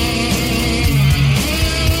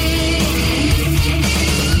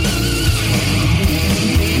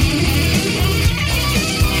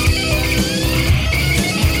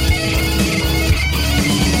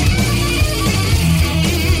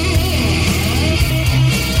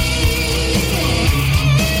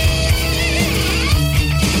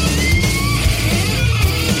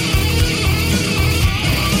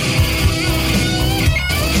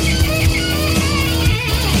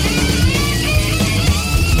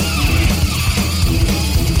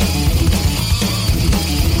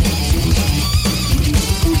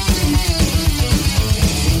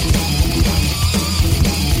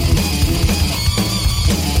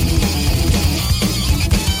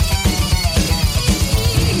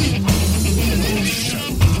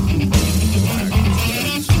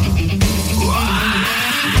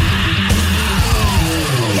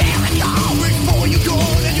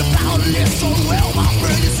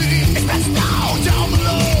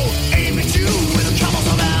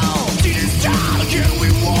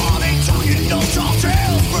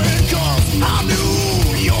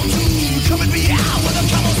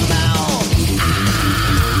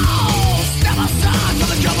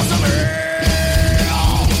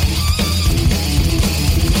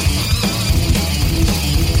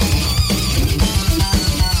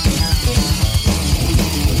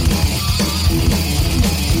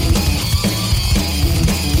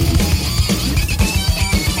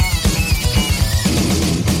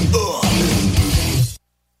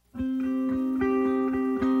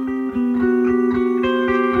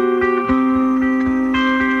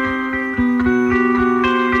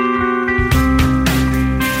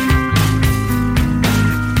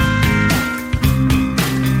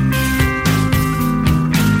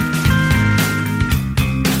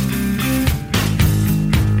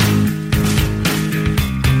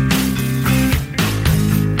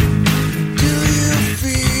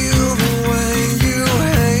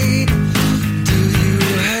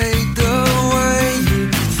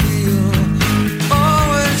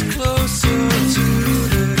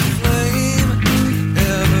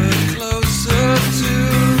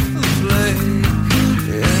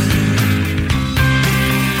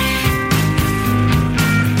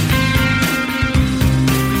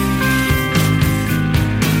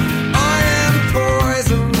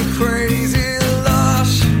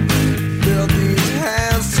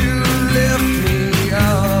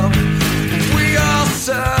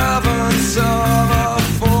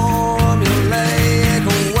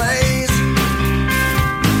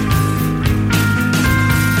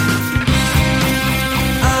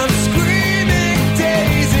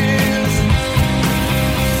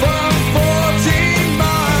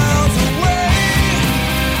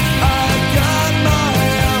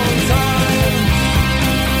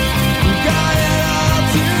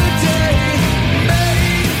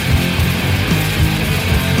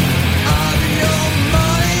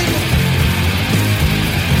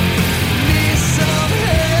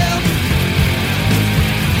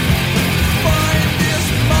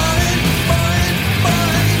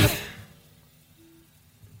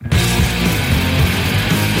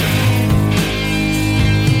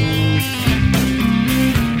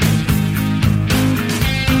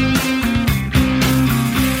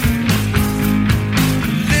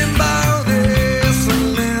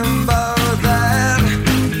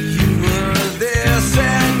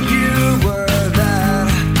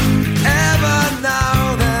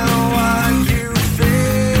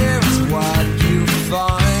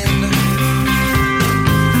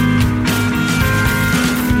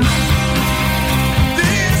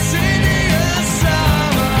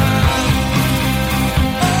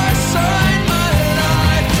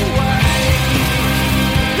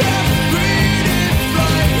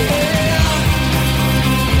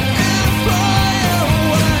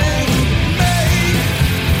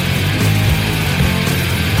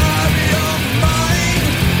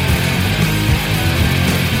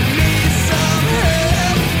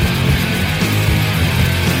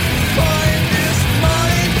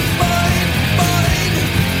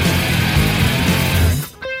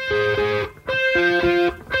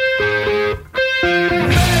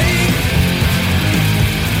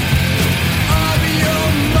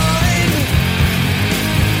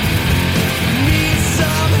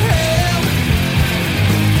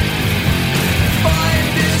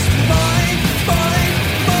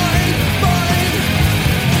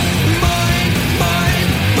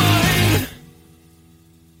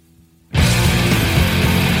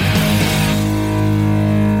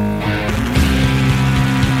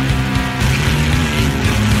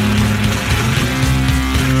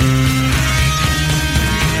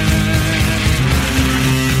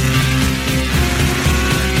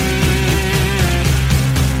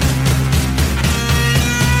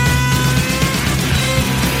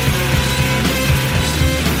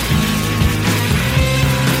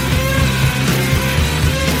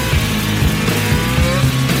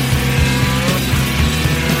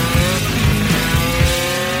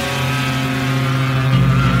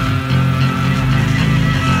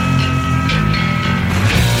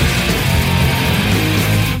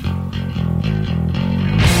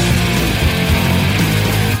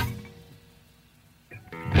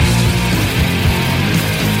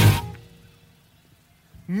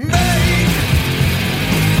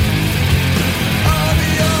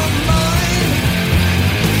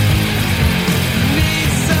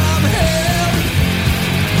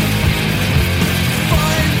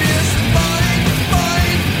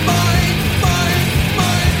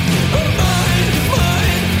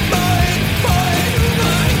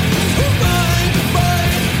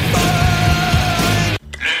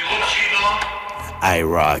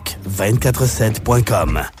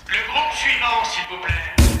 IROCK247.com.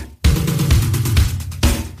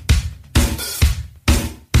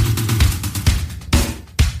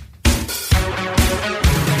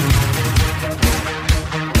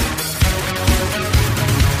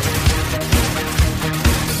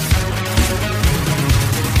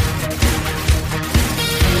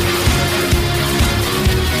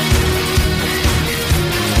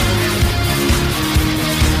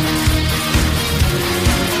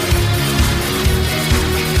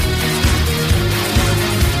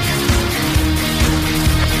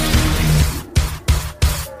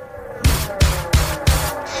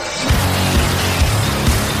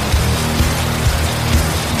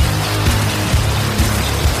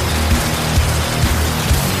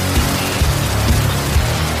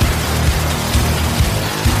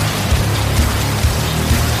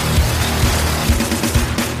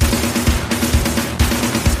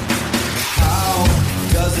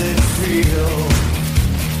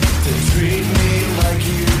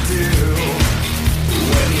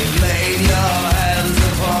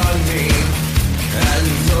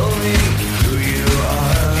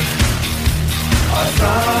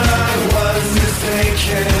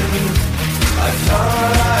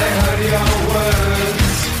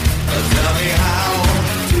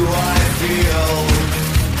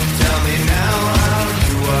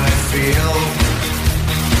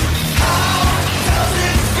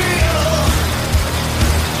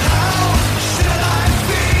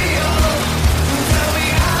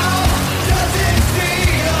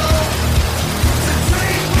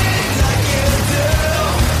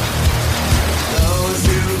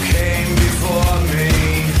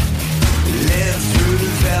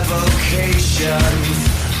 generations,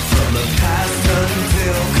 from the past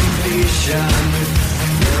until completion.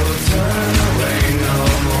 They'll turn away no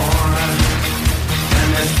more, and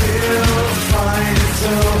I still find it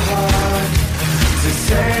so hard to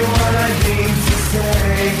say what I need to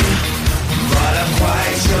say. But I'm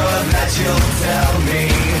quite sure that you'll tell me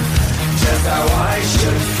just how I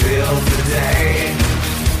should feel today.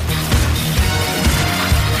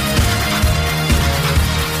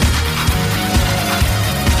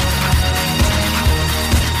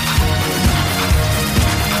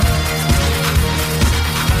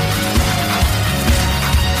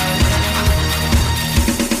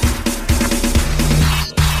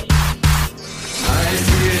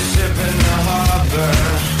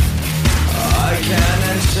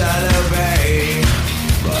 Shadow Bay,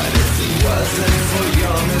 but if it wasn't for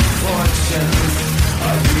your misfortunes,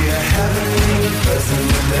 I'd be a heavenly person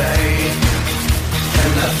today.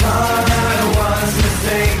 And I thought I was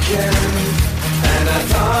mistaken, and I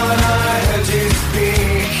thought I heard you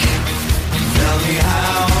speak. Tell me,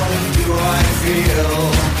 how do I feel?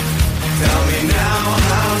 Tell me now,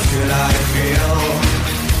 how should I feel?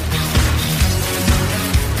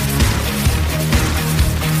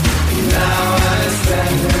 Now I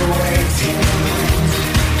stand there waiting.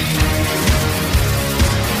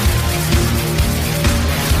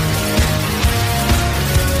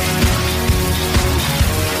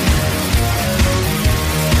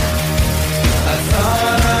 I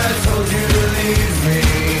thought I told you to leave me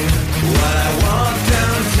when I walked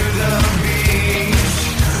down to the beach.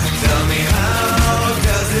 Tell me, how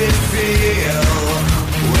does it feel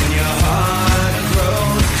when your heart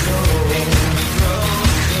grows cold?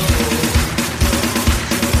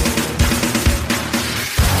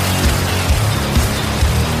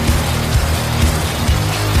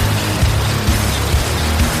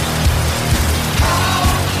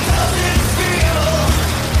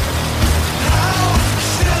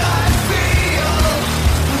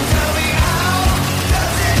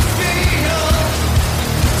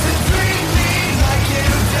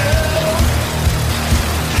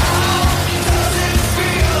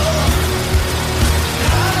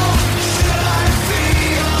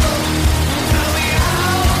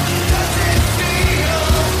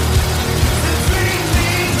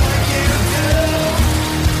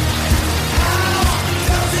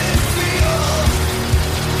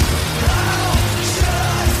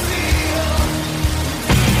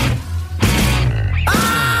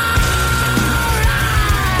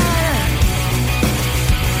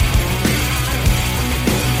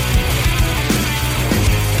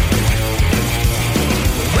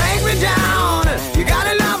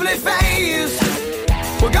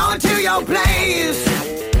 Place,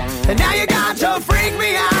 and now you got to freak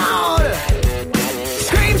me out.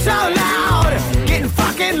 Scream so loud, getting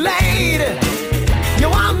fucking laid. You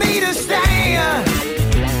want me to stay,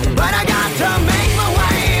 but I got to make my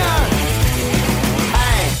way.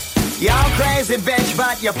 Hey, you're crazy bitch,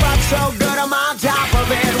 but you fuck so good I'm on top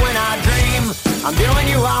of it when I dream. I'm doing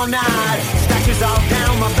you all night, scratches all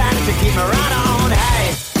down my back to keep me right on.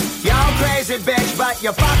 Hey, you're crazy bitch, but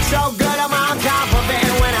you fuck so good I'm on top of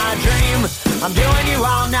it when I dream. I'm doing you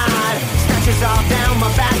all night, scratches all down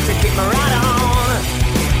my back to keep me right on.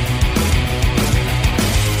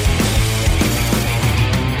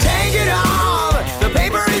 Take it all, the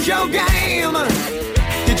paper is your game.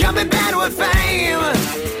 You jump in bed with fame,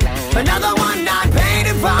 another one not paid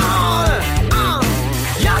in full.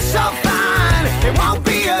 You're so fine, it won't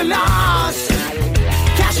be a loss.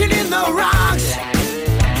 Cashing in the rocks,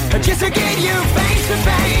 just to get you face to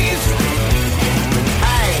face.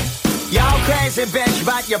 You're crazy bitch,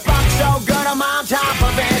 but you fuck so good I'm on top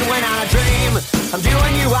of it when I dream. I'm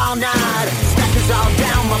doing you all night, scratches all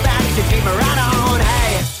down my back to keep me right on.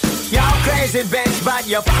 Hey, you're crazy bitch, but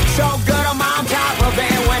you fuck so good I'm on top of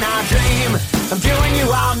it when I dream. I'm doing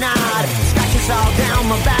you all night, scratches all down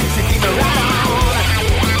my back to keep me right on.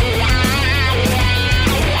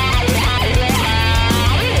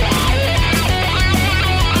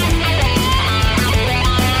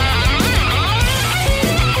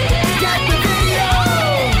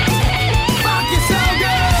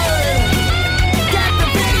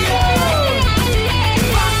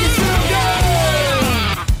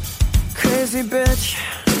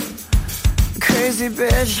 Crazy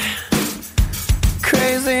bitch,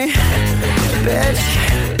 crazy bitch.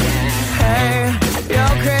 Hey,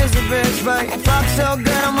 you're crazy bitch, but you fuck so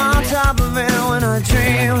good I'm on top of it when I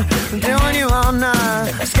dream. I'm doing you all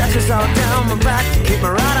night, scratches all down my back to keep me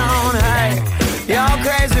right on. Hey, you're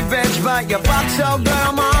crazy bitch, but you fuck so good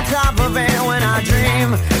I'm on top of it when I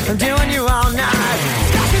dream. I'm doing you all night,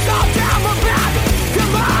 scratches all down my back.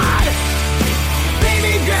 Come on,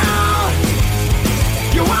 baby girl.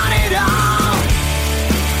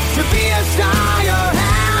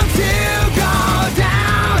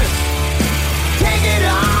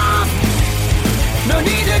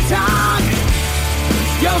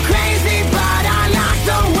 You're crazy, but I like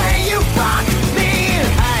the way you fuck me.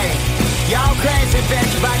 Hey, you're crazy,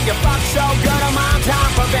 bitch, but you fuck so good I'm on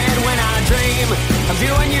top of it when I dream of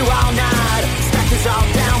doing you all night. Scratches all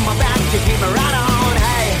down my back to keep me right on.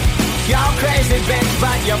 Hey, you're crazy, bitch,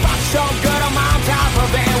 but you fuck so good I'm on top of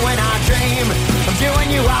it when I dream of doing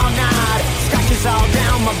you all night. Scratches all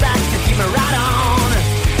down my back to keep me right on.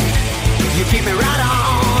 You keep me right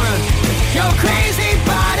on. You're crazy,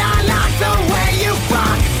 but I like the way you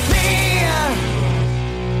fuck me.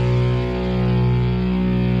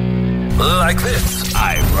 Like this.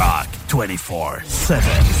 IROCK 24/7.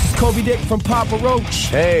 This is Kobe Dick from Papa Roach.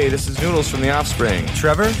 Hey, this is Noodles from The Offspring.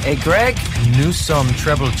 Trevor. Hey, Greg. Newsome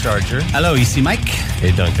Treble Charger. Hello, ici Mike.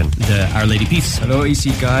 Hey, Duncan. The Our Lady Peace. Hello,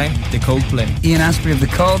 ici Guy. The Coldplay. Ian Asprey of The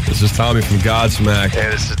Cult. This is Tommy from Godsmack. Hey,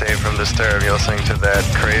 this is Dave from Disturbed. You're listening to that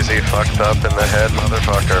crazy, fucked up in the head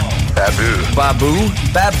motherfucker. Babu. Babu?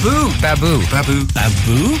 Babu. Babu. Babu.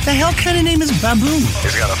 Babu? The hell kind of name is Babu?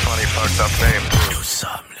 He's got a funny, fucked up name. Nous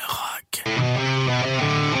sommes le rock.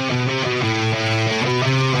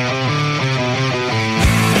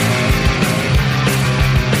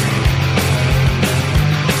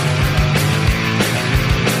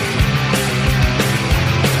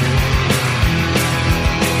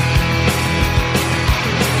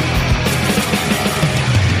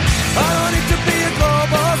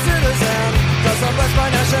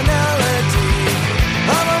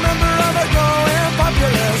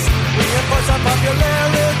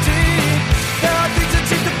 Popularity. There are things that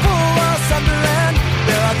seem to pull us under, and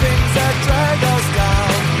there are things that drag us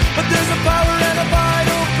down. But there's a power and a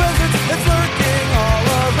vital presence that's lurking all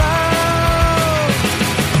around.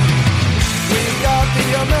 We've got the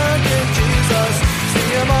American Jesus, see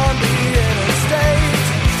him on the interstate.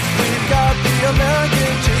 We've got the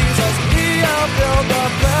American Jesus, he outbuilt the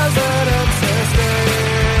president's estate.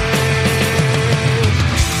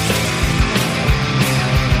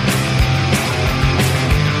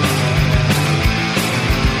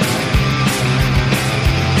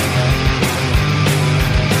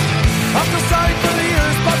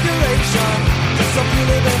 Some you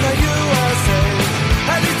live in the USA.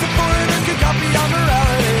 At least the foreigners can copy our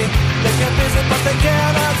morality. They can visit but they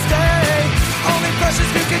cannot stay. Only precious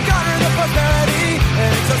few can garner the prosperity.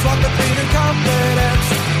 And it's us walk the clean and confidence.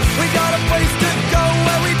 We got a place to go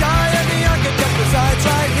where we die, and the architect resides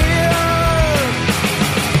right here.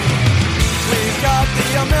 We've got the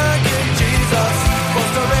American Jesus,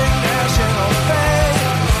 fostering national faith.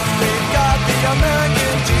 We've got the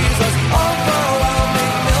American Jesus,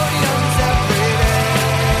 overwhelming millions every day.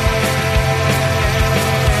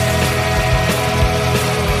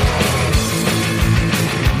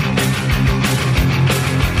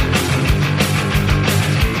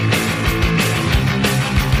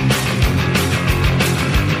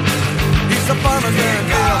 The farmers in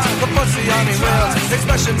fields, the pussy army wheels,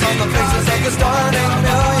 expressions on the faces of the starting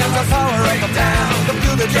millions, the power of the man, the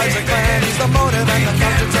fuel that drives the clan, he's the motive and the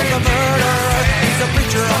conscience of the murderer, he's a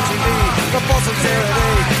preacher on TV, the false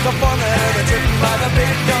sincerity, the formula that's written by the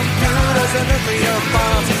big computers and nuclear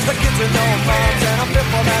bombs, the kids with no moms, and a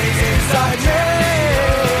pitbull that he's inside me.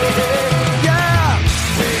 Yeah,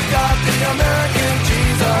 we've got the American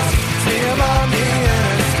Jesus, see him on the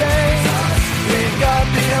interstate. We've got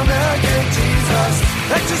the American Jesus,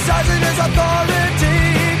 exercising his authority.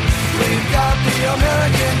 We've got the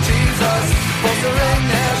American Jesus, bolstering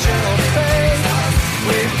national faith.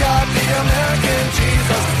 We've got the American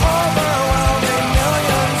Jesus, overwhelming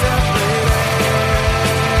millions every day.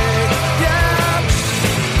 Yeah.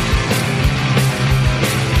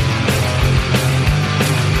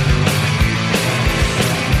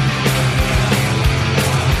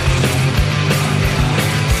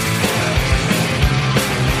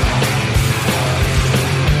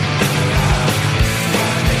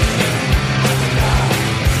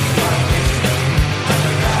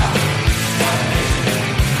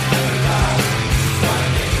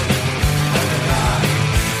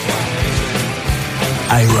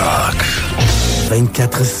 IROCK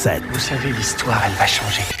 24/7. Vous savez, l'histoire, elle va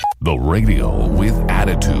changer. The radio with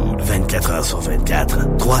attitude. 24 heures sur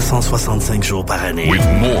 24, 365 jours par année. With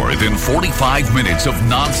more than 45 minutes of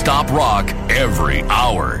non-stop rock every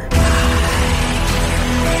hour.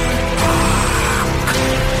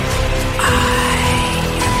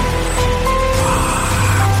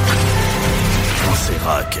 Quand c'est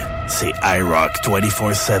rock, c'est IROCK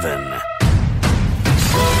 24/7.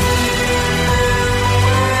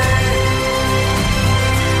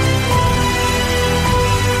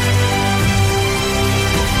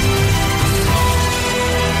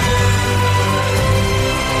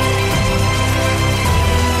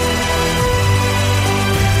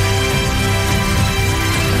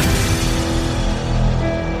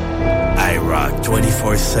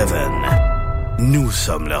 24/7. Nous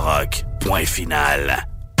sommes le rock. Point final.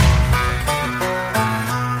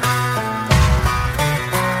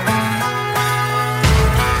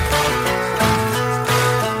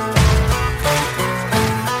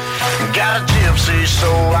 Got a gypsy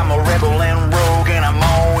soul, I'm a rebel and rogue, and I'm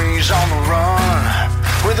always on the run.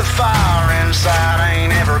 With a fire inside, I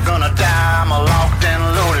ain't ever gonna die, I'm a locked and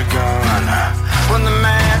loaded gun. When the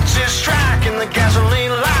matches strike and the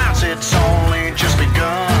gasoline lights, it's only just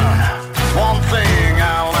begun. One thing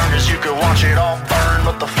I learned is you could watch it all burn,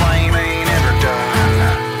 but the flame ain't ever done.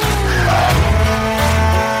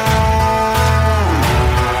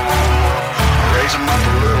 Raise 'em up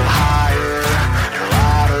a little higher, your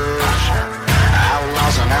lighters,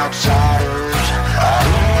 outlaws and outsiders.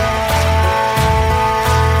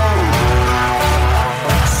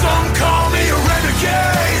 Some call me a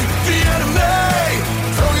renegade, the enemy.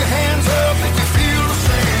 Throw your hands up if you feel the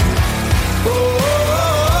same. Oh,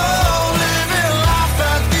 living life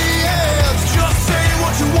at the edge. Just say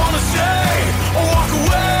what you wanna say or walk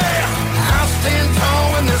away. I'll stand tall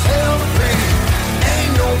when there's hell to pay.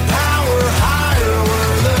 Ain't no power higher.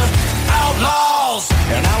 We're the outlaws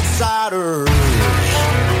and outsiders.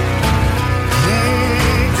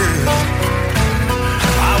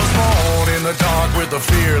 I was born in the dark with a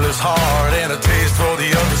fearless heart and a taste for the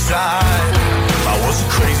other side. I was a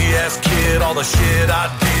crazy ass kid, all the shit I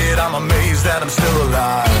did, I'm amazed that I'm still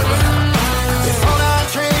alive. They thought I'd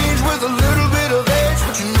change with a little bit of age,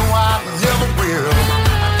 but you know I never will.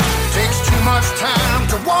 Takes too much time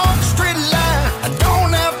to walk a straight line, I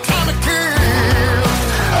don't have time to kill.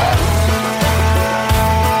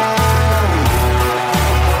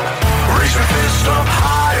 Raise your fist up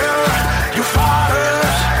higher, you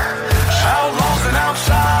fighters, outlaws and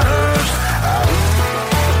outsiders.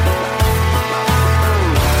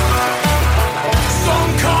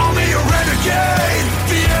 Some call me a renegade,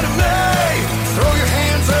 the enemy. Throw your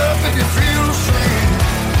hands up if you feel the same.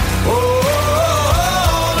 Oh,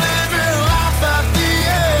 living life at the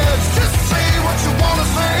edge. Just say what you wanna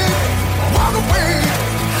say, walk away.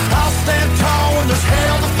 I'll stand tall when there's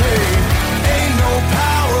hell to pay. Ain't no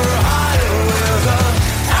power higher. We're the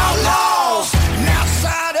outlaws and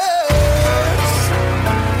outsiders.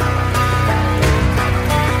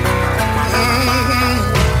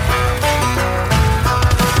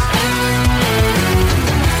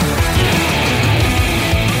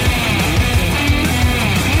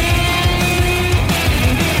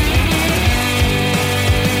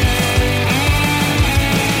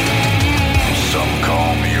 Some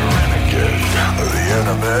call me a renegade, the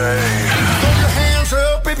enemy. Throw your hands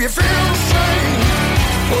up if you feel the same.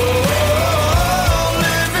 Oh,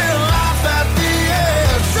 living life at the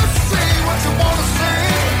edge. Just say what you wanna say,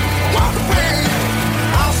 walk away.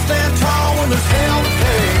 I'll stand tall when there's hell to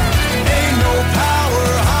pay. Ain't no power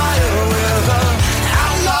higher. We're the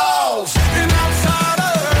outlaws and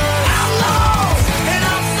outsiders. Outlaws and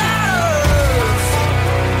outsiders.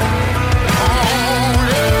 Oh,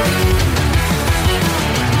 yeah.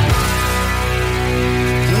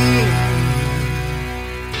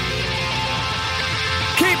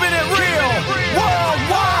 Keeping it real,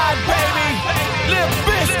 worldwide, baby. Limp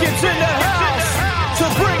Bizkit's in the house to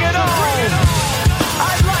bring it on.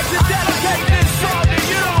 I'd like to dedicate this song to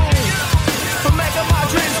you for making my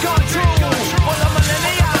dreams come true for the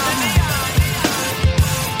millennium.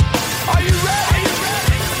 Are you ready?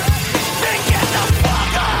 Then get the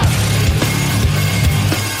fuck up.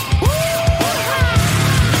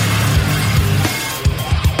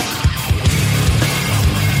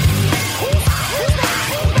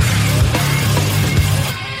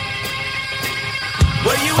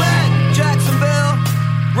 Where you at? Jacksonville,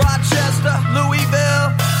 Rochester, Louisville,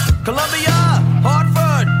 Columbia,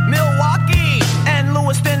 Hartford, Milwaukee, and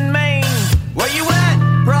Lewiston, Maine. Where you at?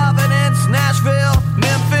 Providence, Nashville,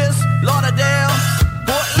 Memphis, Lauderdale,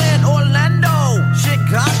 Portland, Orlando,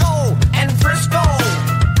 Chicago, and Frisco.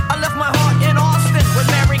 I left my heart in Austin with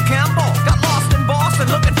Mary Campbell. Got lost in Boston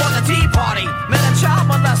looking for the Tea Party. Met a child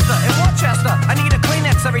molester in Rochester. I need a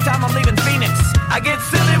Kleenex every time I'm leaving Phoenix. I get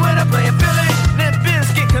silly when I play a Philly. Limp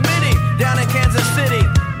Bizkit committee down in Kansas City.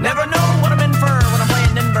 Never know what I'm in for when I'm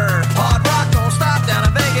playing Denver. Hard rock don't stop down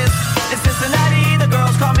in Vegas. In Cincinnati, the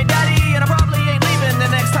girls call me daddy, and I probably ain't leaving the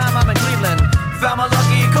next time I'm in Cleveland. Found my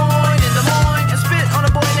lucky coin in Des Moines and spit on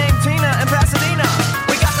a boy named Tina in Pasadena.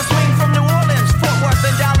 We got the swing from New Orleans, Fort Worth,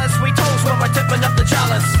 and Dallas. We toast when we're tipping up the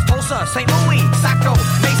chalice. Tulsa, St. Louis, Saco,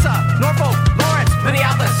 Mesa, Norfolk, Lawrence,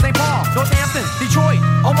 Minneapolis, St. Paul, Northampton, Detroit,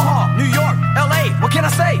 Omaha, New York, L.A. What can I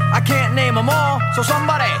say? I can't name them all. So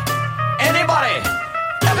somebody, anybody,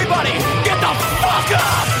 everybody, get the fuck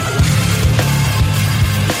up!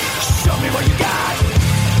 Show me what you got.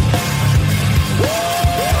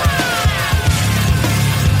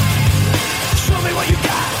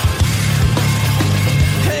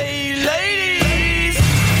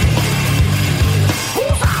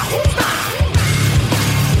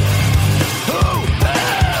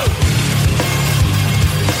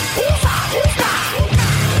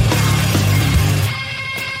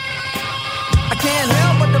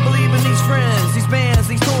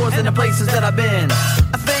 tours and the places that I've been.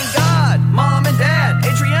 I thank God, Mom and Dad,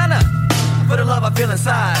 Adriana, for the love I feel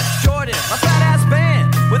inside. Jordan, my fat ass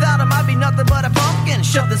band. Without him, I'd be nothing but a pumpkin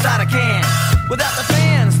shoved inside a can. Without the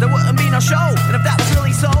fans, there wouldn't be no show. And if that was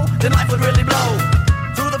really so, then life would really blow.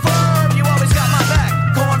 Through the firm, you always got my back.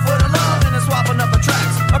 Going for the love and then swapping up the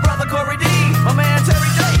tracks. My brother Corey D, my man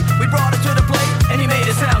Terry J. We brought it to the plate and he made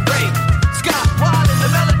it sound great. Scott Wild is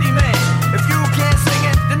the melody man. If you can't sing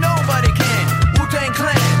it, then nobody can. Wu-Tang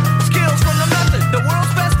Clan, skills from the method. The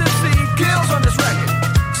world's best MC kills on this record.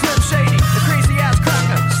 Slim Shady, the crazy ass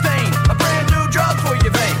cracker. Stain, a brand new drug for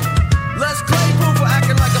your vein. Les Claypool for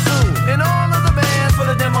acting like a fool. And all of the bands for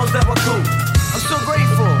the demos that were cool. I'm so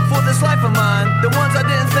grateful for this life of mine. The ones I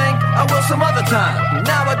didn't think I will some other time.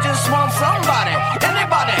 Now I just want somebody,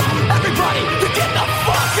 anybody, everybody to get the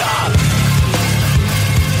fuck up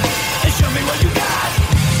and show me what you got.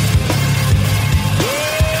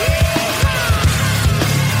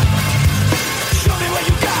 Show me what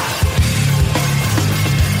you got.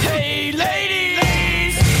 Hey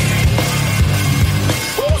ladies,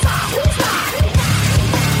 who's that? Who's that?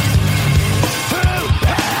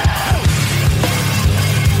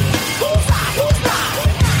 Who's that? Who's that?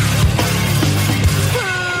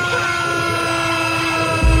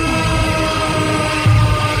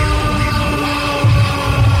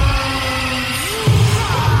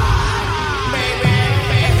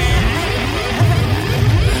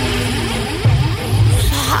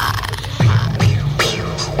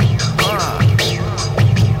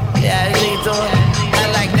 Yeah, how you doing?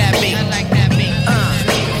 I like that beat. I like that beat.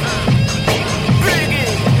 Bring it,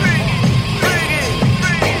 bring it, bring it,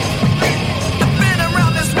 bring it. I've been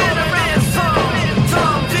around this wilderness,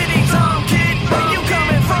 Tom Diddy, Tom Kid, where you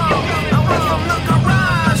coming from? I went from the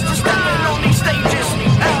garage to stepping on these stages.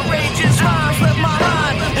 Outrageous rhymes left my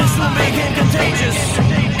mind and soon became contagious.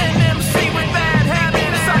 An MC with bad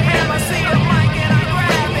habits. I see a mic and I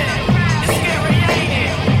grab it. It's scary, ain't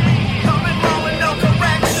it? Coming wrong with no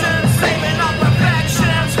corrections, saving up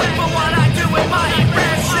perfections for what I do with my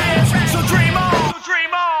impressions. So dream on,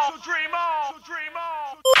 dream on, dream on, dream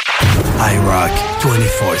on. IROCK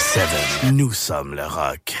 247. Nous sommes le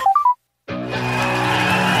rock.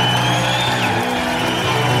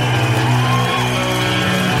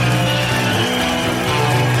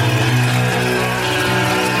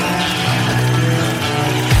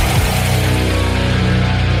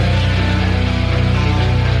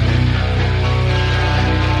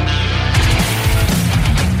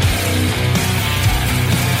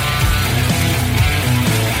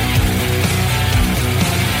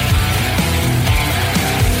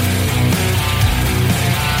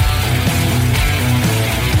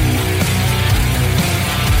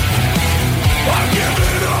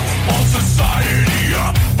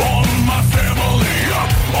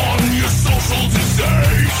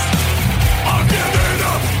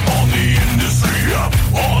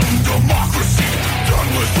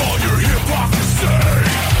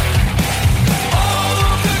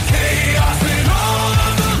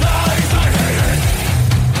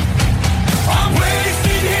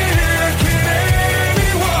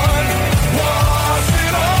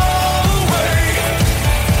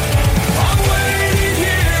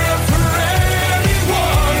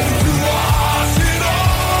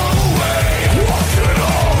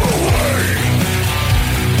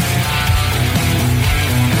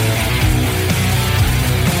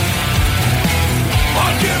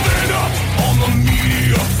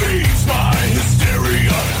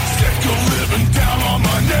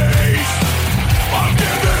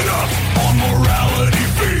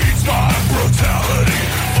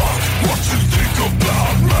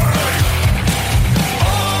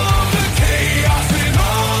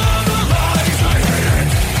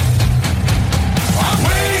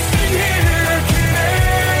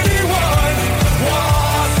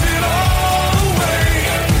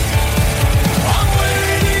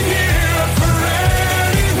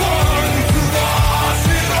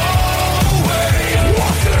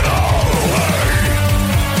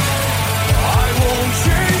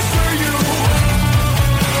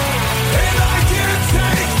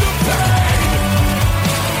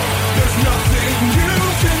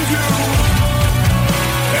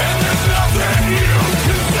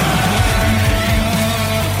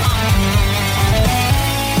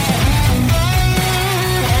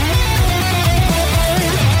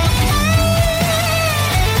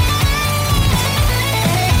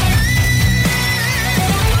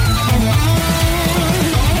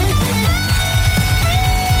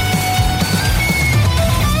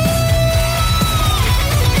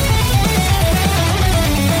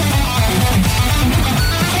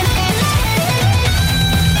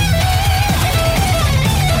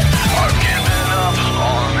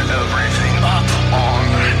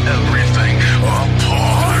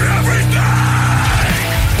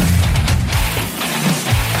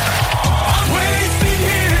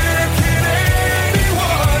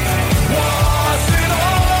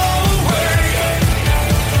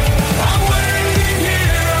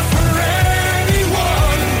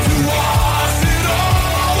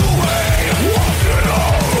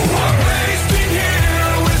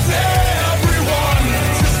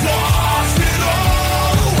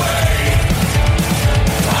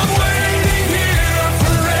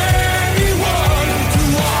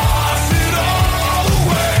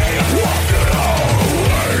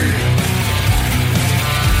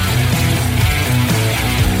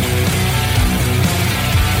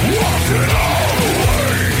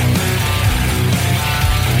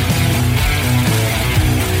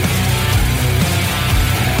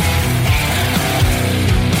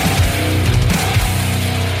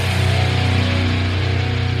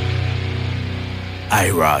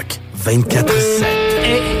 IROCK247.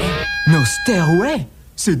 Nos stéroïdes,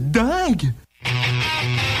 c'est dingue!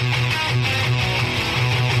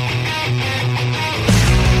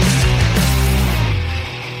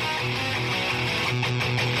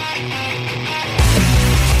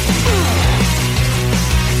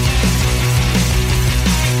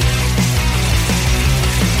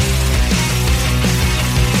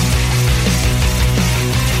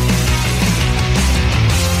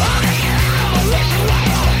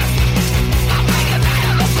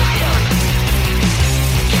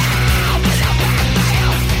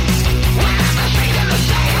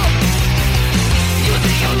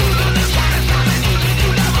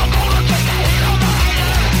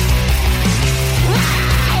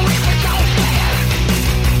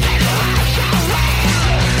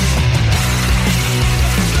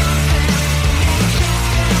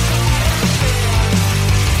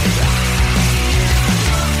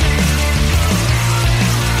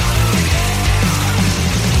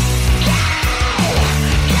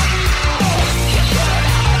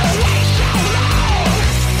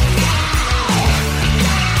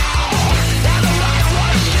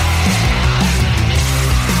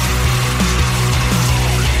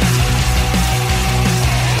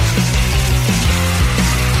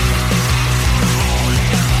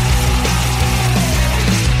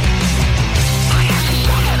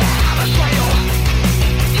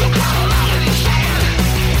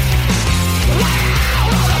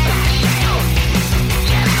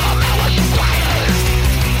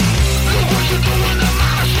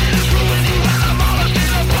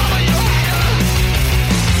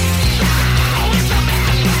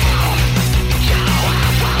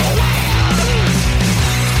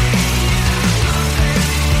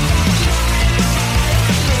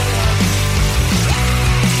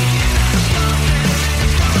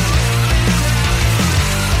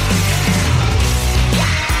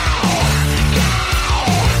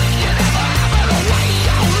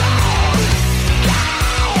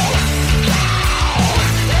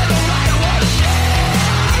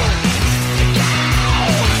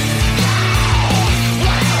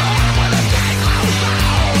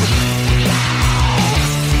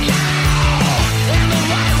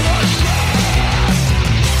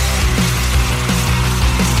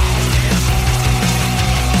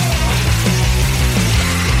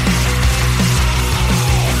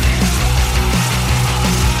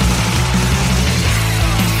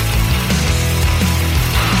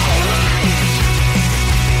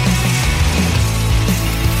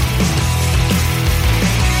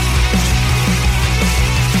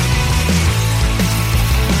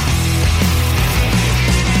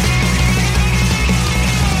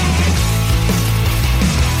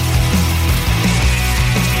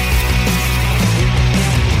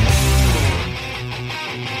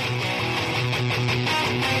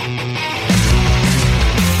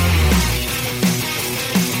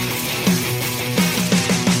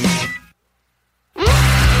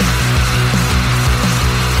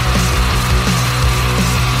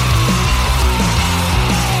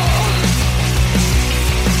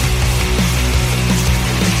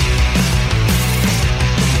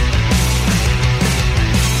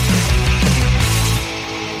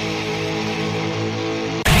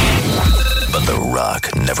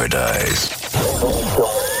 never dies.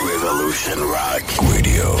 Revolution Rock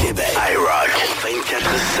Radio. Québec. IROCK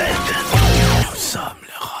 247. Nous sommes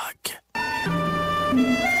le rock.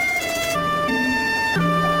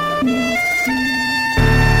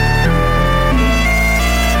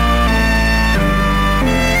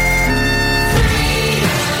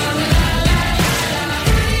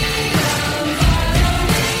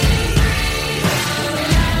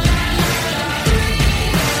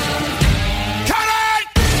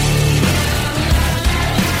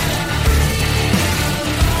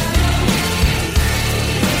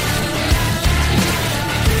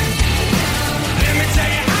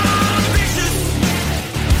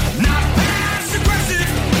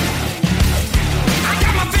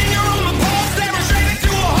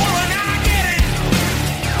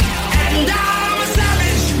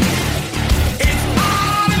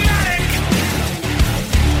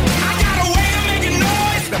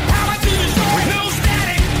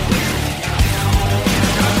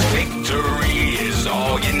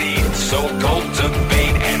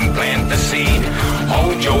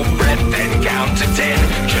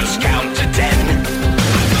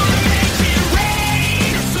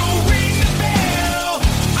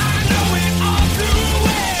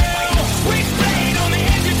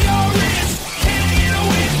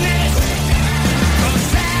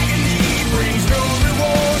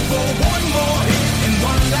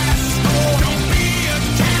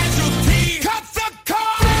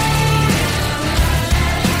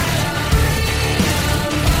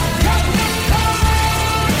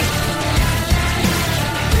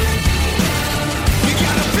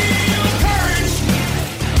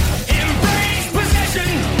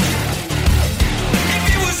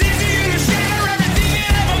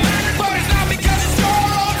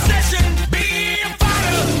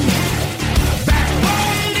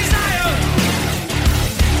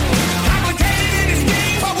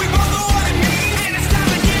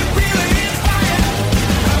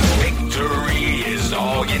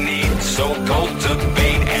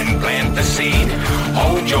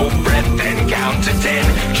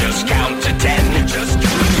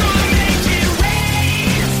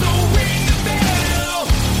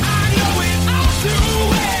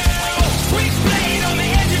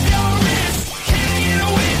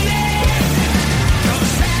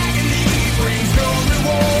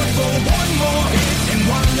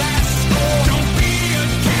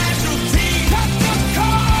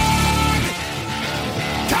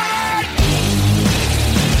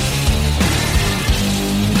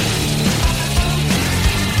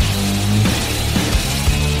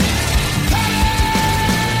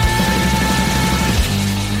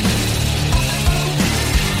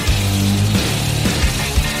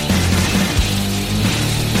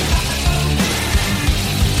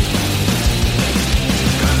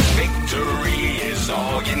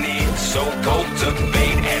 So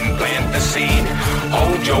cultivate and plant the seed.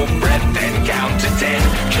 Hold your breath and count to 10.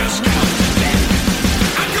 Just count to 10.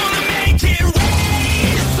 I'm gonna make it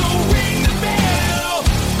rain, so ring the bell.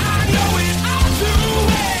 I know it all too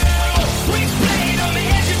well. Switchblade on the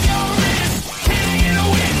edge of your wrist. Can I get a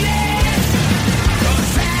witness?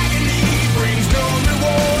 'Cause agony brings no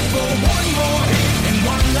reward for one more hit and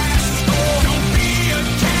one last score. Don't be a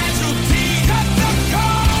casualty. Cut the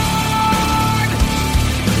cord.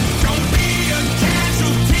 Don't be a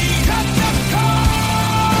casualty. Cut the cord.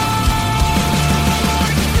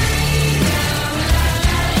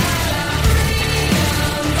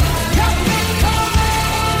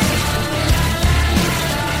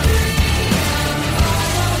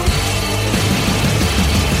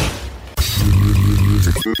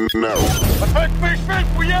 No.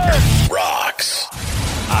 Rocks.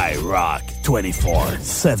 IROCK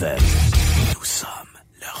 24/7.